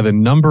by the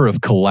number of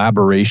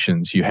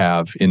collaborations you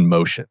have in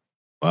motion.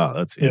 Wow,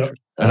 that's interesting.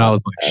 And I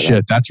was like,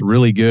 shit, that's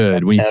really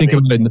good. When you think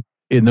of it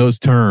in those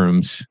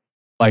terms,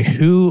 like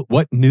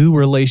what new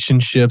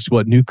relationships,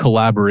 what new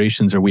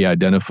collaborations are we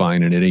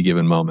identifying at any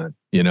given moment?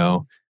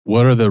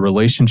 What are the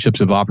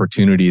relationships of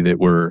opportunity that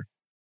we're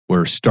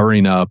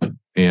stirring up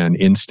and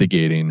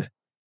instigating?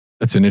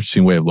 That's an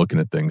interesting way of looking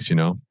at things,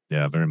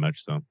 Yeah, very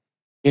much so.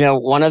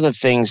 One of the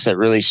things that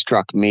really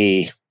struck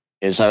me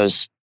is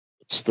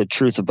it's the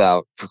truth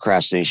about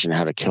procrastination,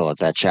 how to kill it,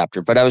 that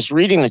chapter. But I was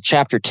reading the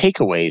chapter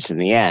takeaways in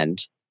the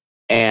end,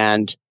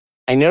 and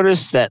I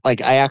noticed that I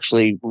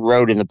actually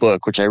wrote in the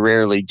book, which I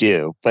rarely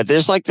do, but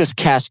there's this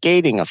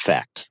cascading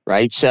effect,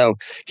 right? So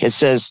it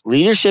says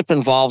leadership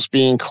involves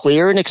being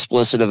clear and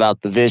explicit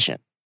about the vision,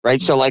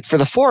 right? So for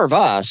the four of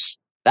us,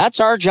 that's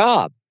our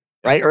job,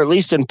 right? Or at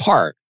least in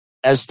part,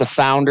 as the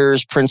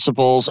founders,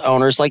 principals,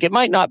 owners. It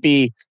might not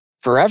be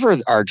forever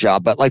our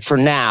job, but for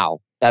now,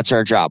 that's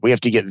our job. We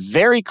have to get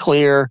very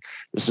clear.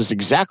 This is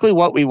exactly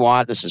what we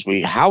want. This is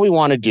how we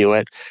want to do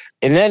it.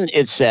 And then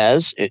it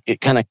says, it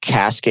kind of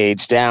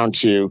cascades down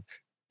to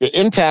the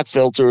impact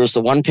filter is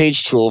the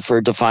one-page tool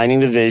for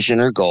defining the vision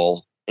or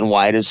goal and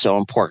why it is so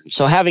important.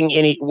 So having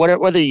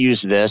whether you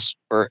use this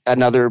or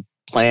another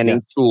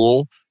planning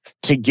tool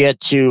to get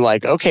to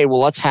okay, well,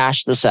 let's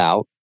hash this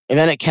out. And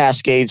then it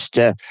cascades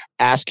to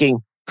asking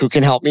who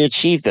can help me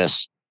achieve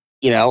this.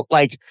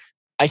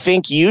 I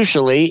think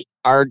usually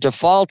our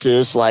default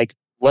is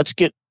let's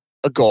get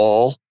a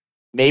goal,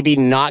 maybe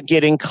not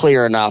getting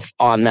clear enough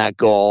on that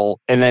goal,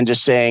 and then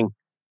just saying,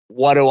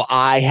 what do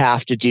I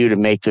have to do to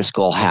make this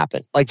goal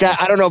happen? That.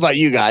 I don't know about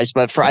you guys,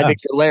 but I think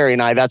for Larry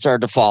and I, that's our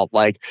default.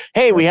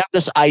 Hey, we have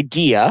this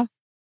idea.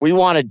 We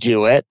want to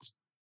do it.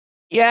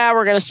 Yeah,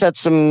 we're going to set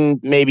some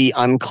maybe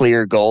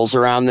unclear goals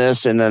around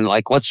this. And then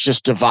let's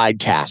just divide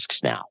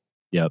tasks now.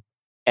 Yep.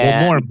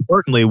 And more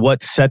importantly,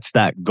 what sets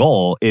that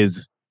goal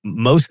is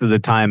most of the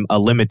time a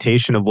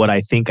limitation of what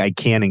I think I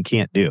can and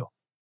can't do.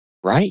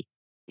 Right.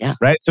 Yeah.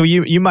 Right. So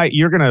you're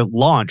going to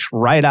launch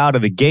right out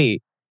of the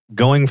gate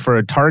going for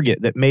a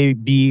target that may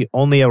be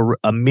only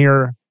a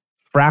mere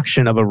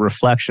fraction of a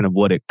reflection of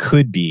what it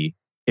could be.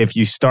 If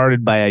you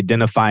started by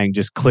identifying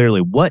just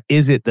clearly, what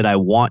is it that I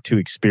want to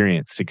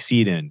experience,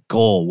 succeed in,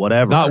 goal,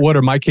 whatever. Not what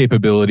are my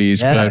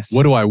capabilities, but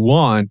what do I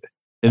want?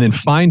 And then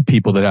find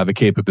people that have the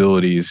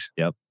capabilities.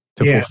 Yep.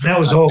 That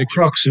was the whole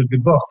crux of the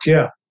book.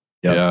 Yeah.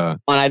 Yep. Yeah.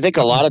 And I think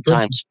a lot of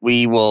times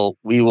we will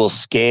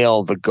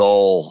scale the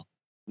goal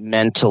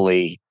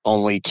mentally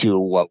only to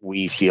what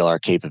we feel our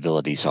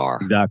capabilities are.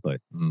 Exactly.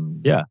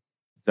 Yeah,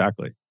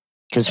 exactly.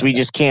 Because we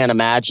just can't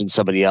imagine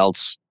somebody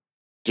else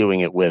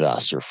doing it with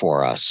us or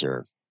for us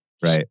or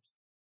right.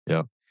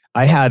 Yeah.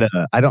 I had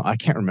I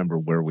can't remember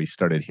where we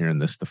started hearing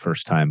this the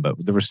first time, but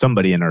there was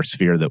somebody in our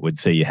sphere that would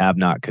say you have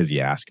not because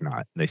you ask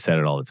not. They said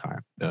it all the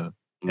time. Yeah.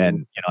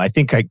 And I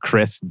think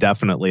Chris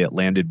definitely, it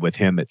landed with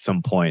him at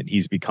some point.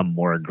 He's become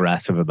more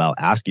aggressive about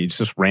asking. It's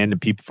just random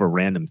people for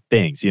random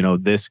things.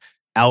 This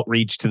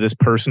outreach to this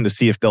person to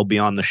see if they'll be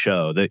on the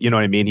show. That, you know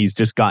what I mean? He's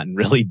just gotten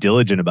really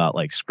diligent about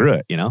screw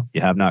it. You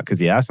have not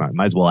because you ask not.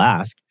 Might as well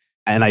ask.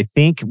 And I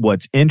think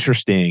what's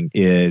interesting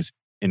is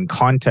in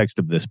context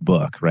of this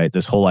book, right?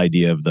 This whole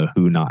idea of the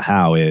who, not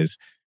how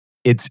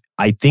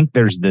I think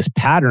there's this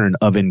pattern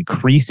of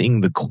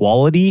increasing the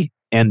quality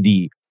and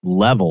the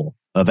level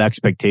of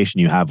expectation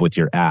you have with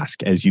your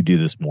ask as you do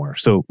this more.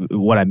 So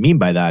what I mean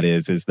by that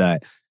is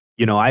that,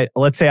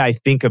 let's say I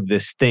think of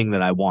this thing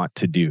that I want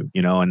to do,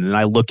 and then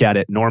I look at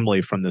it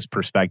normally from this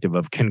perspective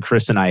of, can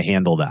Chris and I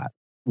handle that?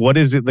 What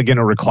is it going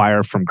to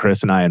require from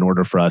Chris and I in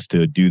order for us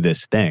to do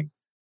this thing?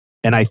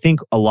 And I think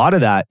a lot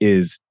of that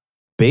is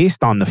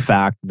based on the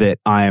fact that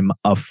I'm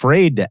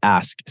afraid to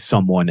ask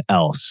someone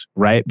else,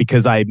 right?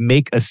 Because I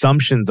make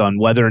assumptions on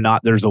whether or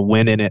not there's a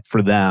win in it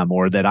for them,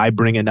 or that I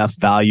bring enough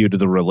value to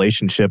the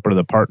relationship or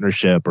the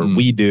partnership, or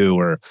we do,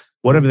 or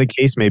whatever the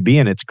case may be.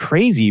 And it's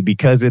crazy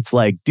because it's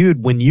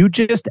dude, when you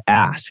just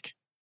ask,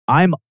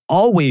 I'm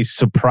always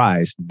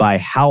surprised by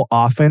how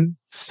often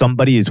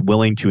somebody is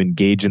willing to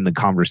engage in the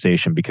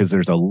conversation because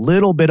there's a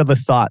little bit of a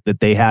thought that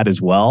they had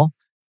as well,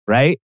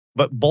 right?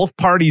 But both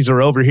parties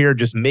are over here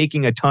just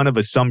making a ton of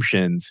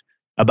assumptions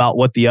about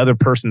what the other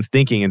person's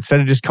thinking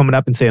instead of just coming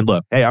up and saying,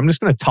 look, hey, I'm just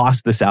going to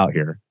toss this out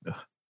here.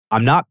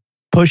 I'm not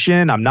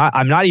pushing. I'm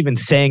not even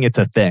saying it's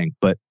a thing,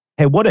 but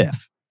hey, what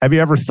if? Have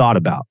you ever thought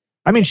about?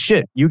 I mean,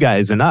 shit, you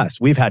guys and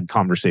us, we've had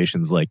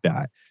conversations like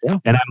that. Yeah.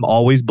 And I'm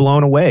always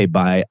blown away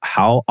by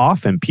how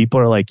often people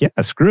are like, yeah,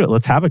 screw it.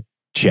 Let's have a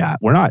chat.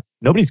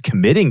 Nobody's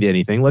committing to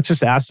anything. Let's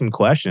just ask some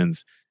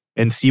questions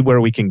and see where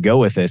we can go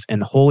with this.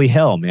 And holy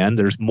hell, man,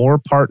 there's more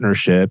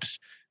partnerships,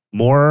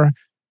 more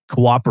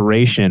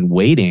cooperation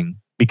waiting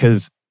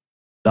because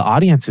the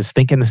audience is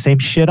thinking the same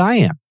shit I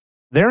am.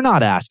 They're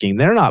not asking,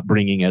 they're not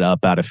bringing it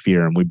up out of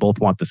fear. And we both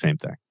want the same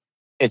thing.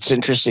 It's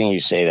interesting you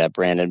say that,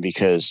 Brandon,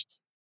 because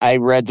I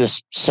read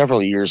this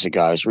several years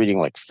ago. I was reading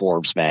like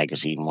Forbes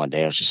magazine one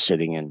day. I was just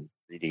sitting and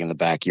reading in the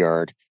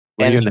backyard.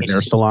 Were you in the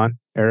hair salon,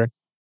 Eric?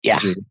 Yeah.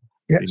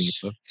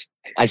 Yes.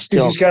 I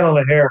still He's got all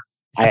the hair.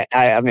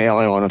 I'm the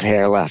only one with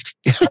hair left.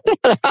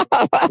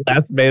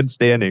 Last man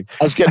standing.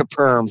 I was gonna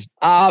perm.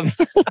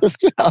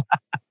 So,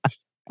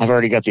 I've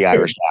already got the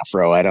Irish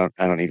afro. I don't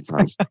need a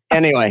perm.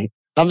 Anyway,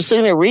 I'm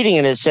sitting there reading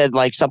and it said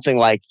like something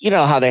like, you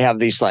know how they have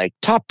these like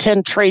top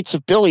 10 traits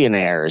of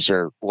billionaires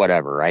or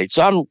whatever, right?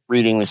 So I'm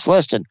reading this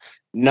list and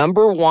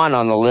number one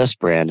on the list,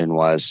 Brandon,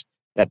 was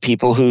that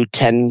people who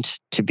tend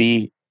to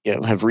be,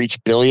 have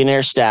reached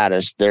billionaire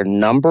status, their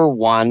number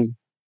one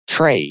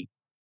trait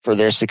for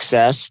their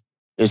success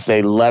is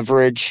they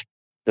leverage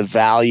the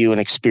value and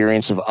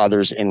experience of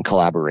others in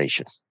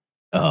collaboration.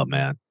 Oh,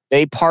 man.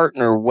 They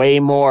partner way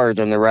more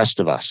than the rest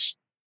of us.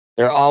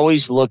 They're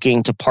always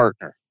looking to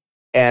partner.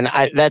 And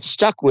that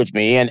stuck with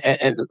me.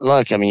 And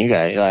look, I mean, you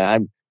guys,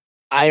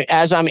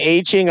 as I'm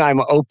aging,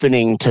 I'm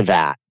opening to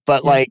that.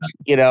 But like,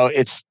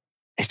 it's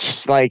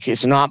just like,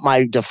 it's not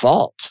my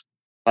default.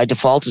 My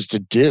default is to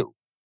do.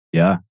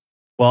 Yeah.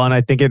 Well, and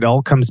I think it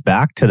all comes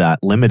back to that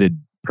limited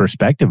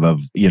perspective of,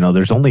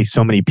 there's only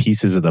so many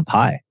pieces of the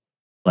pie.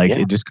 Like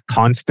it just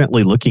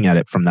constantly looking at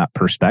it from that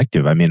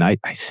perspective. I mean, I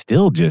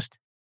still just,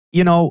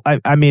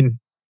 I mean,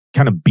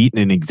 kind of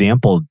beating an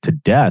example to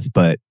death,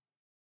 but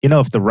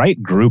if the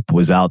right group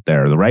was out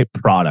there, the right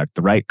product,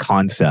 the right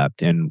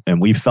concept, and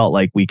we felt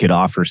like we could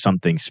offer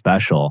something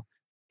special,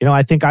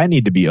 I think I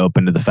need to be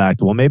open to the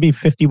fact, well, maybe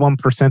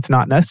 51% is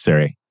not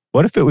necessary.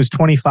 What if it was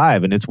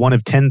 25 and it's one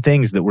of 10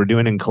 things that we're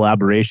doing in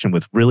collaboration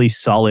with really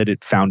solid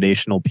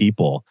foundational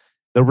people?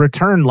 The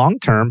return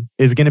long-term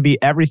is going to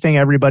be everything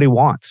everybody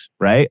wants,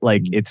 right?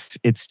 Like it's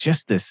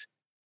just this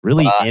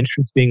really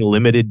interesting,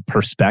 limited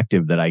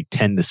perspective that I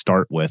tend to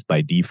start with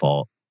by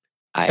default.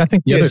 I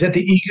think is that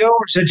the ego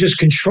or is it just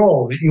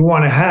control that you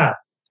want to have?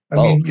 I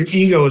mean, your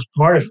ego is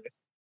part of it.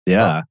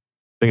 Yeah. I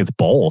think it's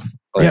both,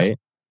 right?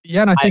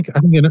 Yeah. And I think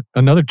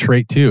another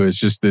trait too is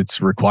just that's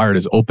required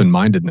is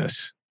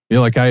open-mindedness.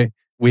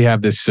 We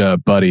have this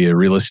buddy, a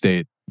real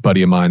estate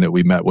buddy of mine that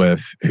we met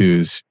with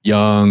who's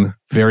young,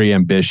 very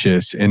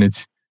ambitious. And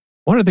it's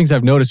one of the things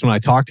I've noticed when I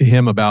talk to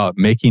him about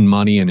making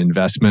money and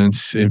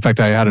investments. In fact,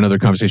 I had another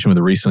conversation with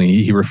him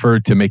recently. He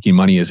referred to making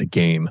money as a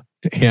game.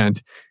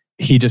 And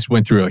he just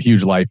went through a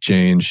huge life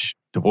change,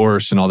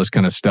 divorce and all this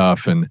kind of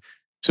stuff. And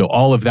so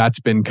all of that's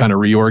been kind of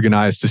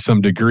reorganized to some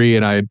degree.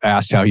 And I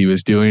asked how he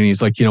was doing. And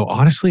he's like,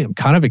 honestly, I'm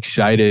kind of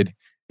excited.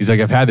 He's like,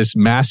 I've had this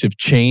massive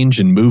change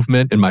and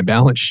movement in my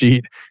balance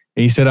sheet.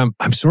 And he said,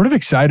 I'm sort of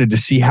excited to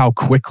see how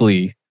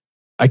quickly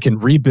I can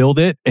rebuild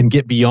it and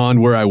get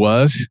beyond where I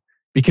was,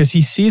 because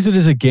he sees it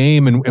as a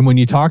game. And when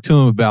you talk to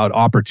him about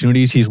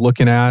opportunities he's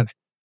looking at,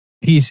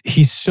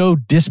 he's so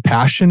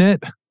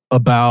dispassionate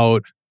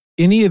about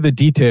any of the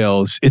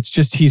details. It's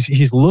just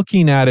he's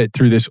looking at it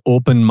through this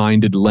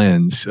open-minded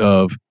lens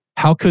of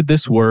how could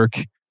this work?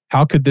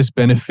 How could this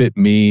benefit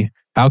me?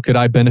 How could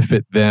I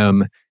benefit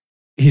them?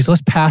 He's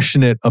less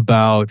passionate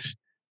about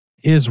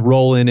his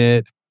role in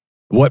it,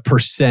 what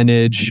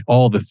percentage,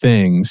 all the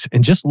things,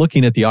 and just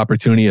looking at the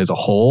opportunity as a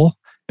whole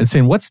and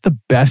saying, what's the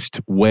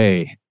best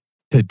way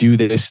to do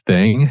this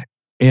thing?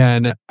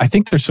 And I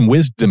think there's some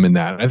wisdom in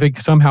that. I think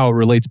somehow it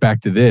relates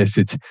back to this.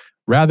 It's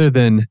rather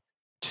than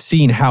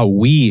seeing how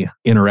we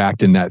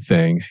interact in that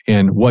thing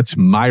and what's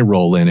my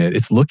role in it,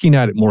 it's looking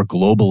at it more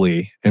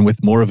globally and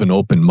with more of an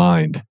open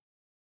mind.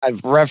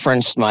 I've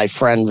referenced my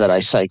friend that I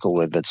cycle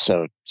with that's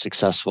so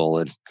successful,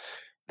 and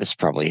this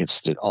probably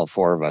hits all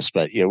four of us,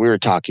 but we were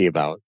talking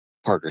about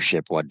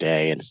partnership one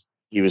day, and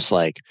he was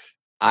like,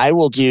 I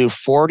will do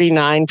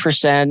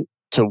 49%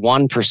 to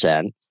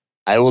 1%.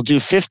 I will do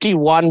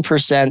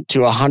 51% to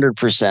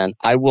 100%.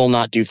 I will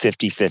not do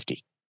 50-50,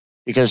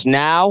 because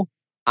now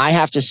I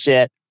have to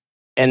sit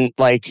and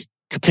like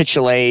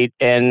capitulate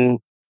and,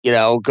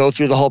 go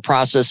through the whole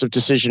process of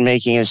decision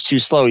making is too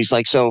slow. He's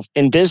like, so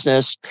in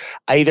business,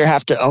 I either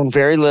have to own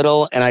very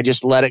little and I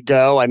just let it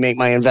go. I make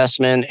my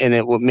investment and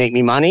it will make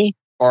me money,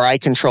 or I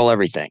control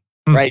everything.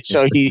 Right.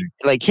 So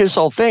his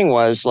whole thing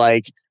was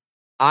like,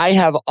 I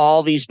have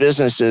all these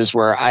businesses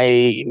where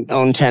I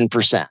own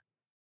 10%.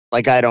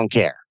 Like, I don't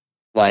care.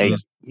 Like,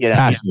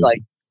 it's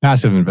like,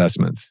 Passive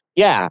investments.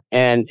 Yeah.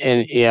 And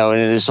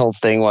his whole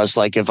thing was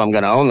like, if I'm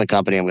going to own the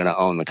company, I'm going to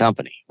own the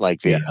company. Like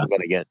I'm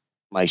going to get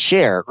my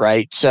share.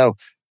 Right. So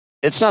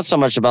it's not so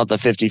much about the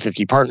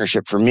 50-50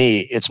 partnership for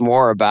me. It's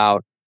more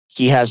about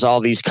he has all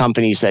these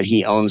companies that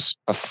he owns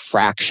a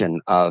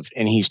fraction of,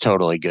 and he's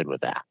totally good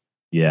with that.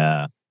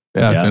 Yeah.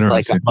 Yeah. It's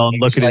interesting.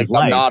 Look at his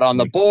life. I'm not on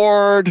the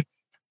board.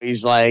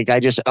 He's like, I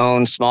just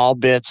own small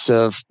bits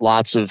of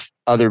lots of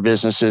other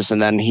businesses.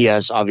 And then he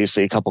has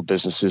obviously a couple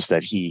businesses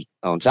that he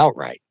owns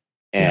outright.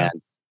 And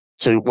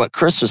so what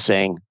Chris was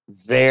saying,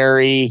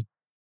 very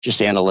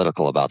just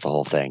analytical about the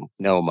whole thing.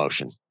 No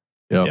emotion.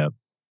 Yep.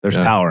 There's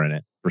power in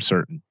it for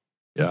certain.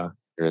 Yeah.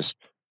 There is.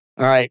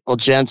 All right. Well,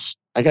 gents,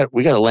 we got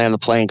to land the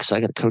plane because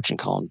I got a coaching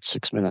call in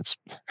 6 minutes.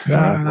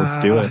 Let's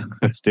do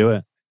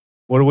it.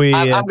 What do we...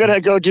 I'm going to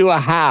go do a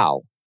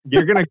how.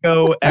 You're going to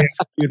go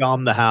execute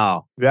on the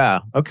how. Yeah.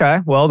 Okay.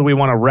 Well, do we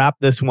want to wrap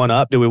this one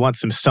up? Do we want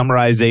some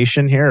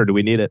summarization here or do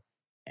we need it?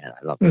 Yeah,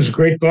 I love it. It was a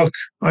great book.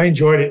 I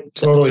enjoyed it.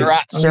 Totally.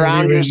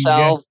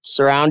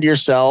 Surround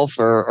yourself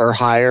or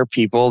hire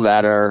people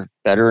that are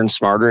better and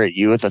smarter at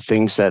you at the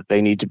things that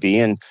they need to be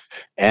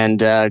and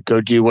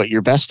go do what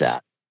you're best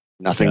at.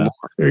 Nothing more.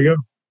 There you go.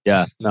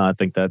 Yeah. No, I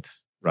think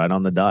that's right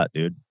on the dot,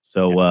 dude.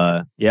 So,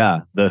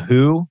 the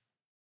who,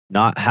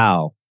 not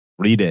how.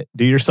 Read it.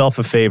 Do yourself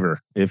a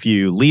favor. If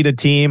you lead a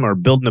team or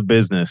building a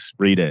business,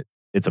 read it.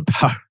 It's a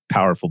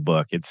powerful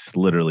book. It's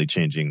literally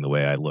changing the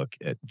way I look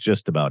at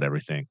just about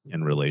everything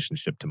in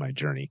relationship to my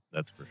journey.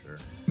 That's for sure.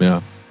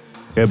 Yeah.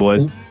 Okay,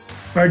 boys. All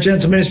right,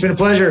 gentlemen, it's been a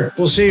pleasure.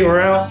 We'll see you.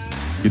 We're out.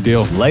 Good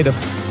deal. Later.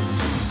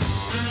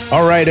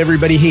 All right,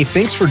 everybody. Hey,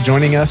 thanks for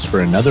joining us for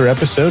another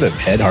episode of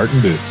Head, Heart,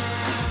 and Boots.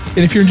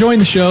 And if you're enjoying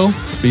the show,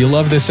 but you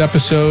love this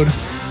episode,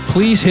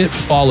 please hit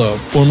follow,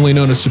 formerly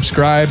known as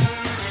subscribe.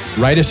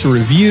 Write us a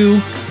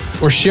review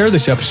or share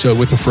this episode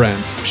with a friend.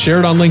 Share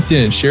it on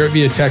LinkedIn, share it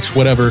via text,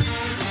 whatever.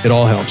 It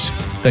all helps.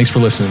 Thanks for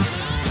listening.